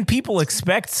 When can people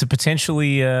expect to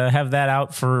potentially have that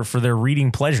out for their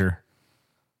reading pleasure?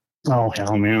 Oh,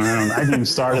 hell, man. I didn't even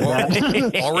start at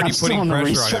that. Already putting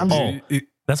pressure on him.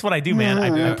 That's what I do, man.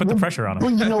 I put the pressure on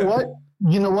him. Well,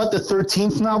 you know what? The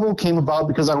 13th novel came about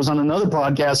because I was on another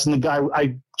podcast and the guy,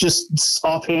 I just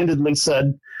offhandedly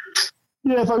said,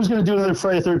 yeah, if I was going to do another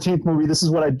Friday the 13th movie, this is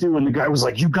what I'd do. And the guy was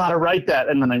like, you got to write that.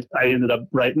 And then I ended up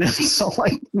writing it. So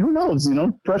like, who knows,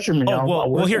 pressure me.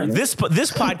 Well, here, this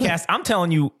podcast, I'm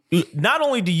telling you, not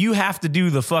only do you have to do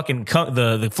the fucking,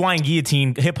 the Flying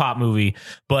Guillotine hip hop movie,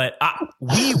 but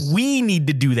we need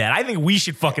to do that. I think we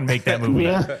should fucking make that movie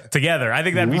together. I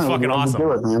think that'd be fucking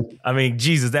awesome. I mean,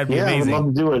 Jesus, that'd be amazing. I would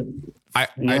love to do it.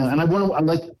 I'm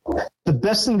like, the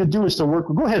best thing to do is to work.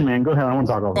 Go ahead, man. Go ahead. I want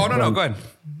to talk over. Oh, no, go ahead.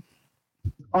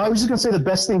 I was just going to say the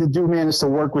best thing to do, man, is to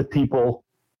work with people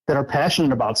that are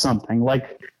passionate about something.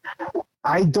 Like,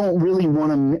 I don't really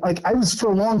want to,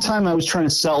 for a long time, I was trying to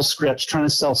sell scripts, trying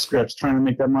to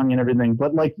make that money and everything.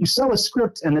 But like, you sell a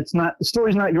script and the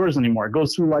story's not yours anymore. It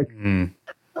goes through like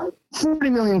 40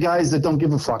 million guys that don't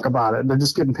give a fuck about it. They're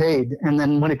just getting paid. And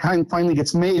then when it finally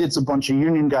gets made, it's a bunch of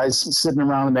union guys sitting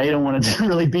around and they don't want to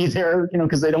really be there,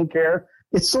 because they don't care.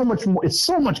 It's so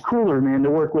much cooler, man, to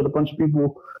work with a bunch of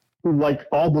people who like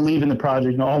all believe in the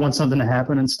project and all want something to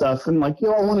happen and stuff. And like,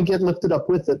 you all want to get lifted up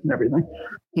with it and everything,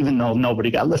 even though nobody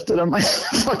got lifted on my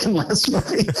fucking last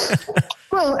movie.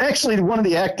 Well, actually one of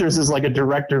the actors is like a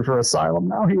director for Asylum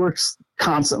now. He works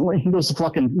constantly. He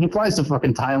flies to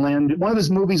fucking Thailand. One of his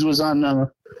movies was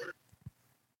on,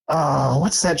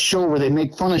 what's that show where they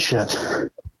make fun of shit?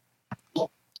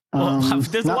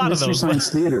 There's a lot Mystery of those. Science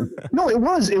Theater. No, it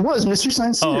was Mystery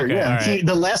Science Theater. Okay, yeah, right.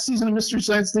 The last season of Mystery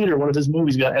Science Theater, one of his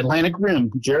movies got Atlantic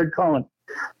Rim. Jared Cohen.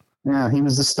 Yeah, he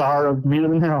was the star of Meaner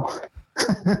Than Hell.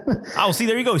 Oh, see,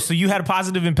 there you go. So you had a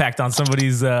positive impact on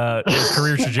somebody's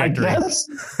career trajectory. I guess.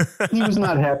 He was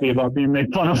not happy about being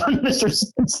made fun of on Mystery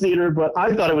Science Theater, but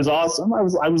I thought it was awesome. I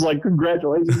was like,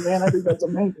 congratulations, man! I think that's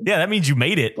amazing. Yeah, that means you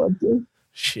made it. But,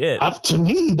 shit. Up to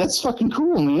me, that's fucking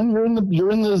cool, man.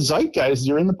 You're in the zeitgeist.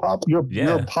 You're in the pop. You're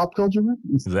a pop culture man.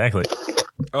 Exactly.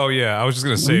 Oh yeah, I was just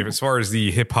gonna say, as far as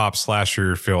the hip hop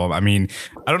slasher film, I mean,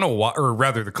 I don't know what, or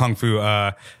rather the kung fu.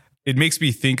 It makes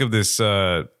me think of this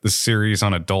series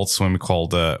on Adult Swim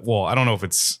called. Well, I don't know if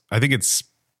I think it's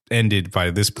ended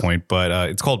by this point, but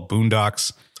it's called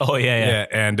Boondocks. Oh yeah.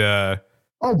 And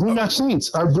Boondock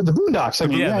Saints, the Boondocks. I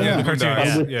mean, the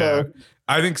cartoon. With,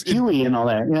 I think Huey and all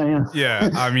that. Yeah.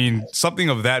 I mean, something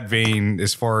of that vein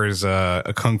as far as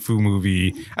a kung fu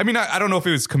movie. I mean, I don't know if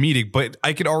it was comedic, but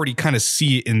I could already kind of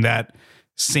see it in that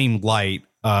same light.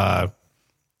 I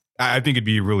think it'd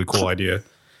be a really cool idea.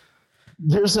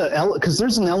 There's an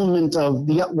element of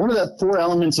one of the 4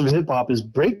 elements of hip hop is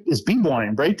b-boying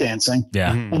and breakdancing.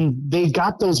 Yeah. And they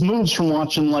got those moves from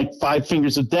watching like Five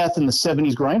Fingers of Death in the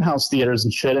 70s grindhouse theaters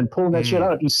and shit, and pulling that shit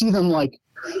out. If you see them like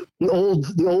the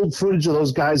old footage of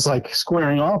those guys like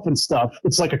squaring off and stuff,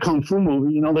 it's like a kung fu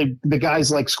movie. The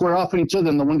guys like square off at each other,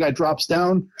 and the one guy drops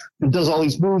down and does all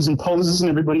these moves and poses, and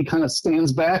everybody kind of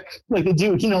stands back like they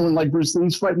do, when like Bruce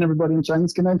Lee's fighting everybody in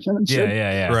Chinese Connection and shit.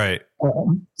 Yeah. Right.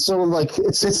 So like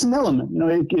it's an element,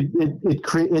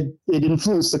 it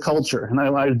influenced the culture, and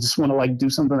I just want to like do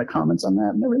something that comments on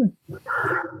that and everything.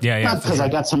 Yeah. Not because I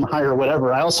got some higher or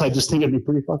whatever. I just think it'd be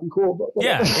pretty fucking cool. But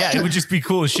Yeah. It would just be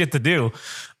cool as shit to do.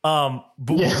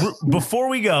 Before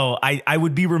we go, I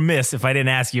would be remiss if I didn't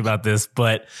ask you about this,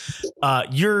 but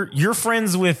you're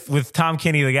friends with Tom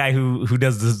Kenny, the guy who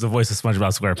does the voice of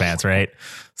SpongeBob SquarePants, right?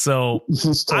 So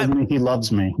he's told me he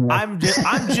loves me. Yeah. I'm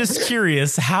just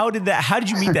curious, how did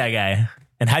you meet that guy,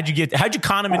 and how'd you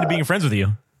con him into being friends with you?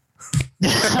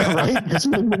 Right? That's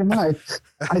what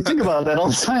I think about that all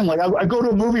the time. Like I go to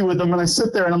a movie with him and I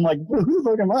sit there and I'm like, who the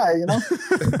fuck am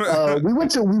I? We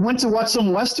went to watch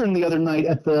some Western the other night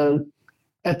at the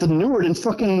Newark, and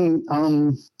fucking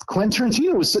Quentin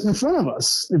Tarantino was sitting in front of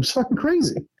us. It was fucking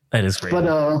crazy. That is crazy.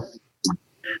 But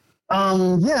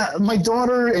Yeah, my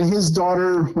daughter and his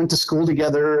daughter went to school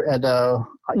together at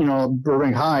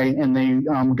Burbank High, and they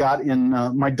got in.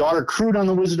 My daughter crewed on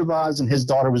The Wizard of Oz, and his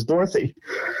daughter was Dorothy.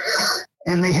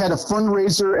 And they had a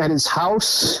fundraiser at his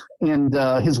house, and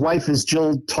his wife is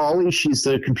Jill Tolley. She's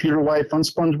the computer wife on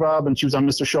SpongeBob, and she was on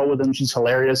Mr. Show with him. She's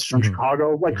hilarious. She's from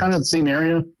Chicago, like kind of the same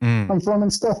area I'm from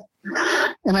and stuff.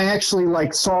 And I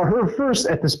actually saw her first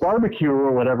at this barbecue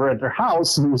or whatever at their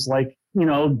house, and was like,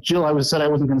 Jill, I said I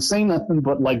wasn't going to say nothing,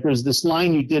 but there's this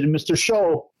line you did in Mr.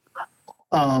 Show,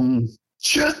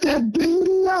 shut that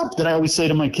baby up, that I always say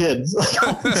to my kids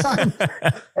all the time.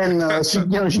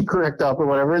 And she'd correct up or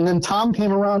whatever. And then Tom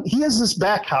came around. He has this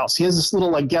back house. He has this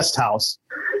little guest house.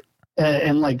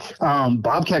 And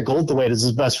Bobcat Goldthwait is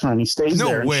his best friend. He stays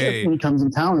there. No way. When he comes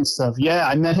in town and stuff. Yeah,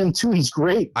 I met him too. He's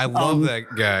great. I love that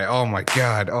guy. Oh my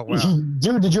God. Oh wow.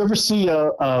 Dude, did you ever see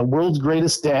World's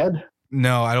Greatest Dad?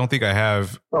 No, I don't think I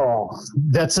have. Oh,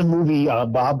 that's a movie.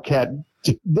 Bobcat.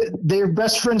 They're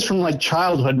best friends from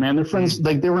childhood, man. They're friends.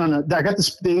 They were they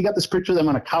got this picture of them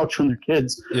on a couch when they're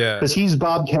kids. Yeah. Because he's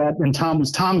Bobcat and Tom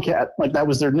was Tomcat. That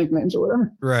was their nicknames or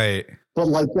whatever. Right. But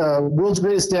World's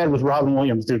Greatest Dad with Robin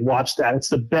Williams, dude, watch that. It's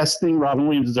the best thing Robin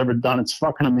Williams has ever done. It's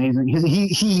fucking amazing.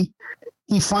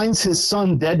 He finds his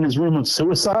son dead in his room of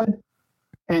suicide,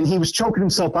 and he was choking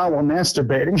himself out while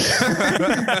masturbating.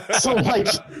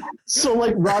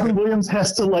 so Robin Williams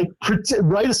has to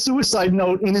write a suicide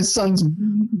note in his son's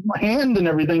hand and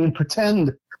everything and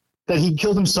pretend that he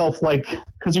killed himself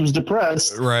because he was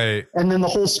depressed. Right. And then the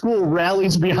whole school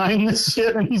rallies behind this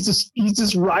shit, and he's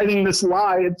just riding this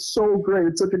lie. It's so great.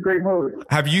 It's such a great movie.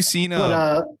 Have you seen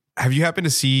have you happened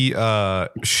to see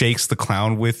Shakes the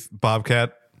Clown with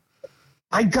Bobcat?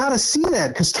 I gotta see that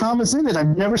because Tom is in it.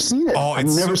 I've never seen it. Oh, I've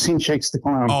never seen Shakes the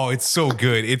Clown. Oh, it's so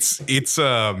good. It's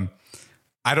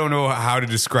I don't know how to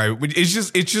describe it. It's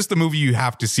just the movie you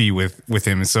have to see with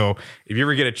him. So if you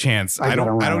ever get a chance, I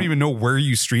don't even know where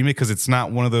you stream it because it's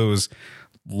not one of those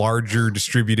larger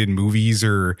distributed movies,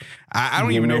 or I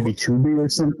don't even know. Maybe Tubi or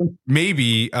something.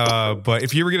 Maybe, but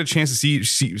if you ever get a chance to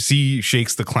see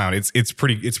Shakes the Clown, it's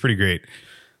pretty great.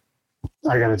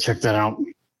 I gotta check that out.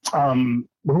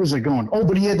 Where was I going? Oh,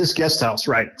 but he had this guest house,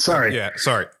 right? Sorry. Yeah,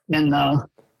 sorry. And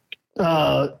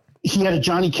he had a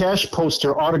Johnny Cash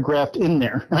poster autographed in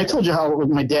there. And I told you how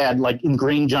my dad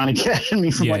ingrained Johnny Cash in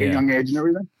me from a young age and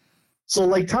everything.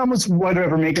 So Tom was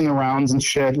whatever making the rounds and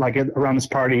shit around this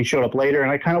party. He showed up later,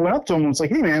 and I kind of went up to him and was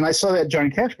like, "Hey man, I saw that Johnny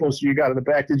Cash poster you got in the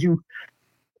back. Did you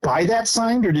buy that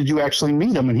signed or did you actually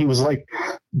meet him?" And he was like,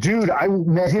 "Dude, I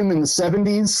met him in the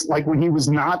 70s, when he was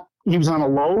on a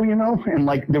low,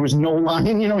 and there was no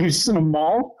line, he was just in a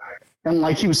mall and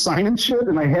he was signing shit,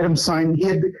 and I had him sign. He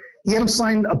had him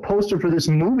sign a poster for this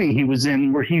movie he was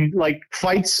in where he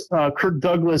fights Kirk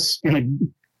Douglas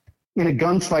in a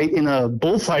gunfight in a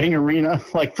bullfighting arena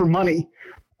for money.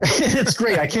 It's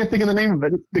great. I can't think of the name of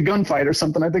it. The Gunfight or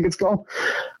something, I think it's called.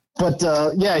 But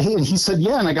he said,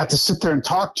 yeah, and I got to sit there and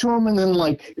talk to him, and then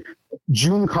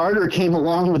June Carter came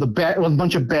along with a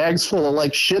bunch of bags full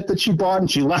of shit that she bought, and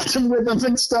she left him with them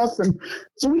and stuff, and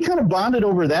so we kind of bonded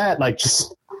over that,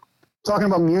 just talking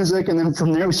about music, and then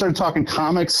from there we started talking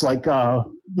comics. We're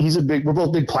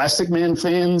both big Plastic Man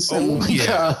fans, and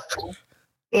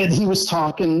and he was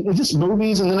talking just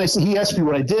movies, and then he asked me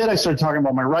what I did. I started talking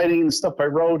about my writing and stuff I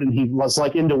wrote, and he was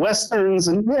into westerns,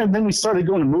 and then we started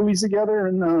going to movies together,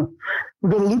 and we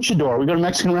go to Luchador, we go to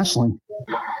Mexican wrestling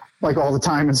all the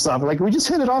time and stuff. We just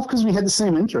hit it off because we had the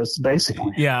same interests,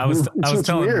 basically. Yeah, I was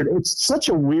telling weird. It's such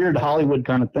a weird Hollywood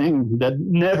kind of thing that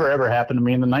never ever happened to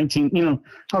me in the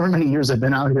however many years I've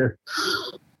been out here.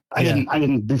 I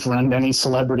didn't befriend any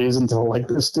celebrities until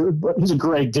this dude, but he's a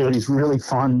great dude. He's really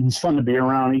fun. He's fun to be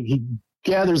around. He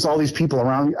gathers all these people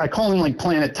around. I call him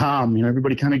Planet Tom.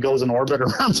 Everybody kind of goes in orbit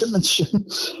around him and shit.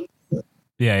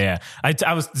 Yeah.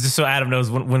 I was just so Adam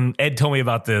knows when Ed told me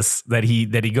about this, that he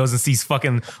goes and sees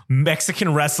fucking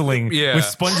Mexican wrestling with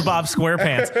SpongeBob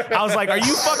SquarePants. I was like, are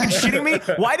you fucking shitting me?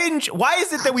 Why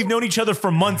is it that we've known each other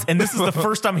for months and this is the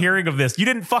first I'm hearing of this? You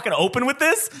didn't fucking open with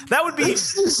this? That would be.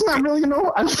 It's not really,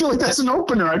 I feel like that's an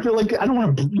opener. I feel like I don't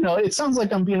want to, it sounds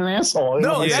like I'm being an asshole.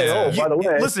 No, by the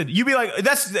way. Listen, you be like,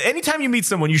 that's anytime you meet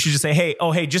someone, you should just say,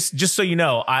 hey, just so you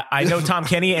know, I know Tom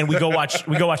Kenny and we go watch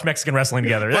Mexican wrestling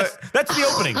together. That's the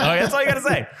opening. Okay, that's all you got to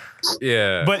say.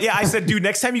 Yeah. But yeah, I said, dude,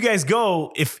 next time you guys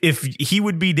go, if he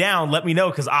would be down, let me know,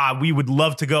 because we would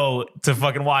love to go to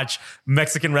fucking watch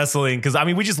Mexican wrestling, because I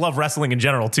mean we just love wrestling in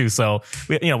general too. So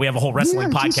we have a whole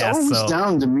wrestling podcast. He's always so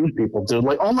down to meet people, dude.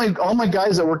 Like all my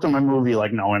guys that worked on my movie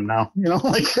like know him now. You know,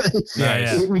 like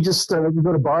we just we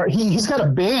go to bar. He's got a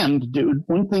band, dude.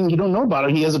 One thing you don't know about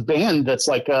him, he has a band that's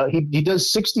like he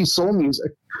does 60s soul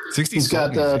music. 60s. He's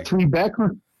got three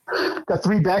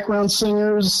background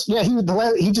singers. Yeah,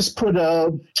 he just put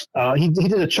he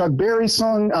did a Chuck Berry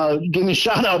song. Gave me a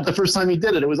shout out the first time he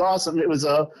did it. It was awesome. It was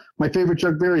my favorite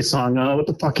Chuck Berry song. What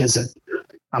the fuck is it?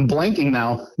 I'm blanking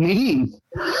now. Nadine.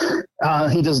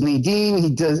 He does Nadine. He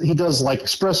does like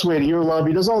Expressway to Your Love.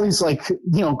 He does all these like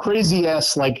crazy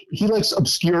ass, like he likes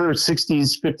obscure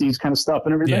 60s 50s kind of stuff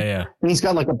and everything. Yeah. And he's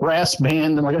got like a brass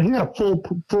band and like he got a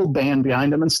full band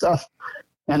behind him and stuff.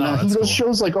 And he does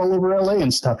shows like all over LA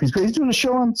and stuff. He's doing a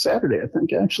show on Saturday, I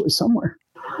think, actually somewhere.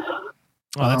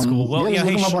 Oh, that's cool. Well, look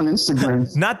him up on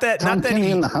Instagram. Not that Kenny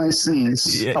he in the high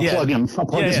seas. Yeah, I'll plug him. I'll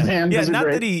plug his band. Yeah,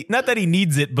 not that he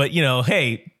needs it, but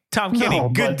hey, Tom Kenny,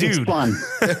 good dude. It's fun.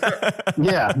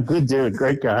 Yeah, good dude,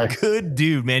 great guy. Good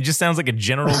dude, man. Just sounds like a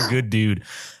general good dude.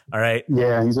 All right.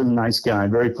 Yeah, he's a nice guy.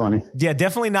 Very funny. Yeah,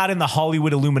 definitely not in the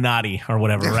Hollywood Illuminati or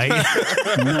whatever, right?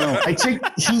 No,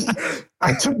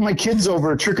 I took my kids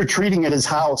over trick-or-treating at his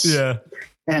house. Yeah.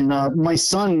 And my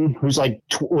son, who's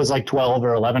was like 12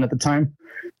 or 11 at the time,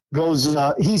 goes,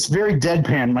 he's very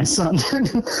deadpan, my son.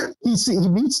 he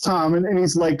meets Tom and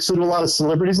he's like, so do a lot of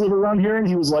celebrities live around here? And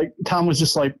he was like, Tom was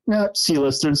just like, yeah,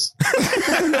 C-listers.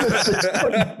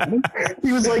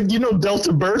 He was like,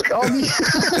 Delta Burke on me.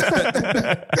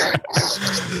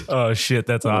 Oh shit,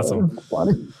 that's awesome.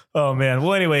 Oh man.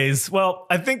 Well, anyways,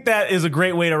 I think that is a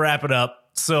great way to wrap it up.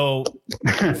 So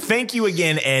thank you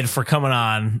again, Ed, for coming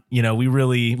on. We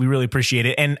really appreciate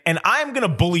it. And I'm going to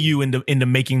bully you into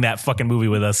making that fucking movie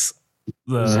with us.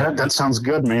 That sounds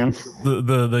good, man.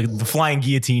 The Flying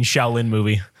Guillotine Shaolin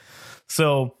movie.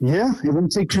 So yeah, it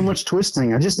wouldn't take too much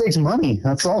twisting. It just takes money.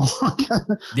 That's all.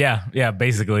 Yeah,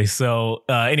 basically. So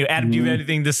anyway, Adam, do you have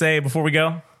anything to say before we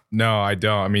go? No, I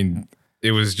don't. I mean,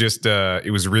 it was just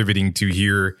it was riveting to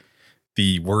hear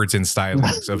the words and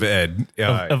stylings of Ed,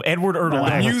 of Edward Erdelac.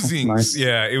 The musings. Nice.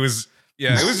 Yeah, it was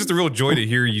just a real joy to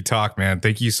hear you talk, man.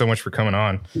 Thank you so much for coming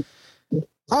on.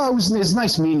 Oh, it's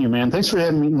nice meeting you, man. Thanks for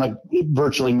having me, like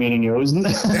virtually meeting you.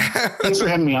 Thanks for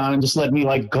having me on and just letting me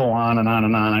like go on and on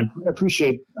and on. I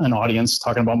appreciate an audience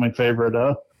talking about my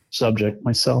favorite subject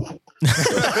myself.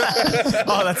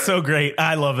 Oh, that's so great.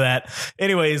 I love that.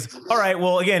 Anyways, all right.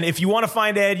 Well, again, if you want to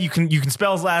find Ed, you can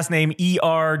spell his last name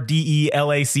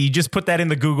Erdelac. Just put that in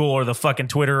the Google or the fucking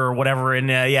Twitter or whatever. And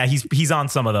he's on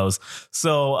some of those.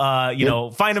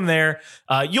 So find him there.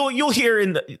 You'll hear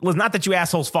not that you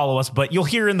assholes follow us, but you'll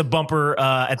hear in the bumper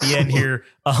at the end here.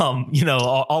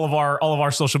 All of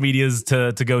our social medias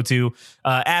to go to.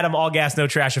 Adam, All Gas No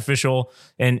Trash Official,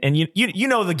 and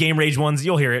the Game Rage ones.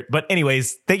 You'll hear it. But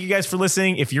anyways, thank you guys for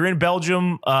listening. If you're in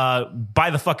Belgium, buy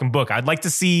the fucking book. I'd like to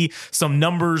see some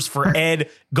numbers for Ed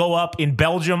go up in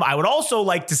Belgium. I would also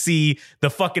like to see the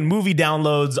fucking movie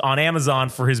downloads on Amazon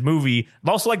for his movie. I'd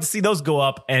also like to see those go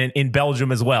up and in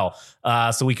Belgium as well.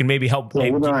 So we can maybe help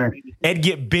Ed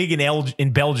get big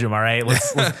in Belgium. All right.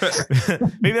 Let's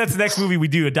maybe that's the next movie we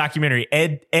do, a documentary.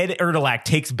 Ed Erdelac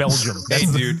takes Belgium. Hey,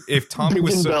 dude, if Tommy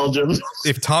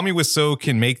Wiseau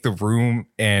can make The Room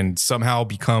and somehow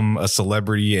become a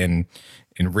celebrity and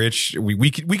rich, we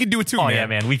could do it too. Oh man. Yeah,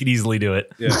 man, we could easily do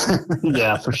it. Yeah,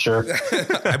 yeah, for sure.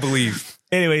 I believe.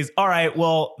 Anyways, all right.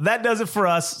 Well, that does it for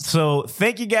us. So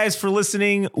thank you guys for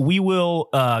listening. We will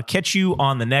catch you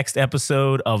on the next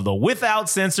episode of the Without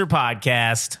Censor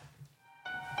podcast.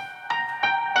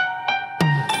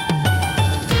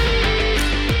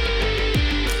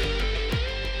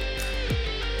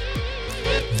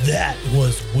 That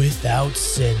was Without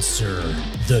Censor,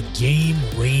 the Game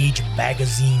Rage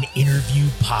Magazine interview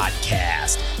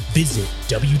podcast. Visit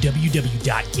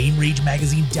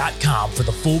www.GameRageMagazine.com for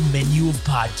the full menu of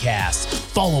podcasts.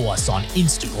 Follow us on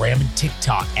Instagram and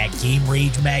TikTok at Game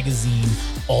Rage Magazine.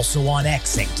 Also on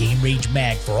X at Game Rage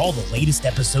Mag for all the latest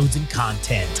episodes and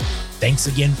content. Thanks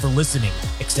again for listening,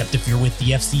 except if you're with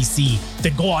the FCC.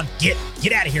 Then go on, get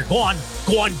out of here. Go on,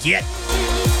 get.